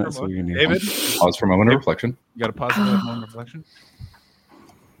talent, and that's all you need. David, Pause for a moment of reflection. you got to pause for that moment of reflection.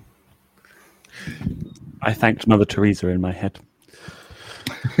 I thanked Mother Teresa in my head.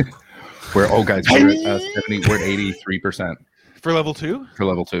 We're guys, we're at 70. We're at 83% For level 2? for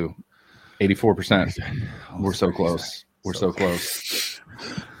level 2. 84%. We're so close. We're so close.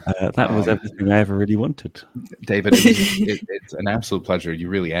 That was everything I ever really wanted. David, it's an absolute pleasure. You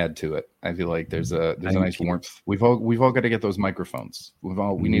really add to it. I feel like there's a nice warmth. We've all got to get those microphones.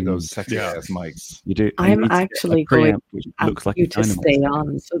 We need those sexy ass mics. You do. I'm actually going to to looks like you a to dynamo. stay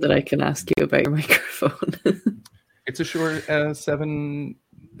on so that I can ask you about your microphone. It's a short 7.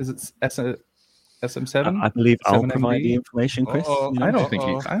 Is it SM7? I believe I'll 7MB? provide the information, Chris. Uh-oh. I don't think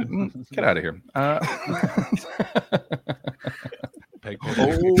you. Get out of here.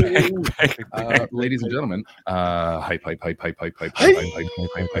 Ladies and gentlemen, hype.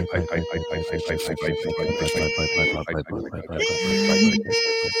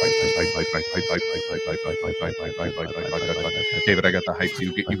 David, I got the hype.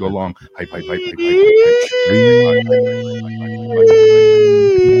 You go long. Hype.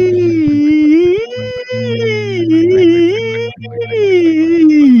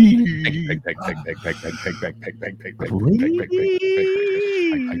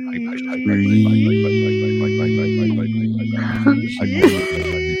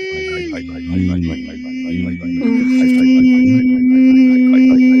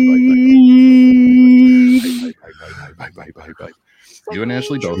 You and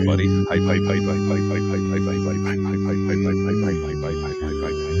Ashley both, buddy.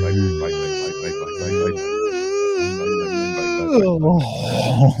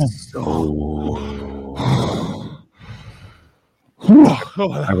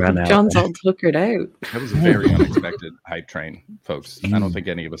 I ran out. John's all tuckered out. That was a very unexpected hype train, folks. I don't think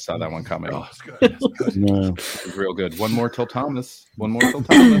any of us saw that one coming. Oh, it's good. It's good. No. It was real good. One more till Thomas.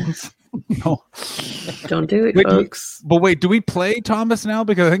 No. Don't do it, Wait, folks. But wait, do we play Thomas now?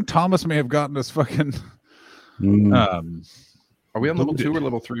 Because I think Thomas may have gotten us fucking. Are we on level 2 or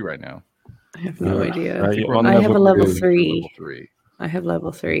level 3 right now? I have no idea. You're on I have a level Level 3. 3. I have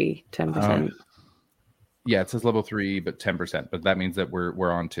level 3, 10%. Yeah, it says level 3, but 10%. But that means that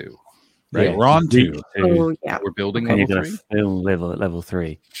we're on 2. Right, Yeah, we're on 2. Oh, yeah. We're building And you're level going 3. to fill level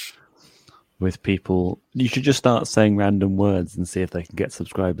 3 with people. You should just start saying random words and see if they can get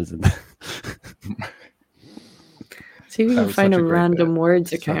subscribers in there. See if we That can was find such a a great random bit. words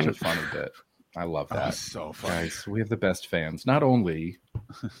Such a account. funny bit. I love that. That's so funny. Guys, we have the best fans. Not only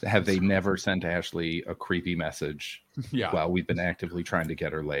have they never sent Ashley a creepy message Yeah. while we've been actively trying to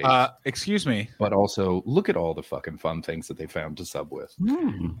get her laid, Excuse me. but also look at all the fucking fun things that they found to sub with.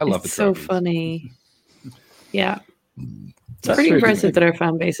 I love It's the so trophies. funny. Yeah. It's That's pretty really impressive that our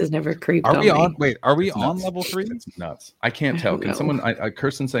fan base has never creeped Are on we me. on? Wait, are we It's on nuts. level 3? It's nuts. I can't tell. Can No. someone? I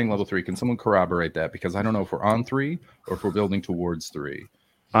Kirsten saying level 3. Can someone corroborate that? Because I don't know if we're on 3 or if we're building towards 3.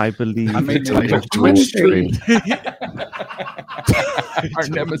 I believe I mean, it's like, level I'm 3. Our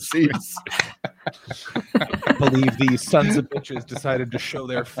nemesis. I believe these sons of bitches decided to show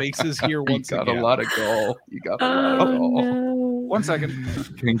their faces here You once got again. a lot of gall. You got a lot Oh, of gall. no. 1 second.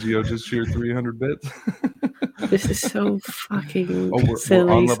 King Geo just shared 300 bits. This is so fucking Oh, we're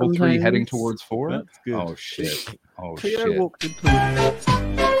silly on level 3 sometimes. heading towards 4? That's good. Oh, shit. Oh, Cleo shit. walked into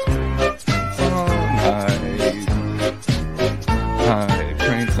Hype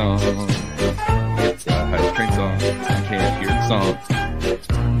train song. It's a hype train song. I can't hear the song.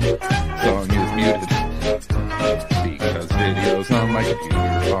 Song is muted. Because videos on my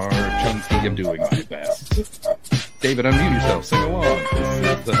computer are chunky. I'm doing my best. David, unmute yourself. Sing along.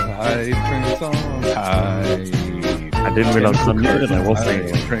 This is the hype train song. Hype. I didn't realize I was muted. I was Hype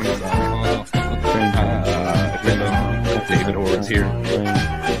saying. train song. Hype train song. David Orr's here.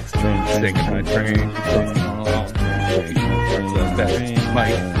 Singing my train song. The best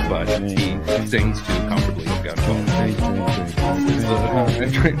mic, but he sings too comfortably. He's got a phone.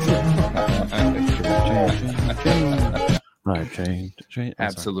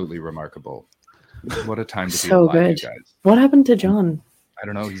 Absolutely remarkable. What a time to be So alive, good. you guys. What happened to John? I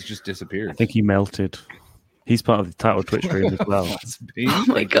don't know. He's just disappeared. I think he melted. He's part of the title Twitch stream as well. Oh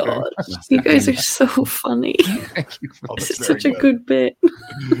my god, you guys are so funny. This is such a good bit. I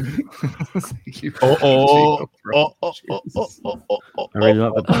really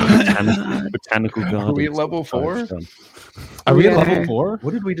like the botanical garden. Are we at level 4? Are we at level 4?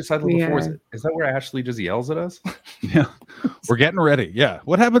 What did we decide level 4 is? Is that where Ashley just yells at us? Yeah, we're getting ready. Yeah,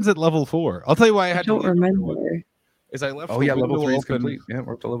 what happens at level 4? I'll tell you why I don't remember. Is I left? Oh yeah, level 3 is complete. Yeah,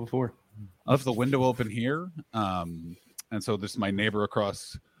 we're up to level 4. I left the window open here, and so this my neighbor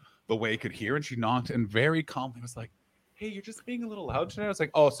across the way could hear, and she knocked and very calmly was like, "Hey, you're just being a little loud today." I was like,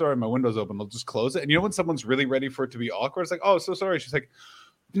 "Oh, sorry, my window's open. I'll just close it." And you know when someone's really ready for it to be awkward, it's like, "Oh, so sorry." She's like,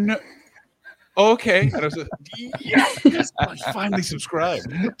 "No." Okay, and I was like, yes, I finally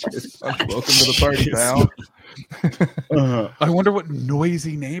subscribed. Welcome to the party, pal. I wonder what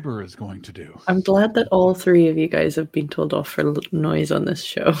noisy neighbor is going to do. I'm glad that all 3 of you guys have been told off for noise on this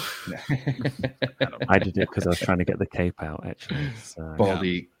show. I did it because I was trying to get the cape out, actually. So,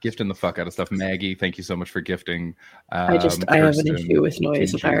 Baldy, gifting the fuck out of stuff. Maggie, thank you so much for gifting. I have an issue with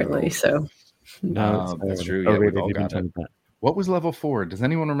noise, apparently. So no, that's true. Oh, Yeah, really? we've all got it. What was level 4? Does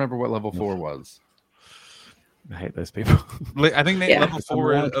anyone remember what level 4 was? I hate those people. I think level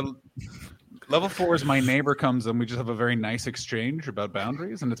 4 level 4 is my neighbor comes and we just have a very nice exchange about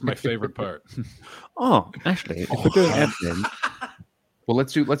boundaries, and it's my favorite part. Oh, Ashley, if we're doing admin, well,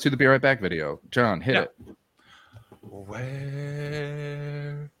 let's do the Be Right Back video. John, hit it.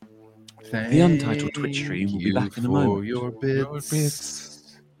 Where the untitled Twitch stream will be back in a moment. Your bits.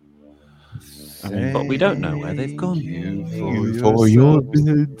 I mean, but we don't know where they've gone. For your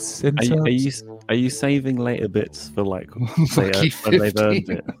bids. Are you saving later bits for like later when they've earned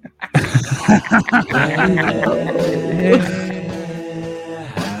it?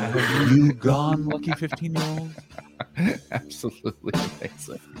 Have you gone, lucky 15-year-old? Absolutely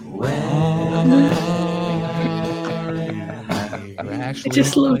amazing. I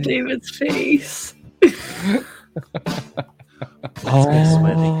just love David's face.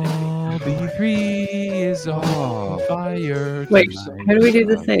 B3 is on fire. Wait, how do we do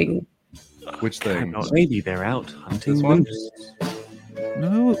the thing? Which thing? Maybe they're out hunting This one? moose.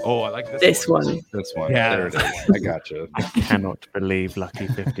 No. Oh, I like This one. This one. Yeah. There it is. I gotcha. I cannot believe Lucky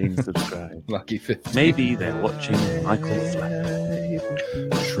 15 subscribed. Lucky 15. Maybe they're watching Michael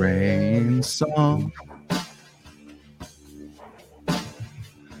Flack. Train song.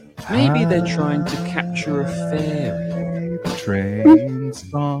 Maybe they're trying to capture a fairy. Train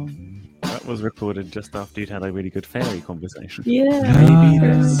song. That was recorded just after you'd had a really good fairy conversation. Yeah. Maybe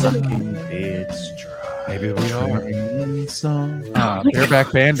they're sucking beards dry. Maybe we are. Train song.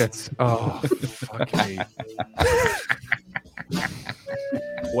 Bareback Bandits. Oh, fuck me.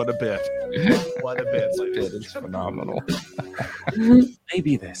 What a bit. What a bit. It is phenomenal.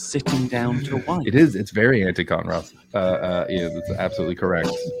 Maybe they're sitting down to wine. It is. It's very anti-con, Ross. Yeah, that's absolutely correct.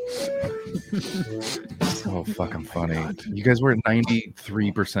 So fucking funny. You guys were at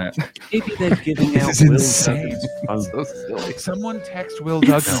 93%. Maybe they're giving out This is Will insane. Duggan's So silly. Someone text Will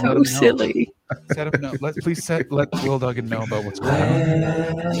Duggan. It's Let him so know. silly. Please let Will Duggan know about what's going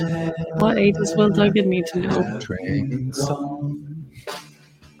on. What age does Will Duggan need to know? Train song.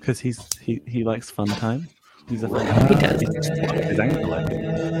 because he likes fun time. He's a fun He does. His anger like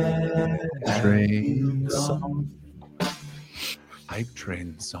it. Train song. Hype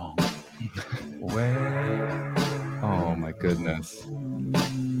train song. Where? Oh my goodness.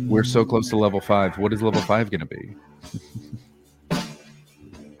 We're so close to level 5. What is level 5 going to be?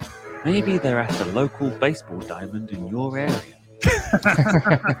 Maybe they're at a local baseball diamond in your area.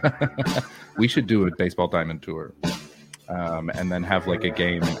 We should do a baseball diamond tour. And then have like a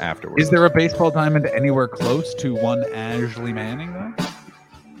game afterwards. Is there a baseball diamond anywhere close to one Ashley Manning, though?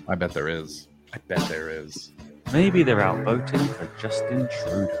 I bet there is. Maybe they're out voting for Justin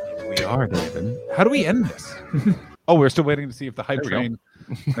Trudeau. We are, David. How do we end this? Oh, we're still waiting to see if the hype There we train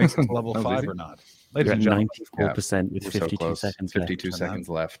makes it to level 5 or not. Ladies You're and at gentlemen, 94% with We're 52 so close. seconds 52 left. seconds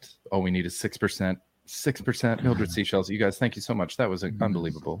left. Oh, we need a 6%. 6% Mildred Seashells. You guys, thank you so much. That was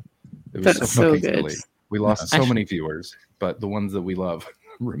unbelievable. It was That's so fucking good. silly. We lost so Actually- many viewers, but the ones that we love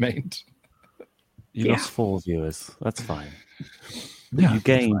remained. You Yeah. lost 4 viewers. That's fine. Yeah, You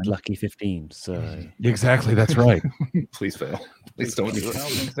gained lucky 15, so exactly. That's right. Please fail. Please don't do Well, it.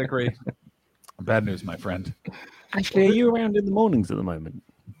 thanks, Zachary. Bad news, my friend. actually, are you around in the mornings at the moment?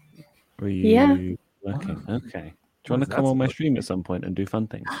 Or are you Yeah. working? Okay. Do you want to come on my stream at some point and do fun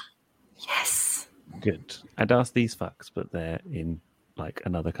things? Yes. Good. I'd ask these fucks, but they're in like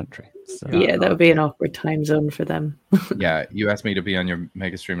another country. So Yeah, that would be an awkward time zone for them. Yeah, you asked me to be on your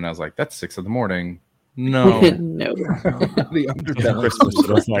mega stream, and I was like, that's 6 a.m. No. No. The underbelly. Christmas, it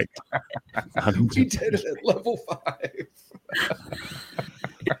was like We did it at level 5.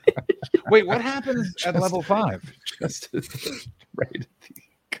 Wait, what happens at level 5? Just right at the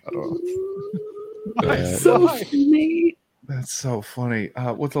cutoff. So funny. That's so funny.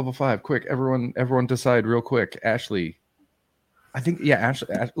 What's level 5? Quick, everyone decide real quick. Ashley. I think Ashley,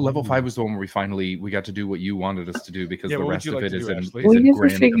 level 5 was the one where we got to do what you wanted us to do because the rest of it is in. We never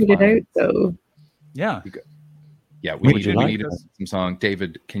figured it out though. Yeah. Yeah, we need some song.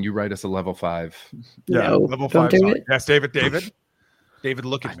 David, can you write us a level 5? Yeah, No, level don't 5 do song. it. Yes, David. David,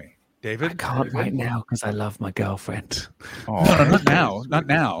 look at me. David, I can't right now because I love my girlfriend. Oh, no, not now. Not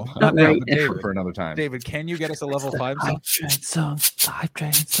now. Not now. right But now. David, for another time. David, can you get us a level 5 song? Hype train song, the hype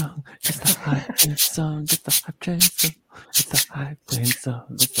train song, it's the hype train song, it's the hype train song, it's the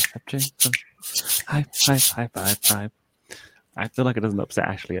hype train song, it's the hype train song. Hype. I feel like it doesn't upset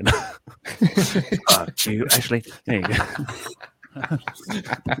Ashley enough. Fuck you, Ashley. There you go.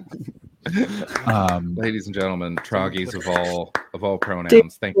 Ladies and gentlemen, troggies of all pronouns. Dick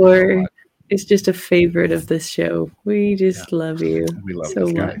Thank you so much. It's just a favorite of this show. We just love you We love so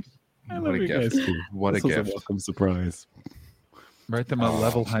this guy. much. What a gift! What a This was gift! welcome surprise. Write them a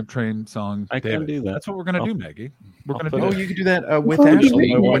level hype train song. I can David. do that. That's what we're gonna do, Maggie. We're gonna put do Oh, it. you can do that with Oh, you Ashley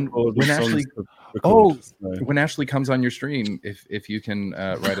can. when Ashley. When Ashley comes on your stream, if you can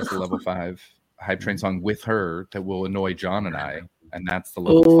write us a level 5 hype train song with her that will annoy John and I, and that's the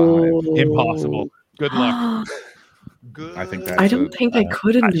level 5. Impossible. Good luck. Good. I think I don't think I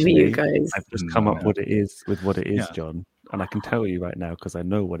could annoy you guys. I've just come up with what it is, Yeah. John, and I can tell you right now because I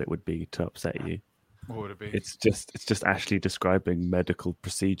know what it would be to upset you. What would it be? It's just Ashley describing medical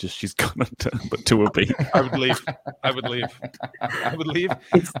procedures she's gone under, but to a beat. I would leave. I would leave.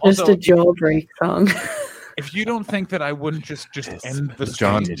 It's Also, just a jawbreak song. if you don't think that I wouldn't just end the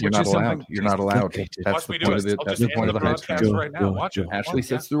John, stream, you're which not is allowed. something- You're not allowed. Okay, That's Watch the me do point it. of the. I'll That's just the point end of the hype broadcast train. right now. Watch it. Ashley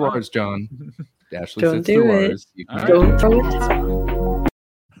sits Podcast through on. ours, John. Ashley Don't sits do through it. ours. You, All right. Don't throw it.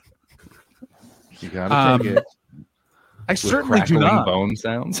 you gotta take it. I With certainly do crackling not. bone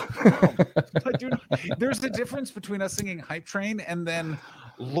sounds. I do not. There's a difference between us singing Hype Train and then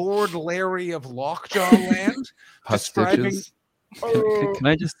Lord Larry of Lockjaw Land describing. Stitches. Can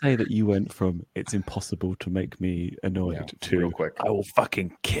I just say that you went from "it's impossible to make me annoyed" to real quick. "I will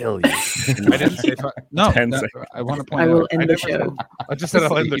fucking kill you"? I didn't say no. 10 no, seconds. I want to point I out. will end the never show. said- I just said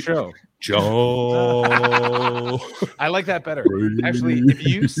I'll end the show. Joe. I like that better. Actually, if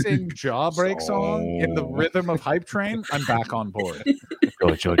you sing Jawbreak song in the rhythm of Hype Train, I'm back on board.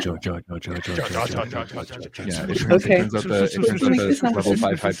 Joe. Yeah, it Okay. turns out the level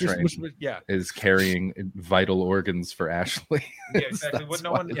 5 hype train Yeah, is carrying vital organs for Ashley. yeah, exactly. That's What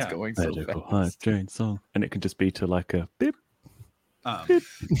no why one, it's yeah. going so Medical fast. hype train song, and it can just be to like a beep. Oh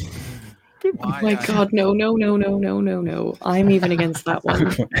my god, no. I'm even against that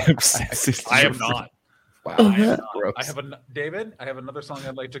one. Obsessive. I am not. Wow, Uh-huh. gross. I have David. I have another song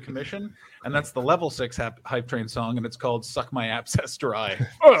I'd like to commission, and that's the level 6 hype train song, and it's called "Suck My Abscess Dry."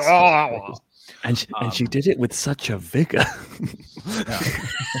 And she did it with such a vigor.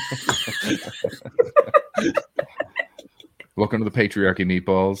 Welcome to the patriarchy,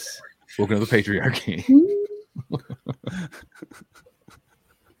 meatballs. Welcome to the patriarchy.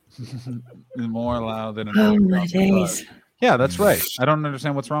 More loud than an Oh organ my off the days. butt. Yeah, that's right. I don't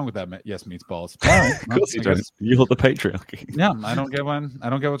understand what's wrong with that. Yes, meatballs. All right. Of course you don't. You're the patriarchy. Yeah, I don't get one. I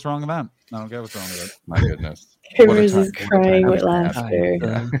don't get what's wrong with that. I don't get what's wrong with it. My goodness. Rivers time- is crying what with a time.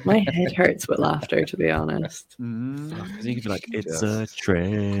 laughter. My head hurts with laughter, to be honest. Because you could be like, it's a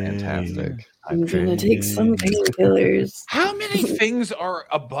train. Fantastic. I'm gonna take some painkillers. How many things are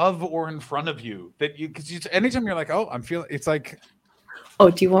above or in front of you that you? Because anytime you're like, oh, I'm feeling. It's like,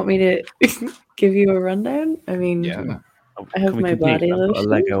 Oh, do you want me to give you a rundown? I mean, Yeah. I have Can we my complete? body I've got lotion. a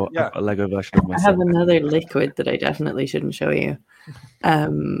Lego, Yeah. a Lego version of I myself. have another liquid that I definitely shouldn't show you.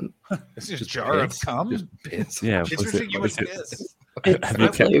 this is a jar of Piss. cum. Just piss. Yeah, It's was just it, you was and it, piss. It's Have you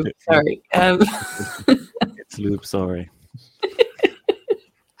not kept lube. it? Sorry. it's lube, sorry.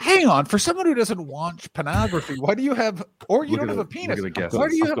 Hang on, for someone who doesn't watch pornography, why do you have? Or you Look don't at have a the- penis. look at the guesses. Why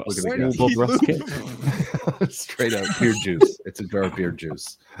do you I've have? got- look at the why guesses. do you Bob Ruskin. Straight up beer juice. It's a jar of beer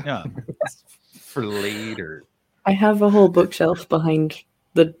juice. Yeah. For later. I have a whole bookshelf behind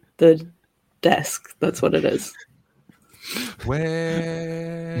the desk. That's what it is.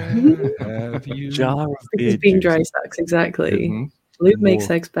 Where have you? Jar of It's beer being juice. dry sex, exactly. Mhm. Lube makes More.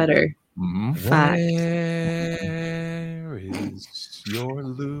 sex better. Mhm. Fact. Where is your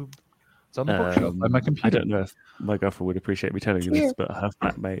lube? It's on the bookshelf by my I computer. don't know if my girlfriend would appreciate me telling you this, but her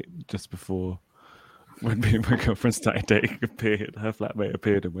flatmate, just before when me and my girlfriend started dating, her flatmate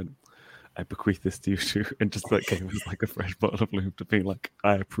appeared and went, I bequeath this to you too, and just like gave us like a fresh bottle of lube to be like,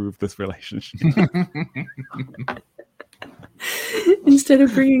 I approve this relationship. Instead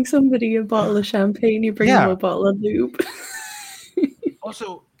of bringing somebody a bottle of champagne, you bring them Yeah. a bottle of lube.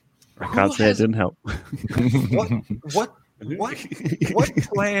 Also, I can't say it didn't help. what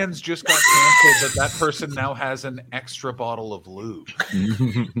plans just got canceled that person now has an extra bottle of lube?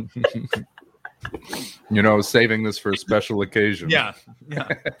 Saving this for a special occasion. Yeah.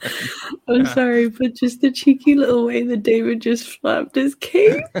 I'm sorry, but just the cheeky little way that David just flapped his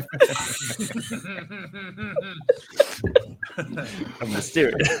cape. I'm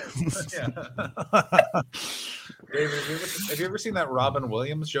mysterious. Yeah. David, have you ever seen that Robin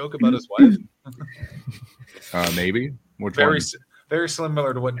Williams joke about his wife? Maybe. Which Very one? very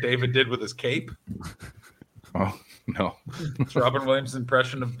similar to what David did with his cape. Oh no. It's Robin Williams'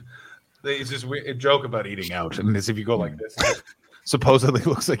 impression of. It's just a joke about eating out, and as if you go like this, it supposedly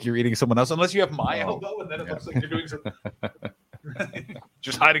looks like you're eating someone else, unless you have my elbow, and then it looks like you're doing something.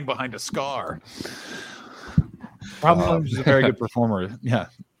 Just hiding behind a scar. Robin Williams is a very good performer. Yeah,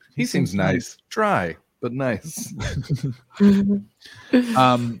 He seems nice. Dry, but nice.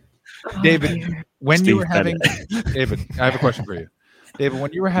 David, when you were having Bennett. David, I have a question for you. David,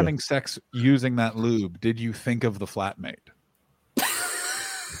 when you were having sex using that lube, did you think of the flatmate?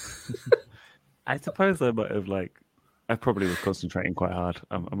 I suppose I might have I probably was concentrating quite hard.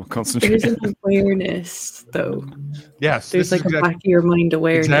 I'm a There's concentrator. an awareness, though. Yes, There's this like is a back of your mind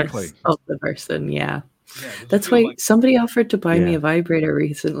awareness Exactly. of the person. Yeah. Yeah, does it That's feel why like- somebody offered to buy me Yeah. a vibrator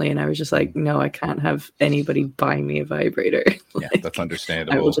recently, and I was just like, no, I can't have anybody buy me a vibrator. Yeah, that's I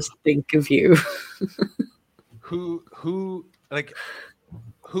understandable. will just think of you. who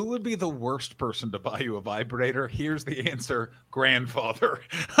would be the worst person to buy you a vibrator? Here's the answer: grandfather.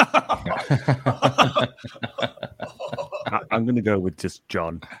 I'm going to go with just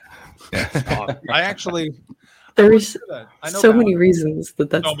John. I actually There's I know so that many one. reasons that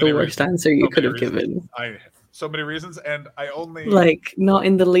that's So the many worst reasons. answer you So could many have given. reasons. So many reasons, and I only Like, not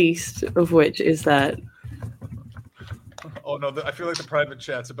in the least of which is that Oh no! I feel like the private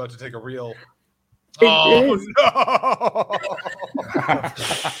chat's about to take a real. It Oh is.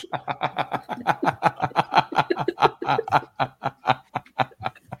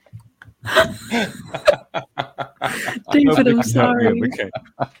 David, I'm sorry. Okay.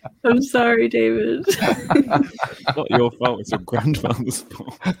 I'm sorry, David. Not your fault. It's your grandfather's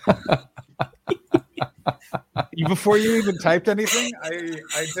fault. Before you even typed anything,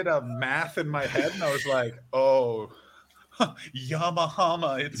 I did a math in my head, and I was like, "Oh,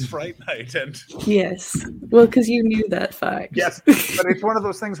 Yamahama, it's Fright Night," and Yes. Well, because you knew that fact. yes, but it's one of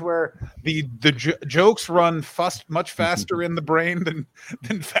those things where the jokes run much faster in the brain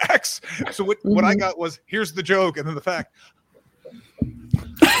than facts. So what I got was, here's the joke, and then the fact.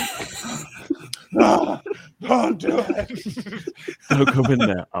 No, don't do it. Don't go in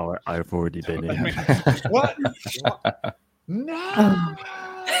there. Oh, I've already been in. What? No.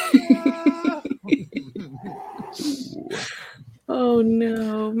 Oh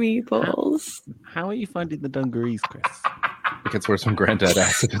no, meatballs. How are you finding the dungarees, Chris? It gets worse when Granddad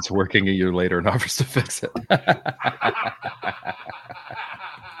asks if it's working a year later and offers to fix it.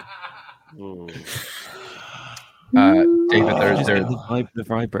 David, Just there, get the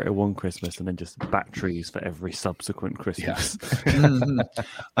vibrator one Christmas and then just batteries for every subsequent Christmas.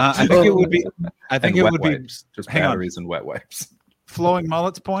 I think it would be. I think and it wet would be. wipes. Just hang on. batteries and wet wipes. Flowing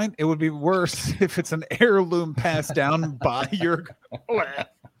Mullet's point, it would be worse if it's an heirloom passed down by your.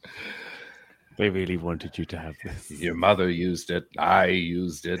 They really wanted you to have this. Your mother used it. I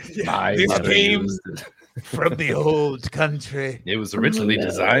used it. Yeah, My this mother came- used it. From the old country. It was originally no.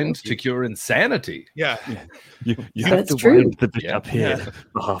 designed to cure insanity. Yeah. You have That's to true. wind the bit Yeah. up here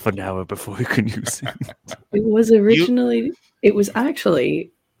for half an hour before you can use it. It was originally. It was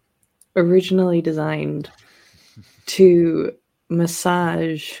actually originally designed to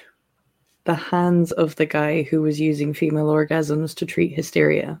massage the hands of the guy who was using female orgasms to treat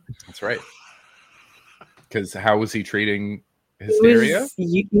hysteria. That's right. Because how was he treating hysteria?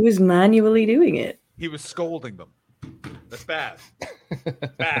 He was manually doing it. He was scolding them. That's bad.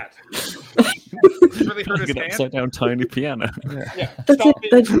 Bad. Really hurt his An hand. upside down tiny piano. Yeah. That's Stop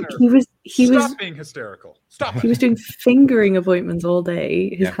it. being He hysterical. was Stop being hysterical. Stop he it. was doing fingering appointments all day.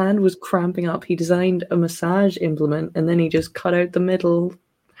 His Yeah. hand was cramping up. He designed a massage implement and then he just cut out the middle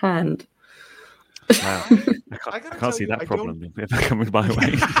hand. Wow. I gotta can't tell see you, that I problem if they're coming my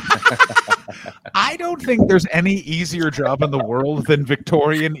way. I don't think there's any easier job in the world than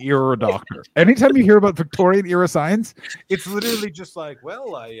Victorian era doctor. Anytime you hear about Victorian era science, it's literally just like,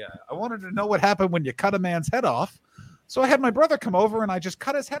 well, I wanted to know what happened when you cut a man's head off. So I had my brother come over and I just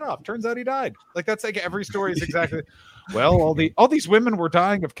cut his head off. Turns out he died. Like that's like every story is exactly. Well, all these women were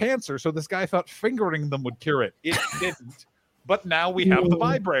dying of cancer, so this guy thought fingering them would cure it. It didn't. But now we have the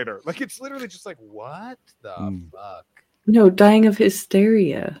vibrator. Like it's literally just like, what the fuck? No, dying of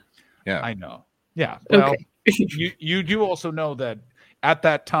hysteria. Yeah, I know. Yeah. Well, Okay. you do also know that at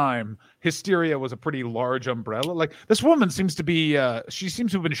that time, hysteria was a pretty large umbrella. Like this woman seems to be, she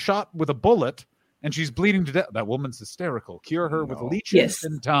seems to have been shot with a bullet and she's bleeding to death. That woman's hysterical. Cure her with leeches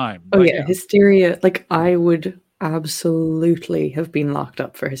in time. Oh, yeah. Hysteria. Like I would absolutely have been locked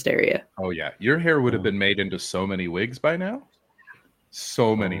up for hysteria. Oh, yeah. Your hair would have been made into so many wigs by now.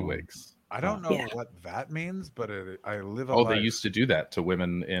 So many wigs. I don't know what that means, but I live a life. They used to do that to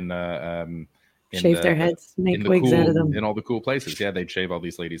women in shave their heads, make wigs out of them. In all the cool places. Yeah, they'd shave all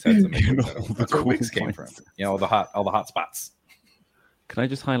these ladies' heads and make wigs out of them. That's where wigs came from. Yeah, all the hot spots. Can I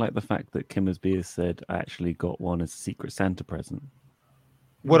just highlight the fact that Kim Beers said I actually got one as a Secret Santa present?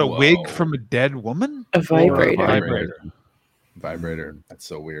 What, a wig from a dead woman? A vibrator. Vibrator. That's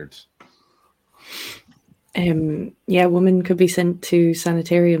so weird. Yeah, women could be sent to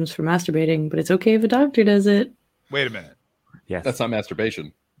sanitariums for masturbating, but it's okay if a doctor does it. Wait a minute. Yes. That's not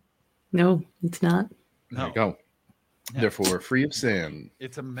masturbation. No, it's not. There you go. Yeah. Therefore, free of sin.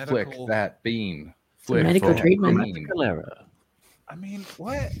 It's a medical... Flick that bean. Flick medical treatment. Medical error. I mean,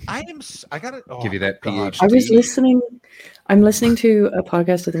 what? I gotta give you that PhD. I'm listening to a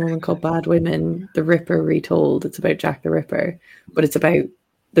podcast at the moment called Bad Women, The Ripper Retold. It's about Jack the Ripper, but it's about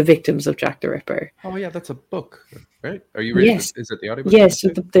the victims of Jack the Ripper. Oh yeah, that's a book, right? Are you ready? Yes. Is it the audiobook? Yes,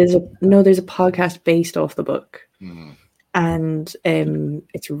 there's a podcast based off the book. And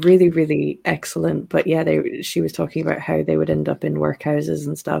it's really, really excellent. But yeah, she was talking about how they would end up in workhouses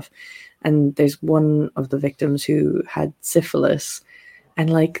and stuff. And there's one of the victims who had syphilis. And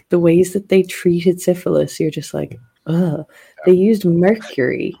like the ways that they treated syphilis, you're just like, ugh. They used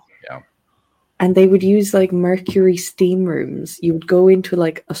mercury. Yeah. And they would use like mercury steam rooms. You would go into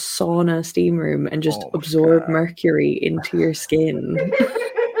like a sauna steam room and just absorb mercury into your skin.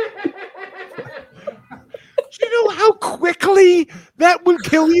 Do you know how quickly that would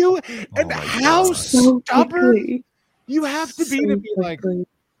kill you? And how stubborn you have to be to be like,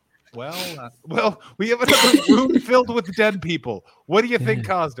 well, we have another room filled with dead people. What do you think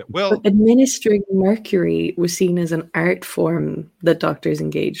caused it? Well, but administering mercury was seen as an art form that doctors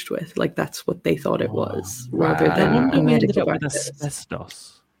engaged with. Like that's what they thought it was, rather than a medical practice.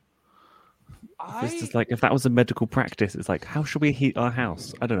 Asbestos. It's just like if that was a medical practice, it's like, how should we heat our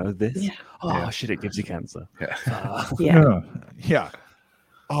house? I don't know this. Yeah. Oh shit, it gives you cancer. Yeah.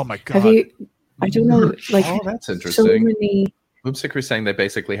 Oh my god. Have you? I don't know. Like, that's interesting. So many. Boomsticker saying they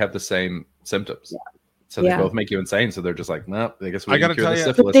basically have the same symptoms. So they both make you insane. So they're just like, no, I guess we can cure the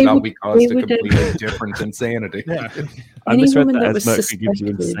syphilis. Now we caused a completely different insanity. Yeah. I misread that as mercury gives you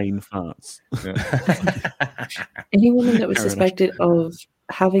insane farts. Yeah. Any woman that was suspected of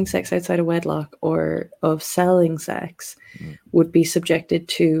having sex outside of wedlock or of selling sex would be subjected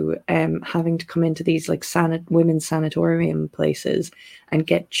to having to come into these like women's sanatorium places and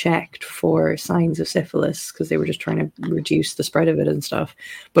get checked for signs of syphilis because they were just trying to reduce the spread of it and stuff,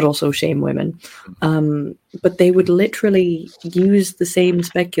 but also shame women. But they would literally use the same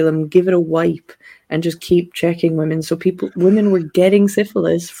speculum, give it a wipe, and just keep checking women. So women were getting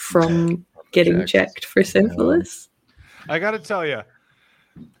syphilis from getting checked for syphilis. I got to tell you,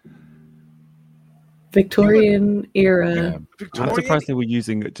 Victorian era. I'm surprised they were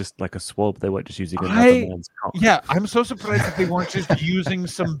using just like a swab. They weren't just using another man's cock. Yeah, I'm so surprised that they weren't just using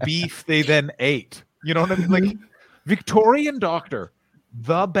some beef they then ate. You know what I mean? Like Victorian doctor,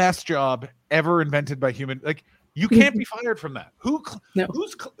 the best job ever invented by human. Like you can't be fired from that. Who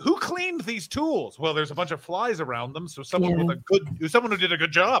cleaned these tools? Well, there's a bunch of flies around them, so someone who did a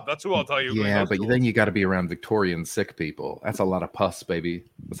good job. That's who I'll tell you. Yeah, but then you got to be around Victorian sick people. That's a lot of pus, baby.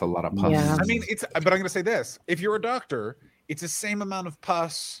 That's a lot of pus. Yeah. I mean, but I'm going to say this: if you're a doctor, it's the same amount of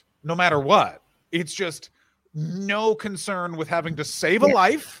pus, no matter what. It's just no concern with having to save a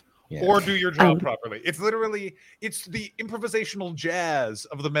life. Yeah. Or do your job properly. It's the improvisational jazz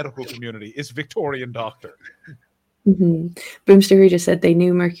of the medical community is Victorian doctor. Boomsticker just said they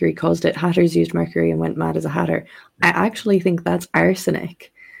knew mercury caused it. Hatters used mercury and went mad as a hatter. I actually think that's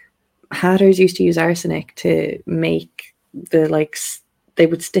arsenic. Hatters used to use arsenic to make they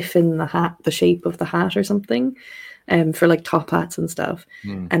would stiffen the hat, the shape of the hat or something, for like top hats and stuff.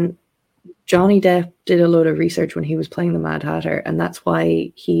 And Johnny Depp did a load of research when he was playing the Mad Hatter, and that's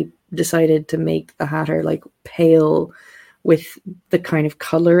why he decided to make the Hatter like pale with the kind of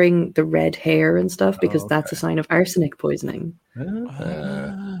coloring, the red hair and stuff, because that's a sign of arsenic poisoning.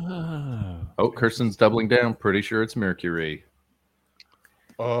 Oh, Kirsten's doubling down. Pretty sure it's Mercury.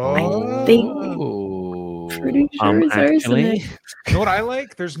 I think pretty sure it's arsenic. You know what I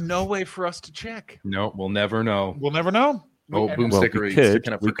like? There's no way for us to check. No, we'll never know. We'll never know. Oh, boom stickery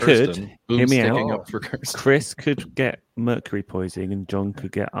sticking up for we Kirsten. could. Boom Hear me sticking out. up for Kirsten. Chris could get mercury poisoning, and John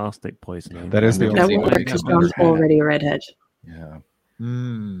could get arsenic poisoning. That is the That only won't way. work because John's already a redhead. Yeah.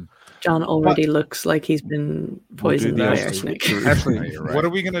 John already looks like he's been poisoned by that. arsenic. Actually, No, you're right. what are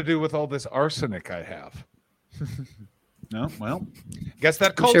we going to do with all this arsenic I have? No, well, guess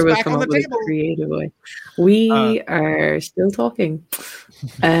that I'm cult's sure we'll back come on the up with a table. creative way. We are still talking.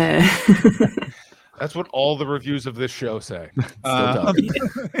 That's what all the reviews of this show say.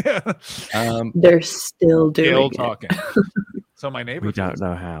 They're still doing Still it. talking. So my neighbor. We don't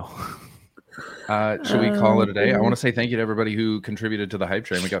know how. Should we call it a day? I want to say thank you to everybody who contributed to the hype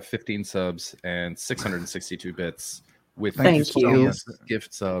train. We got 15 subs and 662 bits with Thank you.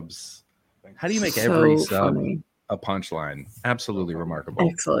 gift subs. How do you make So every sub funny. a punchline? Absolutely remarkable.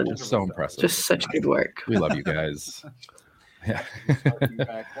 Excellent. Just so impressive. Just such good work. We love you guys. Yeah.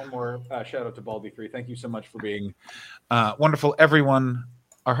 One more shout out to Baldy3. Thank you so much for being wonderful, everyone.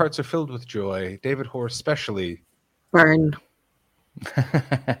 Our hearts are filled with joy. David Hoare, especially. Burn.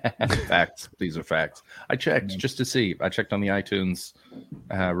 Facts. These are facts. I checked just to see. I checked on the iTunes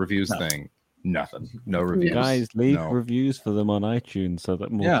reviews thing. Nothing. No reviews. Guys, leave No. reviews for them on iTunes so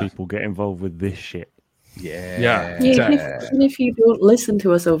that more people get involved with this shit. Yeah. Even if you don't listen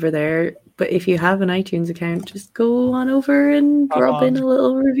to us over there, but if you have an iTunes account, just go on over and drop in a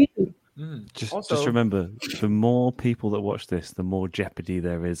little review. Just remember, the more people that watch this, the more jeopardy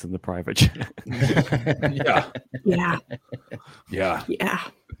there is in the private chat. Yeah.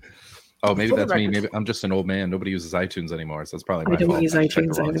 Oh, maybe that's me. Maybe I'm just an old man. Nobody uses iTunes anymore, so that's probably my I don't fault. use checked the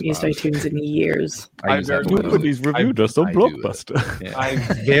iTunes. I wrong haven't used spot. iTunes in years. I use that one. Nobody's reviewed us on I do it. Blockbuster. Yeah. I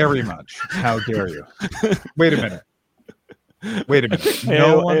very much. How dare you? Wait a minute.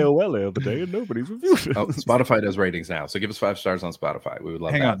 No one. AOL the other day, and nobody's reviewed us. Oh, Spotify does ratings now, so give us 5 stars on Spotify. We would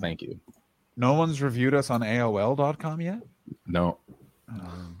love Hang that. on. Thank you. No one's reviewed us on AOL.com yet? No.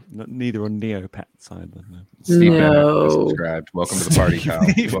 Neither on Neopets either. No. Steve No. Bennett subscribed. Welcome to the party, pal.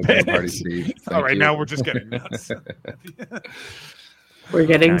 Steve Welcome to the party, Bennett. Steve. All Thank right, you. now we're just getting nuts. We're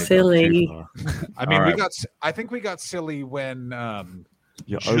getting Not too silly. far. I mean, All right. I think we got silly when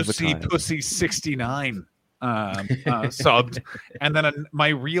You're Juicy overtired. Pussy 69 subbed, and then my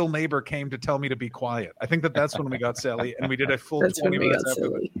real neighbor came to tell me to be quiet. I think that's when we got silly, and we did a full That's when 20 we got minutes after.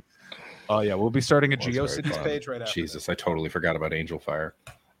 silly. Oh yeah, we'll be starting a That was very GeoCities fun. page right after. Jesus, I totally forgot about Angel Fire.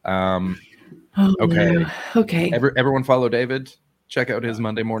 Oh, Okay. no. Okay. Everyone follow David. Check out his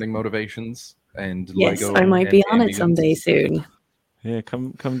Monday morning motivations and Yes, Lego. I might be and on it ambience. someday soon. Yeah,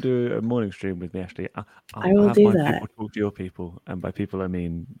 come do a morning stream with me, Ashley. I will have do my that. People talk to your people, and by people I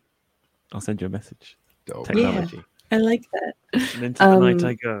mean I'll send you a message. Dope. Technology. I like that. And into the night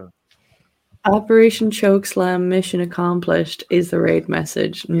I go. Operation Chokeslam mission accomplished is the raid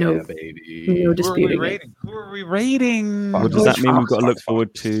message. No, Yeah, baby. no Who are we disputing it. rating? Who are we rating? What does George that mean? We've Fox. got to look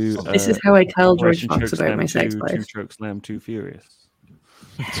forward to. This is how I tell George Operation Fox about my sex 2, life. 2 Chokeslam, 2 Furious.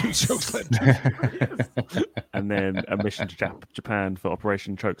 Two jokes left. And then a mission to Japan for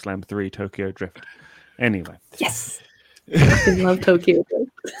Operation Chokeslam 3 Tokyo Drift. Anyway. Yes. I love Tokyo.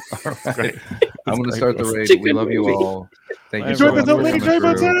 Great. I'm going to start the raid. Such a We good love you movie. all. Thank you Enjoy so the much for Lady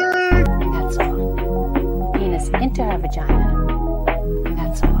coming through. That's all. Penis into her vagina.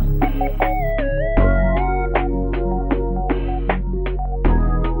 That's all.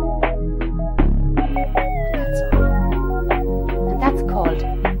 That's all. And that's called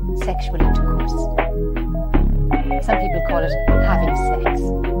sexual intercourse. Some people call it having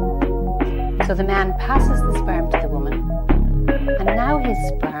sex. So the man passes the sperm to the woman, and now his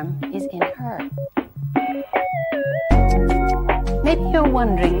sperm is in her. Maybe you're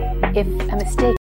wondering if a mistake